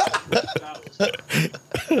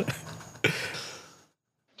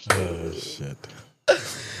 Oh, shit.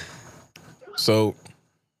 So,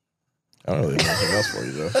 I don't really have anything else for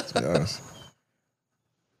you, though, to be honest.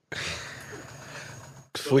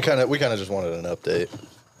 We kind of just wanted an update.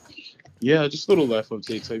 Yeah, just a little life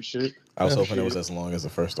update type shit. I was hoping it was as long as the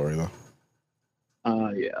first story, though.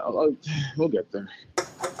 Yeah, we'll get there.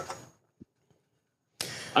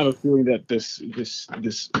 I have a feeling that this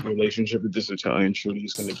relationship with this Italian shorty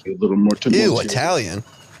is going to be a little more Ew, tumultuous Italian.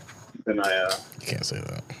 than I You can't say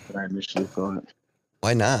that. initially thought.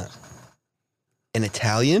 Why not? An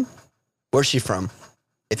Italian? Where's she from?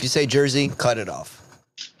 If you say Jersey, cut it off.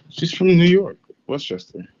 She's from New York,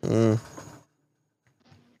 Westchester. Mm.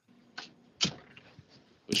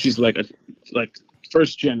 She's like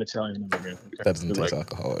first gen Italian immigrant. Okay. That doesn't They're taste like,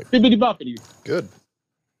 alcoholic. bibbidi boppity. Good.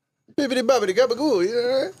 Bibbidi bobbidi gabagoo, you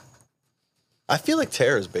know right? I feel like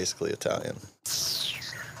Tara is basically Italian.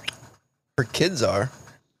 Her kids are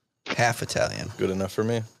half Italian. Good enough for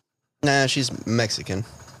me. Nah, she's Mexican.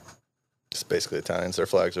 It's basically Italians. Their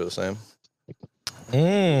flags are the same.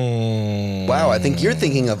 Wow, I think you're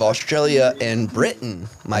thinking of Australia and Britain,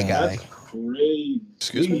 my guy. That's crazy.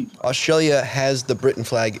 Excuse me? Australia has the Britain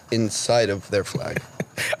flag inside of their flag.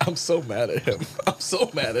 I'm so mad at him. I'm so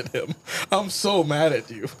mad at him. I'm so mad at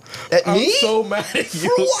you. At I'm me? so mad at you.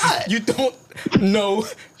 For what? You don't know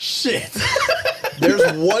shit.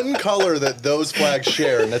 There's one color that those flags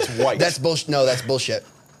share, and that's white. That's bullshit. No, that's bullshit.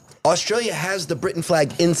 Australia has the Britain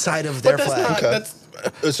flag inside of their But that's flag. not. Okay.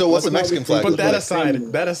 That's. So what's the Mexican flag? But look that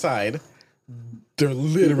like? aside, they're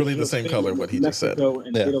literally the same color. What he just said. Mexico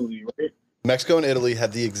and Yeah. Italy, right? Mexico and Italy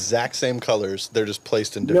have the exact same colors. They're just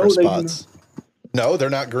placed in different they do spots. No, they're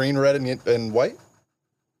not green, red, and white.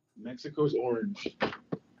 Mexico's orange.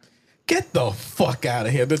 Get the fuck out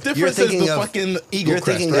of here. The You're difference is thinking the of fucking eagle You're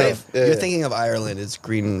crest, thinking right? of Yeah. you're thinking of Ireland. It's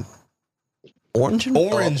green, orange, and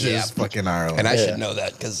Orange oh, yeah. is fucking Ireland. And I Yeah. should know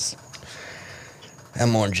that because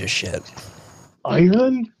I'm orange as shit.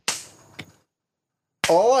 Ireland?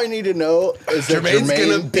 All I need to know is that Jermaine's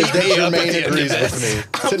gonna beat me up at the end of agrees this. with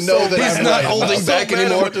me to know that He's I'm not right. holding I'm back so mad at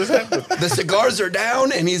anymore. what just happened. The cigars are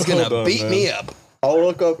down, and he's gonna Hold on, beat man. me up. I'll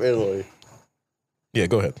look up Italy. Yeah,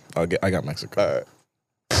 go ahead. I got Mexico. All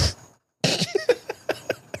right.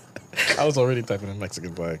 I was already typing in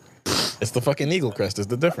Mexican flag. It's the fucking eagle crest is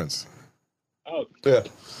the difference. Oh, Yeah.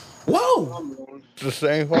 Whoa! I'm wrong. It's the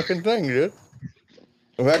same fucking thing, dude.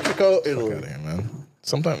 Mexico, Fuck Italy. out of here, man.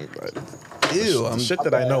 Sometimes Ew, the shit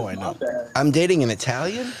that I know, I know. I'm dating an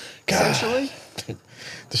Italian, essentially.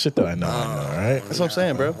 The shit that I know, I know. All right. That's what I'm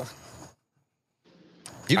saying, bro.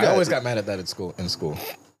 I always got mad at that at school. In school.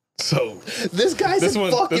 So This guy's This in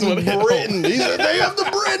one- fucking this one hit home. Britain. They have the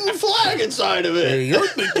Britain flag inside of it. you're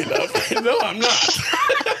thinking of. No, I'm not.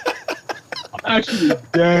 I'm actually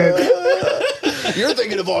dead. You're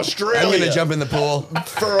thinking of Australia. I'm gonna jump in the pool.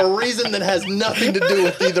 for a reason that has nothing to do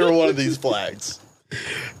with either one of these flags.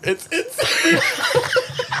 It's.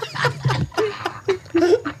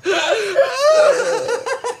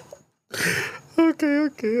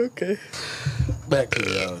 Okay. Back to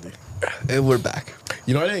reality. And we're back.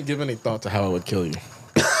 You know, I didn't give any thought to how I would kill you.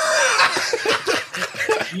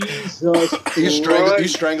 Jesus You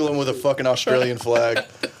strangle him with a fucking Australian flag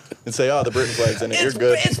and say, "Oh, the Britain flag's in it. You're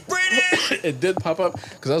good." It's British. It did pop up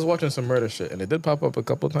because I was watching some murder shit, and it did pop up a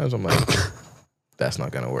couple of times. I'm like, that's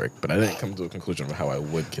not gonna work. But I didn't come to a conclusion of how I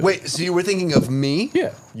would kill you. Wait, so you were thinking of me?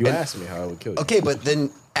 Yeah, you asked me how I would kill you. Okay, but then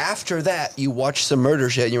after that, you watched some murder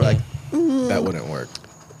shit, and you were like, That wouldn't work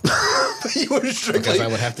you were strictly. because I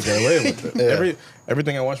would have to get away with it. Yeah.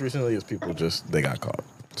 Everything I watched recently is people they got caught.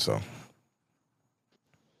 So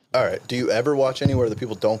All right. Do you ever watch anywhere that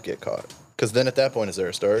people don't get caught? Because then at that point, is there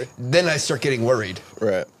a story? Then I start getting worried.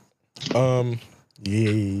 Right.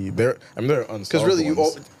 yeah, they're unsolved. Because really,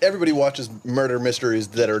 ones. everybody watches murder mysteries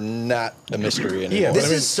that are not a mystery anymore. Yeah, This I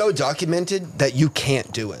mean- is so documented that you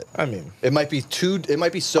can't do it. I mean, It might be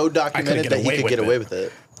so documented get that he away could with get it. away with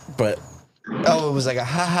it. but Oh, it was like a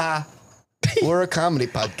haha. We're a comedy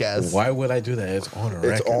podcast. why would I do that? It's on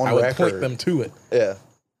record. It's on I would record. point them to it. Yeah.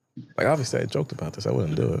 Like obviously, I joked about this. I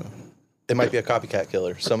wouldn't do it. It might be a copycat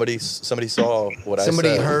killer. Somebody saw what I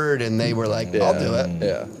Somebody said. heard and they were like, I'll do it.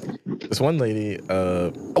 Yeah. This one lady,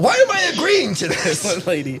 Why am I agreeing to this this? one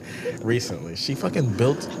lady recently, she fucking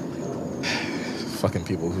built fucking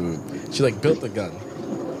people who she like built a gun.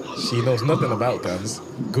 She knows nothing about guns.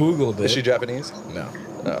 Googled it. Is she Japanese? No.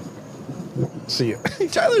 No. She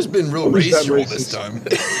Tyler's been real Who's that racial this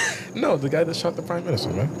racist? time. no, the guy that shot the prime minister,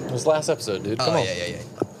 man. It was last episode, dude. Come Oh, on. yeah.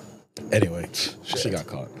 Anyway, she got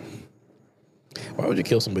caught. Why would you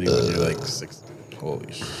kill somebody when you're like 6?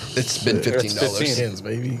 Holy shit. It's been $15. Skins,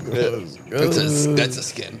 baby. That's a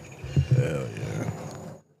skin. Hell yeah.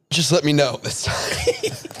 Just let me know this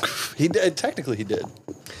time. He did. Technically, he did.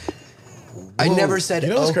 I never said You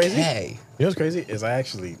know what's crazy? okay. You know what's crazy is I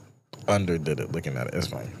actually underdid it looking at it. It's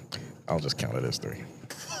fine. I'll just count it as 3.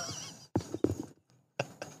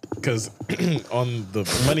 Because on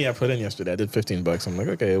the money I put in yesterday, I did $15. I'm like,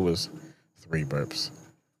 okay, it was 3 burps.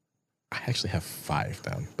 I actually have 5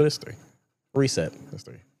 down, but it's 3. Reset. It's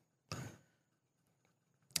 3.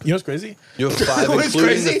 You know what's crazy? You have 5, What's including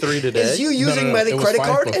crazy the 3 today. is you using no, my it was credit 5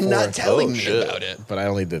 card and before. not telling Oh, me shit. about it. But I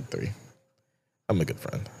only did 3. I'm a good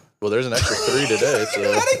friend. Well, there's an extra 3 today, so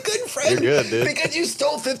You're not a good friend. You're good, dude. Because you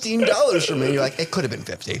stole $15 from me. You're like, it could have been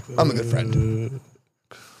 50. I'm a good friend.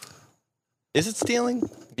 is it stealing?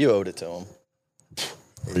 You owed it to him.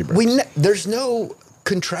 3 burps. There's no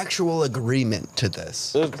contractual agreement to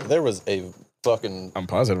this. There was a fucking I'm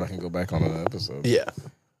positive I can go back on an episode. yeah.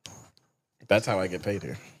 That's how I get paid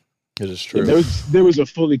here. It is true. There was a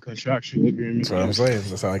fully contractual agreement. That's what I'm saying.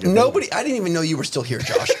 That's how I get paid. Nobody, I didn't even know you were still here,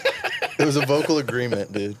 Josh. It was a vocal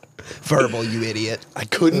agreement, dude. Verbal, you idiot. I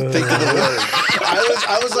couldn't think of the word.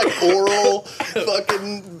 I was like oral,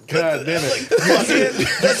 fucking. God damn it.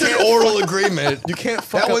 That's an oral agreement. You can't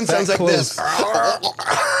fuck That up one sounds like close. this.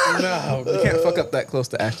 No, you can't fuck up that close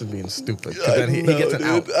to Ashton being stupid. Because then he gets an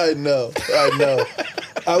out. I know.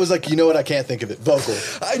 I was like, you know what? I can't think of it. Vocal.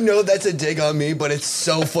 I know that's a dig on me, but it's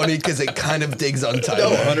so funny because it kind of digs on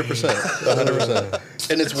Tyler. No, 100%.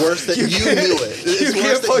 100%. And it's worse that you knew it. It's You worse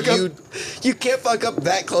can't fuck that you. up. You can't fuck up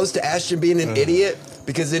that close to Ashton being an idiot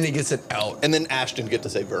because then he gets it out. And then Ashton get to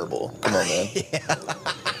say verbal. Come on, man.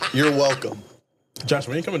 You're welcome. Josh,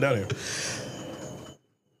 when are you coming down here?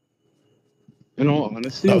 In all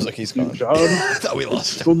honesty, I was like, he's the gone. job, I thought we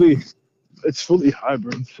lost it's him. fully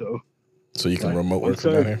hybrid. So So you can Like, remote work once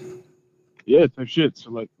from I- down here? yeah, type shit.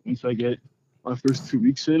 So like once I get my first 2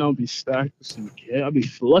 weeks in, I'll be stacked with some cash. I'll be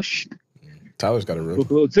flush. Tyler's got a room. Book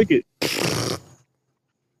a little ticket.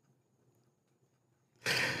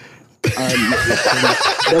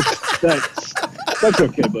 That's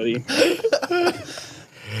okay, buddy.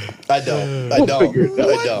 I don't. I We'll don't. figure it out. I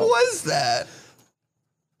What don't. was that?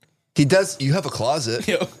 He does. You have a closet.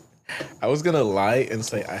 Yo, I was gonna lie and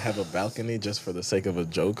say I have a balcony just for the sake of a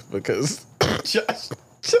joke because Josh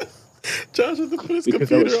had to put his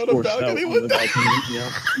Because I was computer on the forced out balcony on one the day. balcony. Yeah.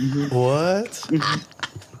 Mhm. What?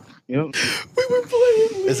 Yep. We were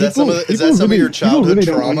playing. Is that some of People really- your people childhood really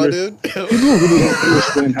don't trauma, under- dude? People really don't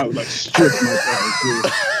understand how like strict my parents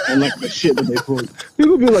is and like the shit that they pull.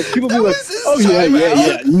 People be like, was his oh yeah, time yeah, out.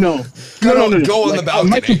 yeah. No. Go on Like, the balcony.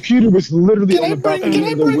 My computer was literally on the balcony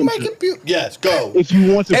in the winter. computer? Yes, go. If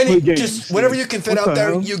you want to play Any, games, just whatever you can fit What out the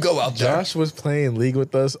there, hell? you go out there. Josh was playing League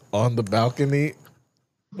with us on the balcony.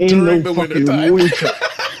 in during no the winter fucking time. winter.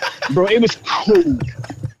 Bro, it was cold.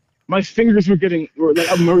 My fingers were getting, or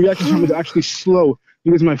like my reaction time was actually slow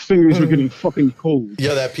because my fingers were getting fucking cold.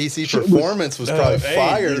 Yo, that PC Shit was- performance was probably hey,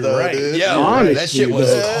 fire, you're though, right. dude. Yeah, Honestly, that shit was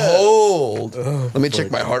though. cold. Let me check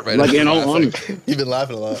my heart rate. Like I'm in all laughing. honesty. You've been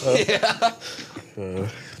laughing a lot. Huh?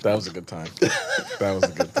 That was a good time. That was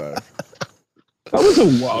a good time. That was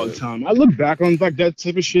a wild time. I look back on like that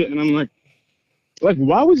type of shit and I'm like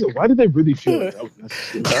why did they really feel like that was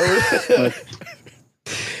necessary? Like,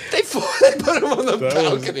 They put him on the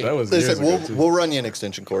balcony. That was They years said, ago, too. we'll run you an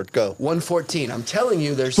extension cord. Go. 114. I'm telling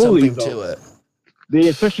you, there's Fully, something to though. it. they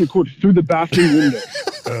especially cord through the bathroom window.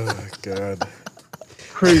 Oh, God.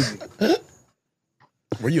 Crazy.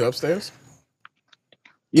 Were you upstairs?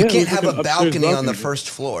 You Yeah, can't it was have like a an upstairs balcony on the balcony. first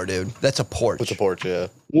floor, dude. That's a porch. With the porch, yeah.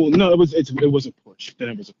 Well, no, it was a porch. Then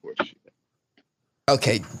it was a porch.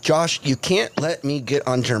 Okay, Josh, you can't let me get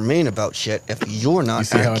on Jermaine about shit if you're not You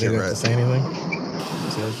see how I didn't have to accurate. say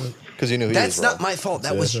anything? Because you knew he That's was not wrong. my fault.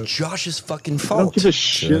 That was Josh's fucking I don't fault. give a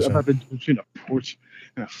shit Sure. about the difference between a porch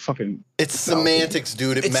and a fucking It's semantics,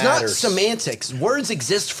 dude. It It's matters. not semantics. Words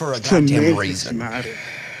exist for a goddamn semantics reason. matter.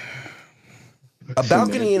 A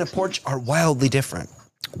balcony and a porch are wildly different.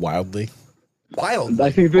 Wildly. Wild. I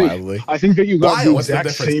think Wildly. that you got Wild. the What's the exact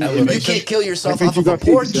difference? same Elevation? You image. can't kill I yourself think off you of a got the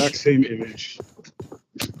porch. exact same image.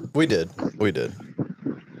 We did.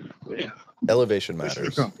 Yeah. Elevation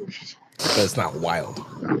matters. But it's not wild.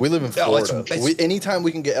 We live in No, it's- Florida. it's- Anytime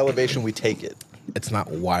we can get elevation, we take it. It's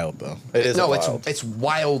not wild, though. It is No, wild. it's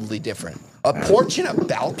wildly different. A porch and a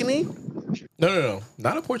balcony? No.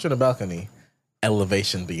 Not a porch on a balcony.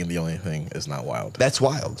 Elevation being the only thing is not wild. That's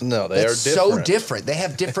wild. No, they That's are so different. different. They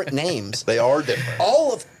have different names. They are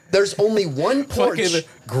different. There's only one porch. Fucking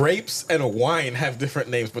grapes and wine have different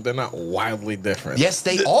names, but they're not wildly different. Yes,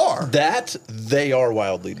 they are. They are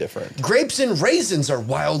wildly different. Grapes and raisins are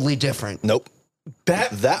wildly different. Nope.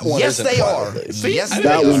 That one Yes, isn't they final are. days. See, Yes, I they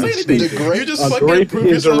didn't That even one say is anything. stupid. You just A fucking grape prove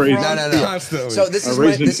is a yourself raisin. wrong No. constantly. So this A is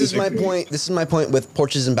raisin this is is a my grape. point. This is my point with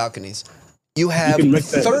porches and balconies. You have can make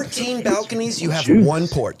that 13 balconies. You have juice. one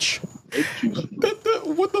porch.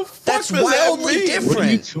 What the fuck That's does wildly that mean? different. What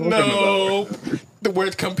are you talking No, about?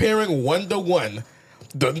 we're comparing 1 to 1.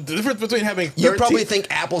 The difference between having 13, You probably think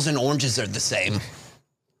apples and oranges are the same.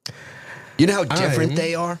 You know how different I'm-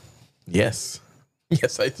 they are? yes,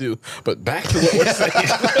 I do. But back to what we're saying: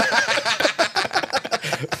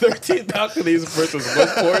 13 balconies versus 1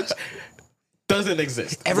 porch doesn't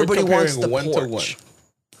exist. Everybody We're wants comparing the 1 to 1. porch.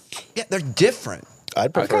 Yeah, they're different.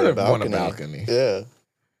 I'd prefer kind a of want balcony. a balcony. Yeah.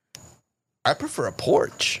 I prefer a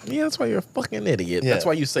porch. Yeah, that's why you're a fucking idiot. Yeah. That's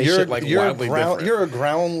why you say You're- shit like you're wildly ground, different. You're a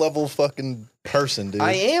ground level fucking person, dude.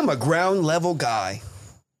 I am a ground level guy.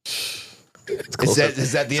 closer-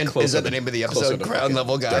 Is that the it's end, closer is that the to- name of the closer episode? to Ground fucking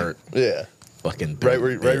level guy. dirt. Yeah. Fucking dirt, Right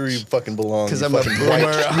where you bitch. fucking belong. 'Cause you I'm a fucking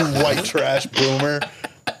boomer. you white trash boomer.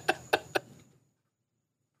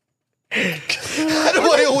 How do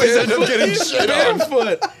I always end up getting He's shit on?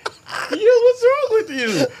 barefoot. Yo, what's wrong with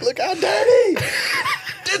you? Look how dirty.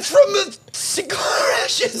 It's from the cigar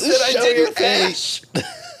ashes that I Show your didn't face. ash.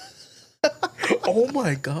 Oh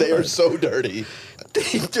my god. They are so dirty.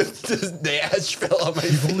 The ash fell on my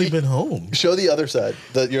You've only feet. been home. Show the other side,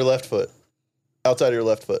 your left foot. Outside of your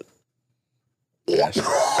left foot.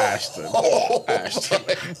 Ashton. Oh Ashton.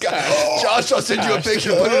 my God. Josh, I'll send you a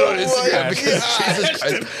picture. Put it on Instagram my because Jesus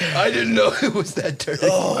Christ, I didn't know it was that dirty.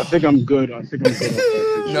 I think I'm good. I think I'm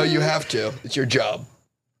good. No, you have to. It's your job.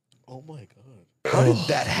 Oh my god. How did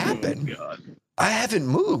that happen? God. I haven't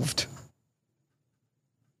moved.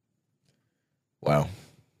 Wow.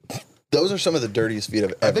 Those are some of the dirtiest feet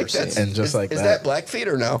I've I ever think that's seen. And just like is that. that black feet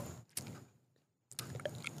or no?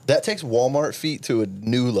 That takes Walmart feet to a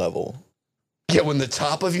new level. Yeah, when the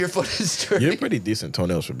top of your foot is dirty. You're pretty decent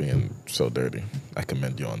toenails for being so dirty. I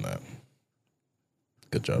commend you on that.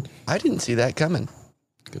 Good job. I didn't see that coming.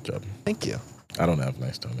 Good job. Thank you. I don't have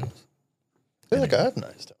nice toenails. I feel like I have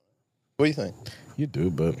nice toes. What do you think? You do,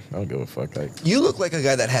 but I don't give a fuck. Like, You look like a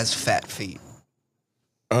guy that has fat feet.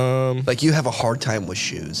 Like you have a hard time with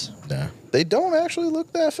shoes. nah, They don't actually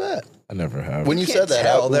look that fat. I never have. When you Can't said that,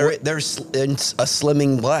 tell. how- They're in a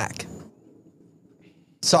slimming black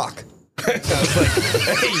sock. I was like,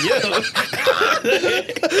 hey, yo.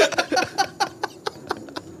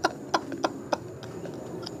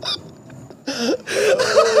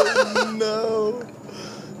 no.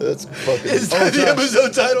 That's fucking. Is that the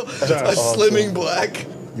episode title? A awesome. slimming black.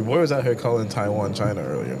 Your boy was out here calling Taiwan China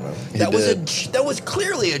earlier, man. That was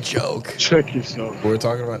clearly a joke. Check yourself. We were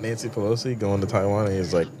talking about Nancy Pelosi going to Taiwan, and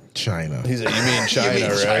he's like, China. He's like, you mean China, mean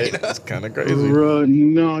right? China? That's kind of crazy. Bruh,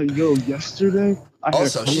 no, yo, yesterday I had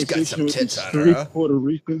Also, a she's got some conversation with tits these on her, 3 huh? Puerto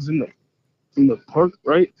Ricans in the park,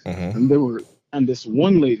 right? Mhm. And this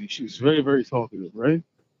one lady, she was very, very talkative, right?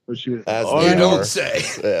 But she was As all they You I know, don't say.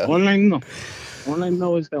 Yeah. all I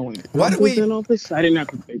know is that when Why do Trump was we- in office, I didn't have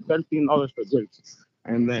to pay $13 for grapes.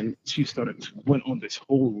 And then she went on this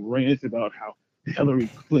whole rant about how Hillary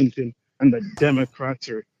Clinton and the Democrats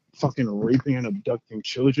are fucking raping and abducting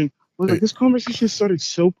children. I was like, this conversation started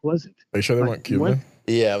so pleasant. Are you sure they Like, weren't Cuban?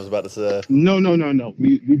 Yeah, I was about to say. No.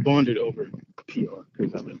 We bonded over PR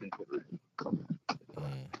because I lived in Puerto Rico.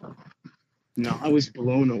 No, I was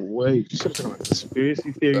blown away. She started talking about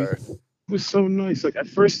conspiracy theories. Sorry. It was so nice. Like at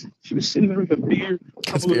first, she was sitting there with a beer. a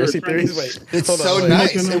couple of her Conspiracy theories? friends. Wait. It's Hold on, so wait.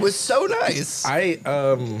 nice. It was so nice. I It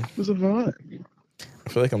was a vibe.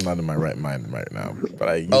 feel like I'm not in my right mind right now.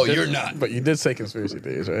 But You're not. But you did say conspiracy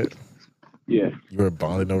theories, right? Yeah. You were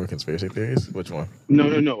bonding over conspiracy theories? Which one? No.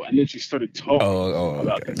 And then she started talking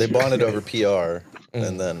about Okay. They bonded over PR,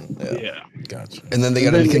 and then yeah. Yeah. Gotcha. And then they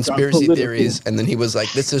And got then into they got conspiracy political. theories, and then he was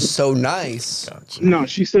like, "This is so nice." Gotcha. No,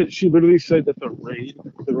 she literally said that the raid.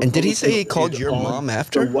 And did he say he Republican called raid your on mom the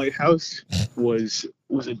after? White House was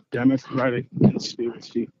a Democratic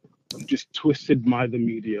conspiracy, just twisted by the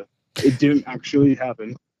media. It didn't actually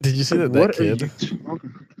happen. Did you see that What are kid? you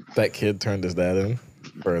talking? That kid turned his dad in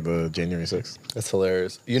for the January 6th. That's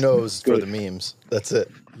hilarious. You know, it was for the memes. That's it.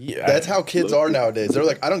 Yeah, That's how kids are nowadays. They're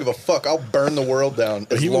like, I don't give a fuck. I'll burn the world down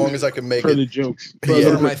as He long was- as I can make For the it. jokes. Yeah, For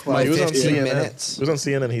the my clout. He was on 15 CNN. minutes. He was on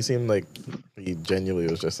CNN. He seemed like he genuinely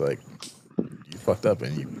was just like, you fucked up,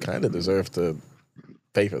 and you kind of deserve to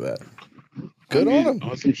pay for that. Good on him.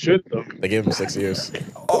 Awesome shit though. They gave him 6 years.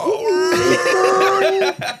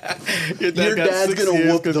 Your got dad's 6 gonna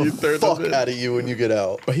years whoop 'cause you the turned fuck him in. out of you when you get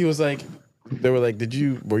out. But he was like, they were like,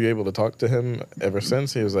 were you able to talk to him ever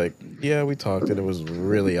since? He was like, yeah, we talked, and it was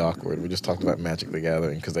really awkward. We just talked about Magic the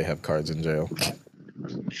Gathering because they have cards in jail.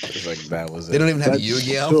 It's like that was it. They don't even have That's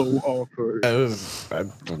Yu-Gi-Oh. so awkward. It was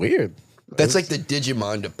weird. That's like the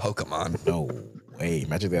Digimon to Pokemon. No way.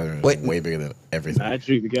 Magic the Gathering Wait. is way bigger than everything.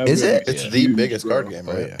 Magic the Gathering. Is it? It's Yeah. the Huge, biggest bro. card game,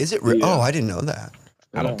 Oh, right? yeah. Is it? Yeah. Oh, I didn't know that.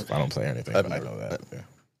 I don't play anything, I've but I never know that. heard Yeah.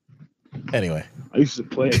 Anyway, I used to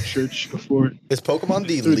play at church before. Is Pokemon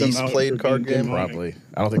the Threw them least out played for card being game? demonic. probably.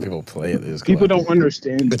 I don't think people play it. It's People don't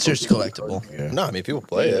understand. the It's just Pokemon collectible. card. Yeah. No, I mean people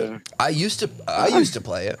play it. I used to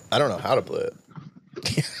play it. I don't know how to play it.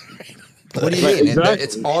 What do you Right, mean? exactly.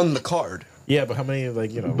 It's on the card. Yeah, but how many we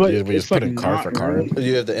But just it's put like in card not for card? really-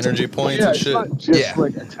 You have the energy points Yeah, and it's shit. not just Yeah.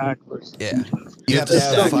 like attack versus. Yeah. defense. You have to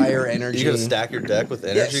have stack- fire energy. You gotta stack your deck with Yeah,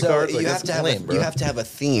 energy so cards. Like, you that's have to have lame, bro. you have to have a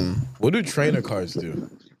theme. What do trainer cards do?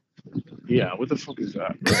 Yeah, what the fuck is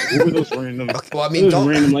that? Bro? What were those random? Well, I mean, those don't.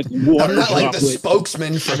 random like water I'm not like the droplet.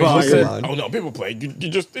 spokesman for Fire. Pokemon. Oh no, people play. You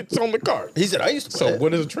just it's on the card. He said I used to play So it.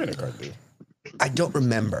 what does a trainer card do? I don't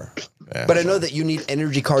remember, Yeah. but I know that you need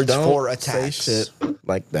energy cards Don't for say attacks. shit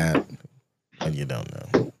like that, and you don't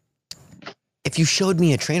know. If you showed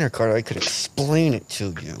me a trainer card, I could explain it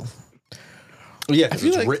to you. Yeah, because feel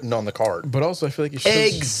it's like- written on the card. But also, I feel like you should.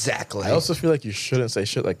 Exactly. I also feel like you shouldn't say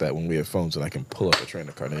shit like that when we have phones and I can pull up a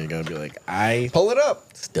trainer card and you're gonna be like, I Pull it up.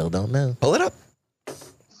 still don't know. Pull it up.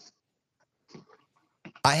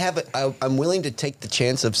 I have it. I'm willing to take the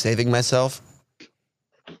chance of saving myself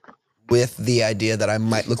with the idea that I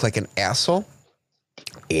might look like an asshole.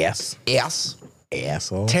 Ass.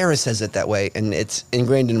 Asshole. Tara says it that way, and it's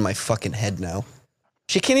ingrained in my fucking head now.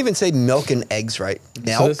 She can't even say milk and eggs right. So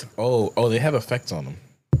Milk. this, they have effects on them.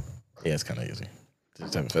 Yeah, it's kind of easy.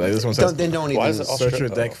 Just have like this one says, Then don't Why even. is it all search Austra- your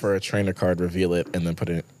deck oh. for a trainer card, reveal it, and then put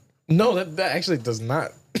it. No, that actually does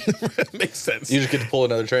not make sense. You just get to pull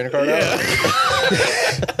another trainer card out.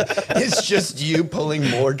 It's just you pulling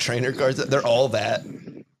more trainer cards. They're all that.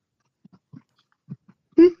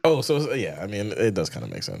 Oh, so yeah, I mean, it does kind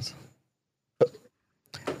of make sense.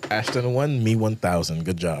 Ashton 1, me 1000.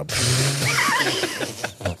 Good job.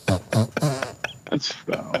 That's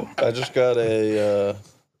foul. I just got a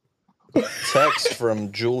text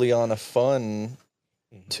from Juliana Fun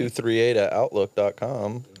 238 at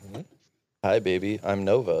outlook.com. Hi, baby. I'm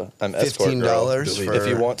Nova. I'm escort girl. $15 for. If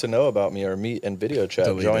you want to know about me or meet in video chat,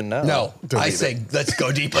 Delete join it. now. No, Delete I it. say let's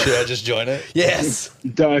go deeper. Should I just join it? Yes.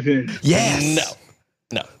 Dive in. Yes.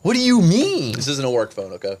 No. What do you mean? This isn't a work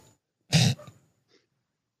phone, okay?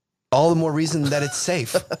 All the more reason that it's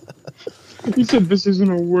safe. You said this isn't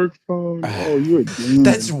a work phone. Oh, you're a demon.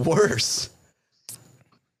 That's worse.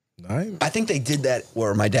 Nine? I think they did that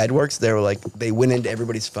where my dad works. They were like, they went into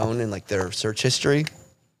everybody's phone and like their search history.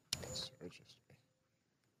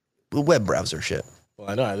 The web browser shit. Well,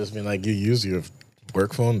 I know. I just mean like you use your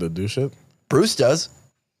work phone to do shit. Bruce does.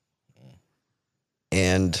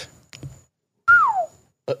 And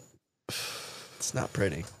it's not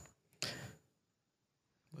pretty.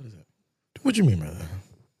 What is it? What do you mean by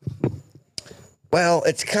that? Well,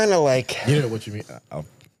 it's kind of like You know what you mean?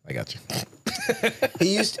 I got you.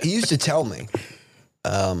 he used to tell me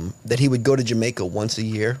that he would go to Jamaica once a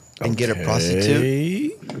year and get a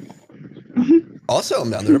prostitute. Also,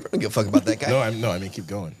 I'm down there. I don't give a fuck about that guy. No, I mean keep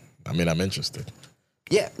going. I mean I'm interested.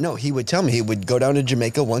 Yeah, no, he would tell me he would go down to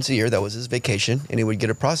Jamaica once a year. That was his vacation, and he would get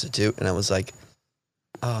a prostitute. And I was like,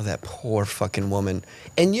 oh, that poor fucking woman.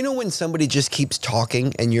 And you know when somebody just keeps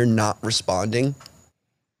talking and you're not responding,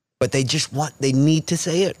 but they need to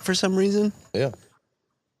say it for some reason? Yeah.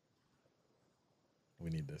 We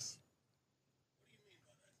need this.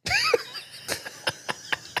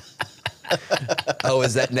 Oh,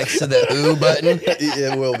 is that next to the ooh button?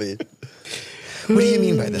 It will be. What do you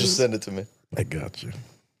mean by Just this? send it to me. I got you.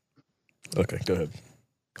 Okay, go ahead.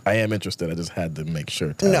 I am interested. I just had to make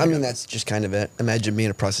sure. No, I mean, that's just kind of it. Imagine being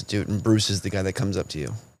a prostitute and Bruce is the guy that comes up to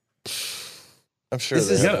you. I'm sure This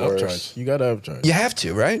they is- you have got to worse. upcharge. You got to upcharge. You have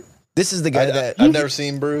to, right? This is the guy that... I've never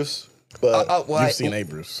seen Bruce, but well, You've seen A.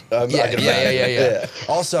 Bruce. I Yeah, can yeah, imagine. yeah.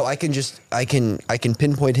 Also, I can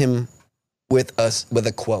pinpoint him with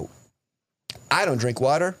a quote. I don't drink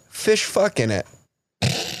water. Fish fuck in it.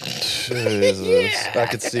 Jesus. I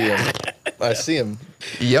could see him. I see him.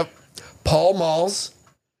 Yep. Paul Malls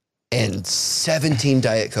and 17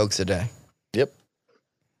 Diet Cokes a day. Yep.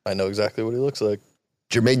 I know exactly what he looks like.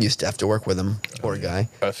 Jermaine used to have to work with him. Poor guy.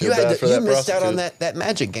 I feel bad for you that missed out on prostitute. that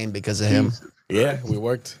Magic game because of him. Yeah, we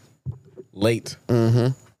worked late. Mm-hmm.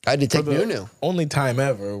 I had to For take the Nunu. only time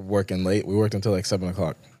ever working late. We worked until like 7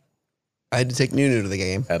 o'clock I had to take Nunu to the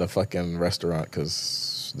game. at a fucking restaurant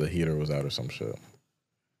because the heater was out or some shit.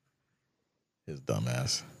 His dumb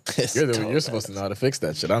ass. You're supposed to know how to fix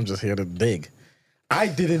that shit. I'm just here to dig. I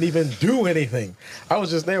didn't even do anything. I was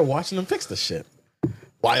just there watching them fix the shit.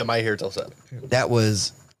 Why am I here till 7? That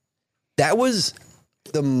was That was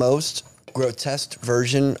the most grotesque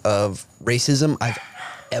version of racism I've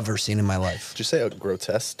ever seen in my life. Did you say a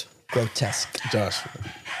grotesque? Grotesque. Josh,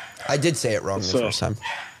 I did say it wrong the So- first time.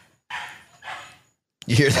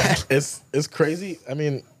 You hear that? it's crazy. I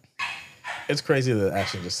mean, it's crazy that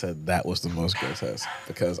Ashton just said that was the most grotesque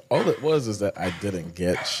because all it was is that I didn't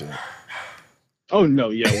get shit. Oh no,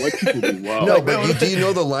 yeah, white people do wild. No, but do you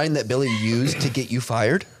know the line that Billy used to get you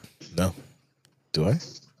fired? No, do I?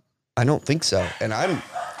 I don't think so. And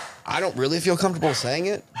I don't really feel comfortable saying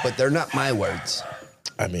it, but they're not my words.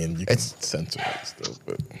 I mean, you can censor it still,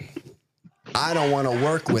 but I don't want to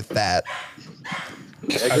work with that.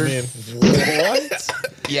 I mean, What?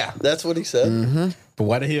 Yeah. That's what he said? but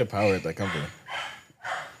why did he empower that company?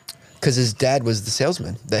 Because his dad was the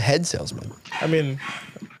salesman, the head salesman. I mean,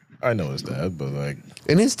 I know his dad, but like,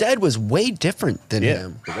 And his dad was way different than yeah,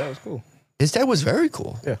 him. but that was cool. His dad was very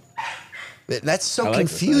cool. Yeah, That's so I like this.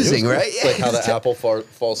 confusing, It was right? It's like how his the dad- apple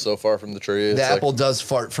falls so far from the tree. It's the like, apple does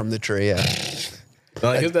fart from the tree, yeah.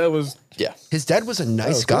 like his dad was. Yeah. His dad was a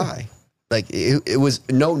nice cool. guy. Like, it was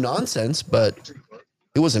no nonsense, but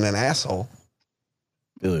he wasn't an asshole.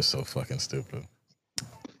 Billy's so fucking stupid.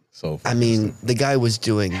 So I fucking mean, the guy was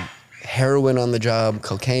doing heroin on the job,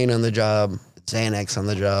 cocaine on the job, Xanax on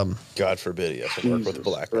the job. God forbid he has to work with a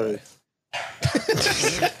black guy.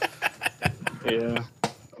 Yeah,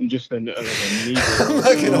 I'm just a Negro. I'm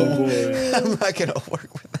not gonna- Oh, boy. I'm not going to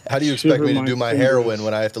work with that. How do you expect Shiver me to my do my fingers. heroin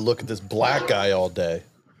when I have to look at this black guy all day?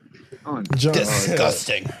 Oh, Josh,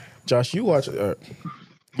 Disgusting. Josh, you watch.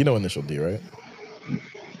 You know Initial D, right?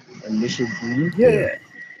 Initial D? Yeah.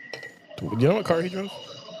 You know what car he drove?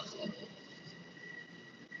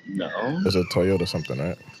 No. It's a Toyota something,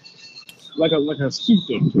 right? Like a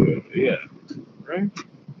super Toyota, yeah. Right?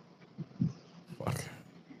 Fuck.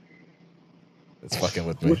 It's fucking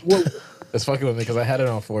with me. What? It's fucking with me because I had it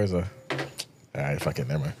on Forza. Alright, fucking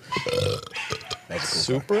never mind. That's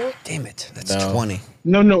a cool car. Supra? Damn it. That's No. 20.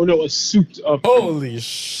 No, a souped up. Holy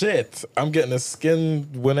shit! I'm getting a skin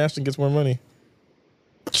when Ashton gets more money.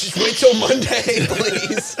 Just wait till Monday,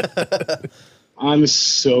 please. I'm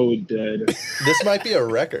so dead. This might be a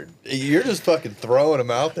record. You're just fucking throwing them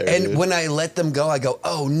out there. And dude. when I let them go, I go,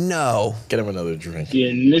 oh no. Get him another drink. The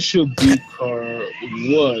initial D car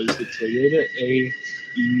was the Toyota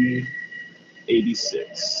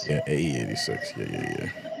AE86. Yeah, AE86. Yeah.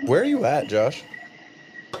 Where are you at, Josh?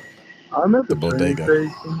 I'm at The the train bodega.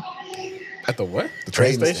 station. At the what? The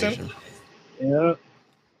train station? Yeah.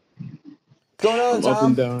 What's going I'm up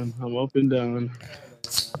and down. I'm up and down.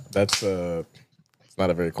 That's it's not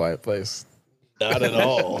a very quiet place. Not at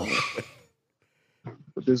all.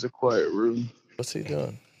 But there's a quiet room. What's he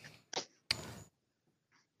doing?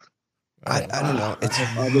 I don't know. It's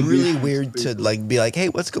would be really nice weird to people. like be like, hey,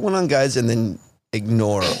 what's going on, guys? And then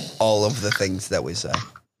ignore all of the things that we say.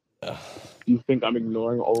 You think I'm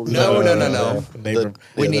ignoring all of No, that? no. Neighbor,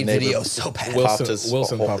 We the need neighbor video so bad. popped his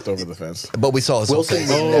Wilson whole- popped over the fence. But we saw his whole Wilson face.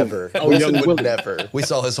 would never. Oh, Wilson young would Will- never. We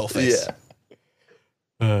saw his whole face.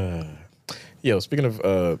 Yeah. Yo, speaking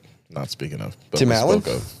of, not speaking of, but Tim we Allen?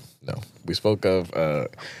 spoke of. No, we spoke of.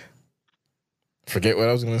 Forget what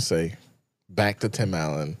I was gonna say. Back to Tim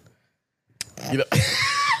Allen. You know,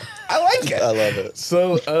 I like it. I love it.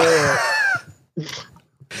 so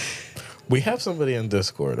we have somebody in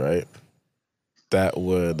Discord, right? That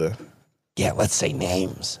would. Yeah, let's say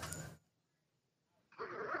names.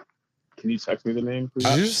 Can you text me the name, please?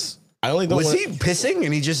 Did you just I only don't. Was want, he pissing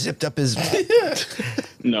and he just zipped up his...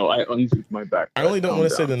 No, I unzipped my backpack. I only don't Calm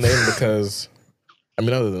want to say down. the name because, I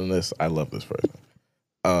mean, other than this, I love this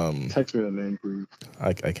person. Text me the name, please.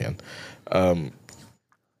 I can.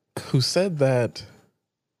 Who said that?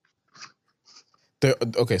 They're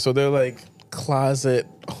okay. So they're like closet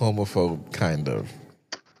homophobe, kind of.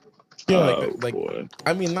 You know, like Boy.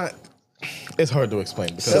 I mean, not. It's hard to explain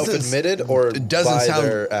because self-admitted or it doesn't by sound-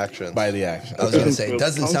 their actions? by the action. I was going to say, it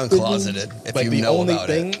doesn't sound closeted if Like you the know only about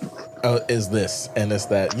thing it. is this, and it's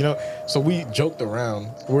that So we joked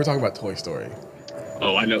around. We were talking about Toy Story.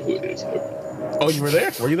 Oh, I know who it is. Oh, you were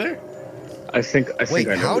there? Were you there? I think Wait,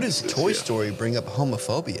 I know how who does this is, Toy yeah. Story bring up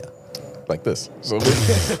homophobia? Like this. So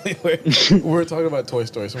we were talking about Toy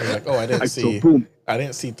Story. So we were like, oh, I didn't see. boom. I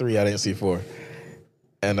didn't see 3. I didn't see 4.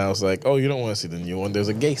 And I was like, oh, you don't want to see the new one. There's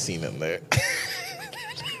a gay scene in there.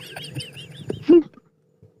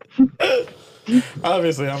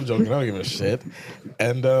 Obviously, I'm joking. I don't give a shit.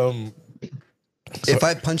 And If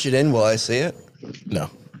I punch it in, will I see it? no.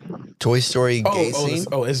 Toy Story gay scene?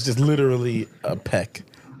 It's just literally a peck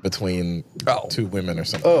between Oh. 2 women or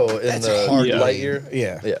something. Oh, in That's the hard. Lightyear?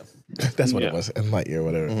 Yeah. Yeah. That's what it Yeah. was. In Lightyear,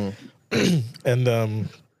 whatever. And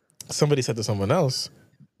somebody said to someone else,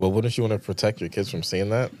 Well, wouldn't you want to protect your kids from seeing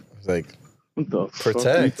that? It's like, What the fuck are you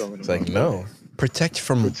Protect. talking it's about? like no. Protect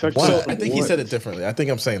from Protect what? So from I think he what? said it differently. I think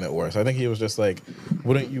I'm saying it worse. I think he was just like,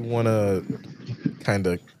 wouldn't you want to kind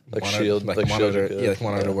of Like shield your monitor, kids. yeah, like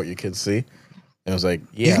monitor Yeah. what your kids see? And I was like,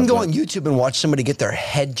 yeah, You can go but- on YouTube and watch somebody get their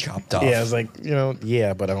head chopped off. Yeah, I was like,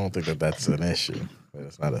 yeah, but I don't think that that's an issue.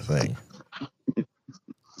 It's not a thing.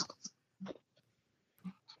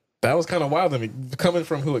 That was kind of wild to me. Coming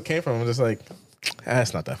from who it came from, I'm just like,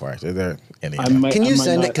 it's not that far. Is there any? Can you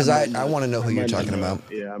send it? not- Because might I not- want to know who you're might not talking know. about.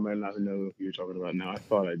 Yeah, I might not know who you're talking about now. I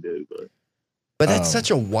thought I did, but But that's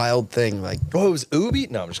such a wild thing. Like, Oh, it was Ubi?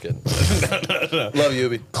 No, I'm just kidding. Love you,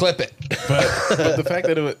 Ubi. clip it. But the fact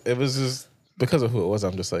that it was just because of who it was,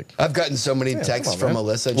 I'm just like, I've gotten so many Yeah, texts come on, from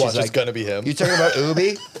man. Alyssa. And Watch, she's it's like, gonna be him. "You talking about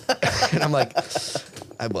Ubi?" And I'm like,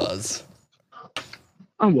 "I was."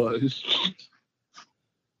 I was.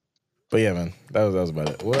 but yeah, man, that was about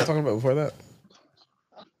it. What was I talking about before that?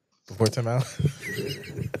 Before Tim Allen?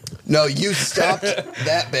 No, you stopped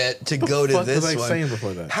that bit to go to What this was I one. saying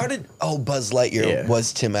before that? How did Buzz Lightyear Yeah.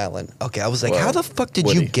 was Tim Allen? Okay, I was like, Well, how the fuck did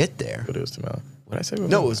Woody. you get there? But it was Tim Allen. What did I say? Before?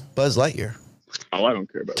 No, it was Buzz Lightyear. Oh, I don't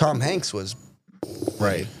care about Tom Hanks was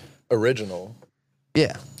right. Original.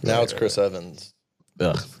 yeah. Now it's Chris Evans.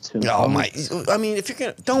 Ugh. Tim Oh my! Hanks. I mean, if you're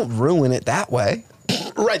gonna, don't ruin it that way.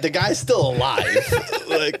 Right, the guy's still alive.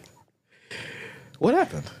 Like, What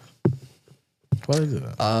happened? Why did he do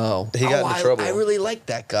that? Oh, He got into trouble. I really like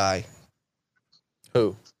that guy.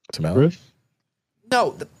 who? Tim Allen? Chris?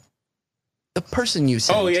 No, the person you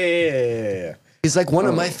said. Oh yeah. He's like one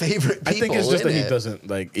of my favorite people. I think it's just in that he it. doesn't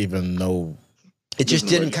like even know. It just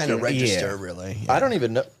doesn't didn't kind of register. register, really. I don't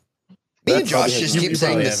even know. Me and That's Josh probably- just you keep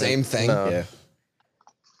saying probably the haven't. same thing. No. Yeah.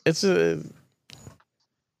 It's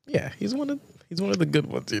yeah. He's one of the good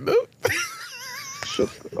ones, you know.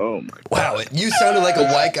 Oh my. Wow, you sounded like a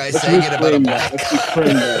white guy saying it about a Reframe black. that. Let's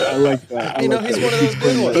reframe that. I like that. I You know, like he's that. one of those good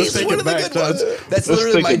Reframe ones. that. He's take one it of the back, good ones. Josh. That's Let's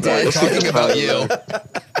literally take my it back. dad Let's talking take it about back.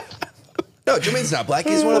 you. No, Jermaine's not black.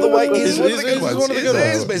 He's one of the white. He's one of the good ones. one of the good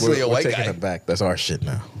He's ones. basically a We're white taking guy. it back. That's our shit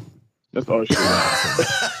now. That's our shit.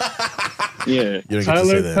 Yeah. You don't get to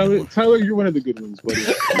say that anymore. Tyler, you're one of the good ones, buddy.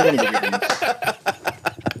 You're one of the good ones.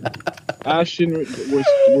 Ashton,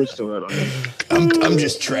 we're still out on it. I'm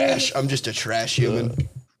just trash. I'm just a trash human.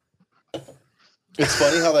 It's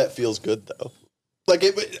funny how that feels good though. Like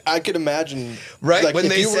I could imagine, Right? like, when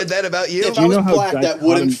if they you were- said that about you, If You I was know how black, that dichotomy-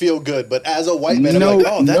 wouldn't feel good. But as a white man, I'm like,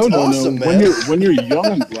 oh, that's awesome, man. When you're young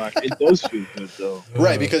and black, it does feel good though.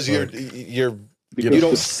 Right, because fuck. you're Because you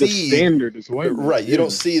don't the see standard is white. right. You Yeah.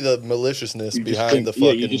 don't see the maliciousness You just behind think, the fucking.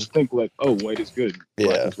 Yeah, you just think like, oh, white is good.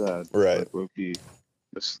 Black Yeah, is bad. right. Like, low-key.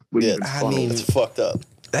 That's Yeah, even I funny. mean- it's fucked up.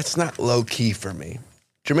 that's not low key for me.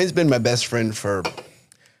 Jermaine's been my best friend for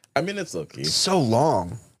I mean, it's low key. so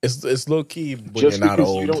long. It's low key when just you're not because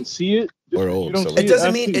old. you don't see it. We're you old, don't so see like- It doesn't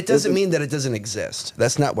after, mean it doesn't mean that it doesn't exist.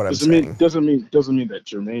 That's not what I'm saying. doesn't mean that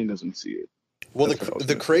Jermaine doesn't see it. Well, That's what I was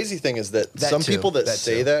the gonna crazy thing is that, That some too, people that that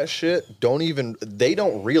say too. that shit they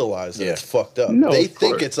don't realize that Yeah. it's fucked up. No, they of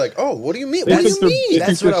think course. it's like, oh, what do you mean? They What do think you they're- mean? they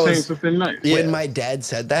That's think what they're I saying was- something nice. Yeah. When my dad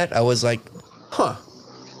said that, I was like, huh.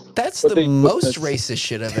 That's But the they- but most that's- racist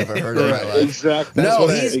shit I've ever heard in my Right. life. Exactly. No, what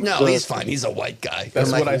I- he's exactly. fine. He's a white guy.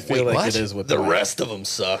 That's I'm what like, I feel wait, like what? it is with The rest of them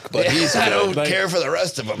suck, but Yeah, he's I don't Like- care for the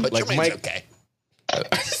rest of them, but like Jermaine's Mike- okay.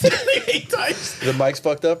 8 times. the mic's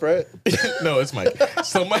fucked up, right? No, it's Mike.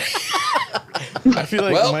 So Mike, I feel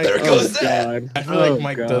like Well, Mike. there goes that. God. I feel like Oh,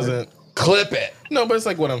 Mike God. doesn't. Clip it. No, but it's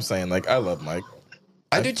like what I'm saying. Like I love Mike,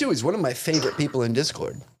 I do too. He's one of my favorite people in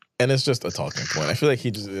Discord. and it's just a talking point. I feel like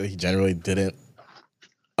he generally didn't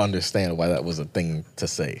understand why that was a thing to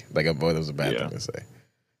say. Like why that was a bad Yeah. thing to say.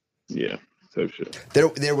 Yeah. So shit.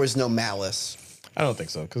 There was no malice. I don't think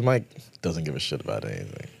so because Mike doesn't give a shit about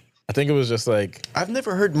anything. I think it was just like, I've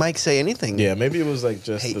never heard Mike say anything. yeah, maybe it was like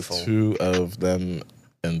just Hateful. the two of them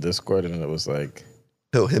in Discord, and it was like,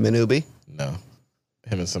 Who, him and Ubi? no,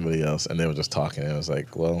 him and somebody else, and they were just talking, and it was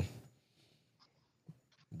like, well,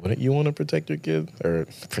 wouldn't you want to protect your kid or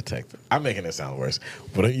protect? I'm making it sound worse.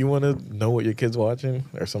 Wouldn't you want to know what your kid's watching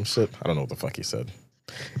or some shit? I don't know what the fuck he said.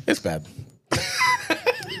 It's bad.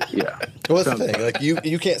 Yeah. What's the thing? Like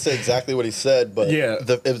you can't say exactly what he said, but Yeah.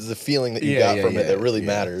 it was the feeling that you Yeah, got yeah, from it yeah, that really yeah.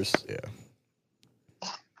 matters. Yeah.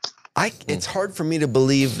 It's hard for me to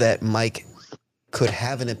believe that Mike could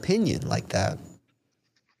have an opinion like that.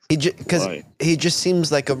 Because Right. he just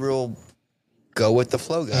seems like a real go with the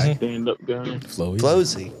flow guy. Stand up, guy. Flow.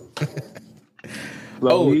 Flowsy.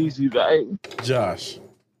 Flow Oh. easy, right? Josh,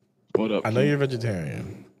 What up? I know you're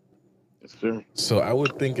vegetarian, Yes, sir. so I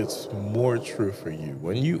would think it's more true for you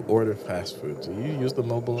when you order fast food. Do you use the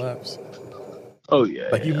mobile apps? Oh yeah.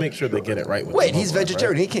 Like you yeah, make sure they get it right. With Wait, the he's logo, right?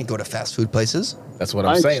 vegetarian. He can't go to fast food places. That's what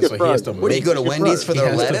I I'm saying. get So he has fries. to. What do you make- go to Get Wendy's fries. for he their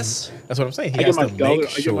has to- lettuce? That's what I'm saying. He I has get to my dollar. make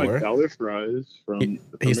I get my sure. dollar fries from. He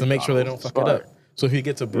has to make sure they don't McDonald's. fuck it up. So if he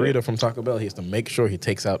gets a burrito from Taco Bell, he has to make sure he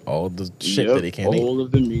takes out all the shit that he can't eat. All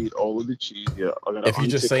of the meat, all of the cheese. Yeah. I gotta If you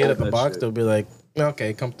just untick say it all at the that box, shit. they'll be like,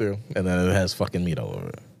 "Okay, come through," and then it has fucking meat all over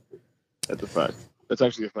it. That's a fact. That's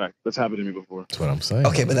actually a fact. That's happened to me before. That's what I'm saying.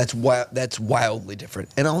 Okay, but that's wildly different.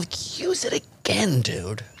 And I'll use it again,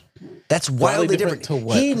 dude. That's wildly different. to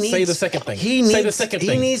what? Say the second thing. He Say needs, the second he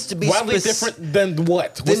thing. needs to be wildly different than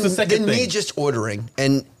what? What's the second than thing? me just ordering.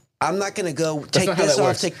 And I'm not going to go That's take not how this that off,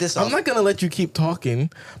 works. take this off. I'm not gonna let you keep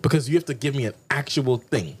talking because you have to give me an actual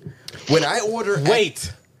thing. When I order...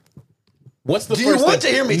 Wait. What's the Do first you want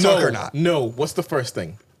thing? to hear me talk or not? No. What's the first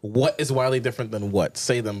thing? What is wildly different than what?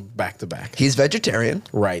 Say them back to back. He's vegetarian,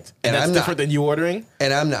 Right. And that's I'm different not. than you ordering?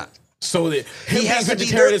 and I'm not. So that him has being to be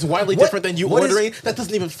vegetarian there- is wildly What- different than you what is- ordering? That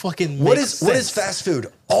doesn't even fucking make What is sense. fast food?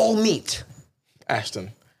 All meat.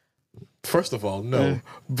 Ashton, first of all, no.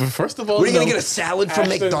 But first of all, What are you going no. to get a salad from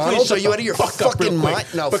Ashton, McDonald's? please Are you shut out of your the fuck up real fucking quick. mind?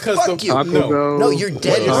 No, Because fuck the- you. Taco No. Bell. No, you're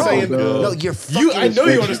dead you're wrong. saying- No, you're fucking... I know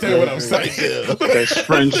you understand what I'm saying. There's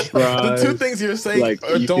French The fries. two things you're saying like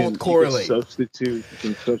you don't can correlate. You can substitute.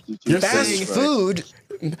 You're Fast saying- food...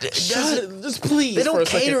 Just please. They don't for a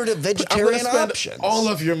second. cater to I'm gonna vegetarian spend options. all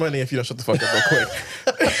of your money if you don't shut the fuck up real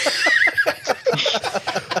quick.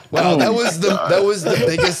 Wow, that was the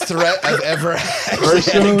biggest threat I've ever had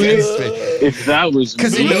Personally, against me. if that was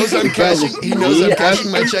Because he me, knows I'm if that was cashing. He knows me, I'm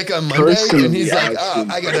cashing my check on Monday, personally, and he's like, "Oh,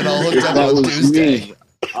 Ashton, I got it all hooked if up that on was Tuesday." me,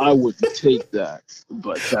 I would take that.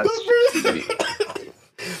 But that's me.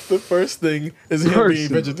 The first thing is him being Personally.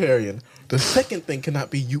 vegetarian. The second thing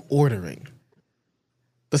cannot be you ordering.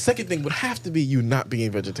 The second thing would have to be you not being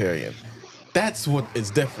vegetarian. That's what is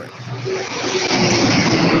different.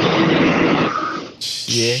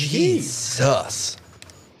 Yeah, Jesus.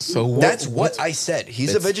 So what, That's what I said. He's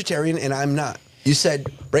a It's- vegetarian, and I'm not. You said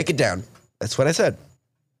break it down. That's what I said.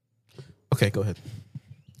 Okay, go ahead.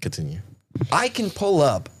 Continue. I can pull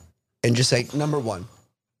up and just say number one.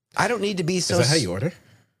 I don't need to be so. Is that how you order?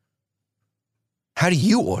 How do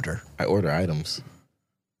you order? I order items.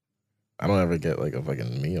 I don't ever get like a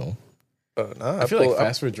fucking meal. No, I feel like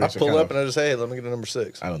fast food drinks I are pull kind up of- and I just say, hey, let me get a number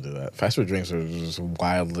 6. I don't do that. Fast food drinks are just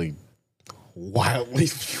wildly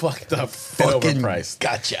fucked up and Fucking overpriced.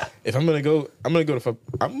 gotcha. If I'm gonna go to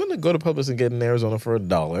Publix and get in Arizona for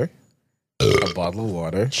 $1, a bottle of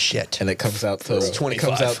water, Shit. and it comes out to It's it comes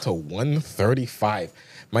 25. out to $135.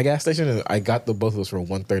 My gas station, I got the both of those for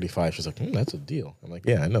 $135. She's like, that's a deal. I'm like,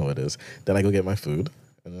 yeah, I know it is. Then I go get my food,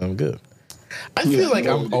 and then I'm good. I feel like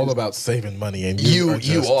I'm all about saving money, and You are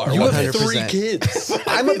just- are You have 100%. 3 kids.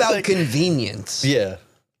 I'm about convenience. Yeah.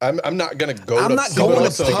 I'm not going to go I'm to not going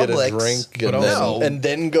Publix to to get a Publix, drink but also- and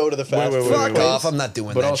then go to the fast wait, food wait, Fuck place. off. I'm not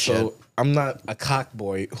doing But that also, shit. I'm not a cock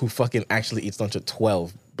boy who fucking actually eats lunch at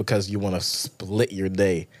 12 because you want to split your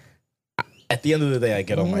day. At the end of the day, I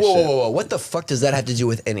get on my Whoa, shit. whoa, whoa. What the fuck does that have to do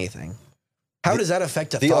with anything? How does that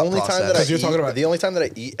affect a The thought only process? time that I 'Cause you're eat, talking about- the only time that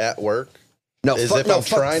I eat at work no, is fuck, if no, I'm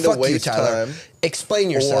fuck, trying to fuck you, waste Tyler. time, Explain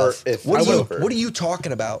yourself. if what, I are you, will. what are you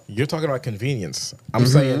talking about? You're talking about convenience. I'm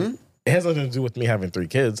saying it has nothing to do with me having 3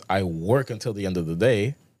 kids. I work until the end of the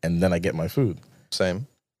day, and then I get my food. same.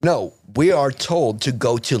 No, we are told to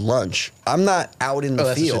go to lunch. I'm not out in the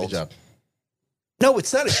That's field. a shitty job. No,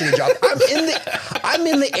 it's not a shitty job. I'm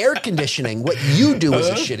in the air conditioning. What you do is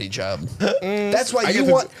a shitty job. That's why I you get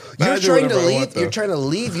to- want. I You're do trying to whatever I leave. want, though. You're trying to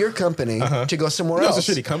leave your company to go somewhere No, else. it's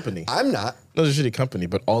a shitty company. I'm not. No, it's a shitty company,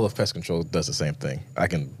 but all of pest control does the same thing. I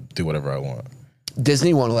can do whatever I want.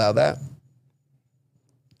 Disney won't allow that.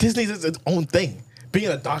 Disney's its own thing. Being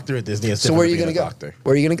a doctor at Disney is So where are you different gonna than being go? a doctor.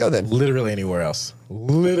 Where are you gonna go then? Literally anywhere else.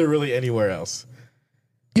 Literally anywhere else.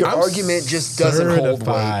 Your I'm argument just doesn't hold weight.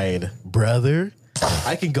 certified, brother.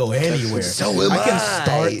 I can go anywhere. So am I. I can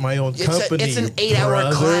start my own company. It's an 8-hour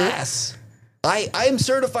brother. class. I am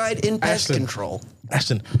certified in pest Ashton. control.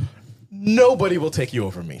 Ashton, nobody will take you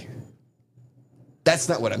over me. That's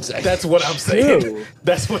not what I'm saying. That's what I'm saying. Ew.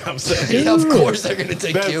 That's what I'm saying. Yeah, of course they're gonna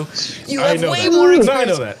take That- you. You I have know way that. more No, I experience.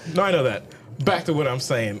 know that. No, I know that. Back to what I'm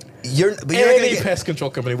saying. But you're not gonna Any get. pest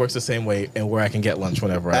control company works the same way, and where I can get lunch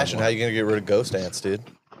whenever Ashton, I how want. you going to get rid of ghost ants, dude?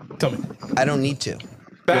 Tell me. I don't need to.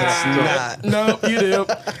 Ah, not. No, you do.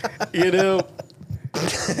 You do.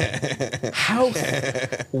 How?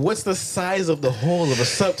 What's the size of the hole of a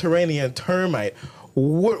subterranean termite?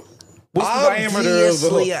 What's the diameter of the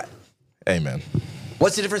Obviously, hole? Hey, man.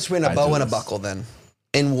 what's the difference between a I bow do and a this. buckle then?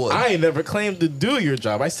 In wood. I ain't never claimed to do your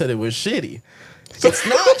job. I said it was shitty. It's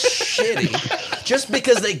not shitty. Just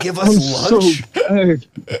because they give us I'm lunch, so bad.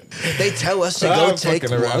 they tell us to go I'm take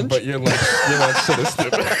fucking around, lunch. but your lunch shit is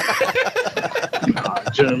stupid. Nah,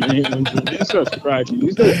 Jeremy, he starts cracking.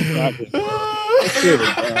 He starts cracking. Shit,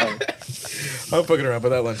 I'm fucking around, but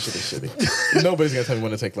that lunch shit is shitty. Nobody's gonna tell me when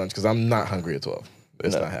to take lunch because I'm not hungry at 12.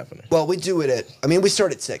 It's not happening. Well, we do it at. I mean, we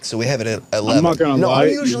start at 6, so we have it at 11. I'm not gonna no, lie. I'm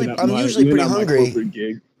usually even pretty at my hungry. corporate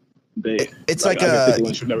gig, It's I like could take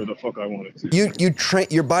lunch whenever the fuck I wanted to. you train.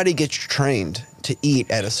 Your body gets trained to eat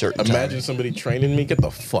at a certain time. Imagine somebody training me. Get the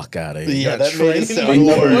fuck out of here. Yeah, You're that made it training sound me?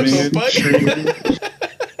 worse. What the fuck?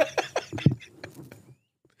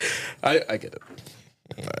 I get it.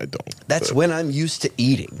 I don't. That's when I'm used to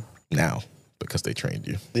eating. Now because they trained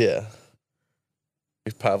you. Yeah.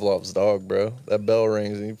 He's Pavlov's dog, bro. That bell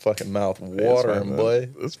rings and you fucking mouth watering, boy.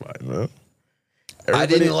 That's fine, man. I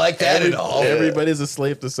didn't like that at all. Everybody's a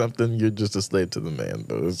slave to something. You're just a slave to the man,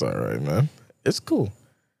 but it's all right, man. It's cool.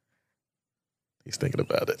 He's thinking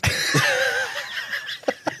about it.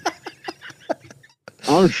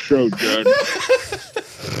 I'm so dead.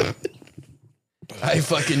 I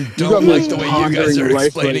fucking got don't me like the way you guys pondering are life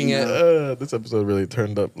explaining right it. This episode really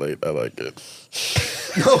turned up late. I like it.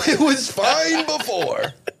 No, it was fine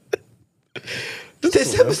before.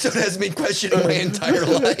 This episode has me questioning my entire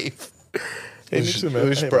life. Hey, We me should, too, man.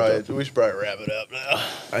 we I should hate my probably job. we should probably wrap it up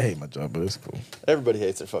now. I hate my job, but it's cool. Everybody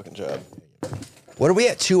hates their fucking job. What are we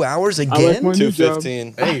at? 2 hours like again? my new job.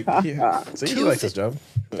 2:15. Hey, yeah. See, he likes his job.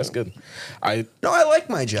 That's good. I No, I like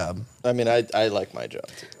my job. I mean, I like my job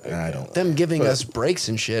too. I don't. Them giving us breaks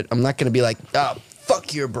and shit. I'm not gonna be like, oh,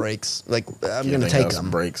 fuck your breaks. Like, I'm gonna take us them.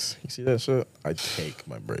 breaks. You see that shit? I take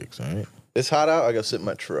my breaks. All right. It's hot out. I go sit in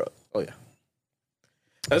my truck. Oh yeah.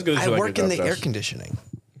 That's good. I work in the air conditioning.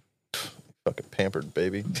 Fucking pampered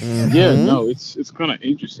baby. Yeah, no, it's kind of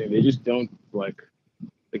interesting. They just don't like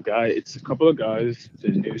the guy. It's a couple of guys.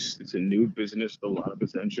 It's a new business with a lot of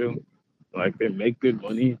potential. Like they make good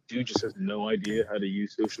money. Dude just has no idea how to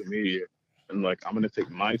use social media. And like I'm gonna take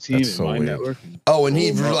my team That's and so my weird. network. Oh, and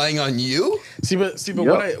he's Oh, no. relying on you? See, but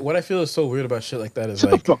Yep. what I feel is so weird about shit like that is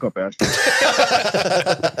Shut like the fuck up, Ashton.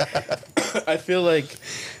 I feel like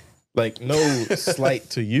no slight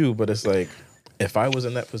to you, but it's like if I was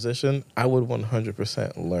in that position, I would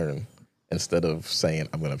 100% learn instead of saying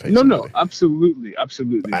I'm gonna pay. No, somebody. absolutely. I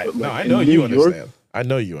But, like, I in know New you York- understand. I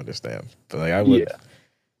know you understand. But like I would. Yeah.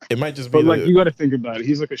 It might just be But like the- you got to think about it.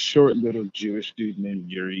 He's like a short little Jewish dude named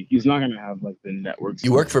Yuri. He's not gonna have like the networks.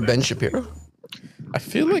 You work for Ben Shapiro? I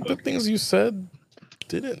feel like the things you said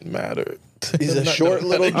didn't matter. He's a Not short gonna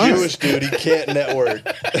little matter. Jewish dude. He can't network.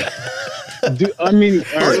 Dude, I mean,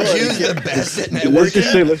 all Aren't right, Jews the best at let's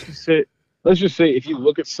networking? let's just say if you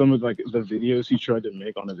look at some of like the videos he tried to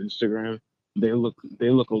make on his Instagram, they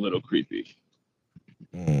look a little creepy.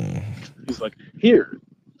 Mm. He's like, here,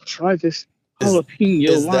 try this Is- jalapeno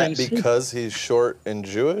Is lime. that because he's short and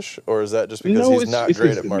Jewish, or is that just No, because he's it's- not it's great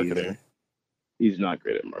his at demeanor. marketing? He's not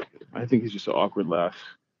great at marketing. I think he's just an awkward lad.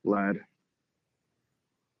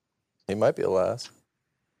 He might be a lass.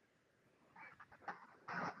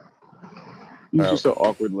 He's Oh. just an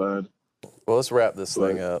awkward lad. Well, let's wrap this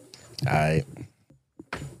thing up. I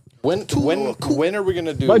When are we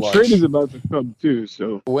gonna do My lunch? trade is about to come too,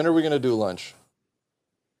 so When are we gonna do lunch?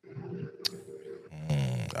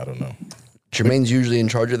 I don't know. Jermaine's usually in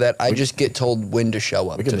charge of that. I just get told when to show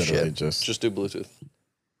up We can to literally shit. Just do Bluetooth.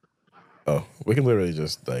 we can literally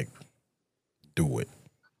just like do it.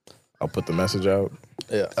 I'll put the message out.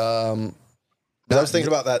 Yeah. 'Cause I was thinking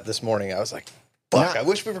about that this morning. I was like, fuck, I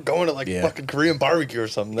wish we were going to like Yeah. fucking Korean barbecue or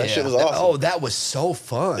something. That shit was Yeah. awesome. Oh, that was so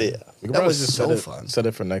fun. Yeah. We can That probably was just so set it, fun. Set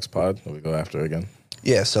it for next pod. And we go after again.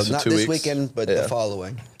 Yeah, so So not 2 this weeks? weekend, but Yeah. the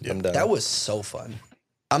following. I'm down. That was so fun.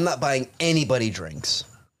 I'm not buying anybody drinks.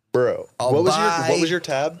 Bro, I'll what buy- was your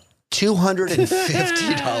tab?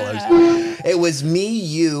 $250. It was me,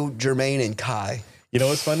 you, Jermaine, and Kai. You know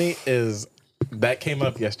what's funny is that came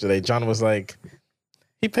up yesterday. John was like,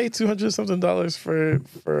 he paid $200 something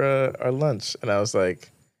for our lunch, and I was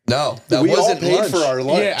like, No, that we all wasn't paid lunch. for our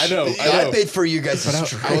lunch. Yeah, I know. I paid for you guys' but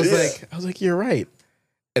drinks. I was like, you're right.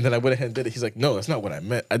 And then I went ahead and did it. He's like, no, that's not what I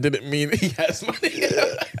meant. I didn't mean he has money.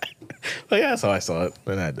 Like that's how I saw it,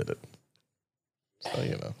 and I did it. So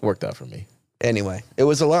worked out for me. Anyway, it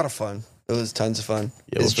was a lot of fun. It was tons of fun.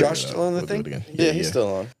 Yeah, Is we'll figure Josh it still out. on the We'll do thing? it again. Yeah, he's still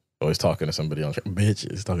on. Always talking to somebody on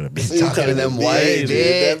bitches. Talking to bitches. Talking to them white Hey, dude,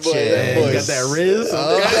 that boy- that bitches. boy- Got that Riz?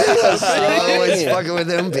 Oh, always fucking with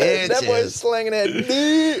them bitches. That boy's slanging that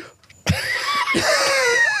dick.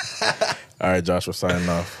 All right, Josh, we're signing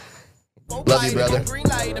off. Love you, brother. It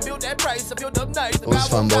was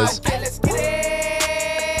fun, boys. Let's get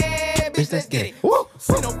it. Bitch, let's get it. Woo!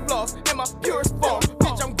 See no flaws in my purest form.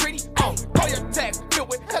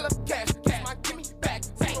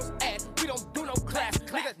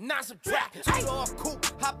 Two-door coupe,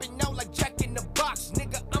 hopping out like Jack in the Box,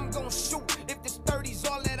 nigga.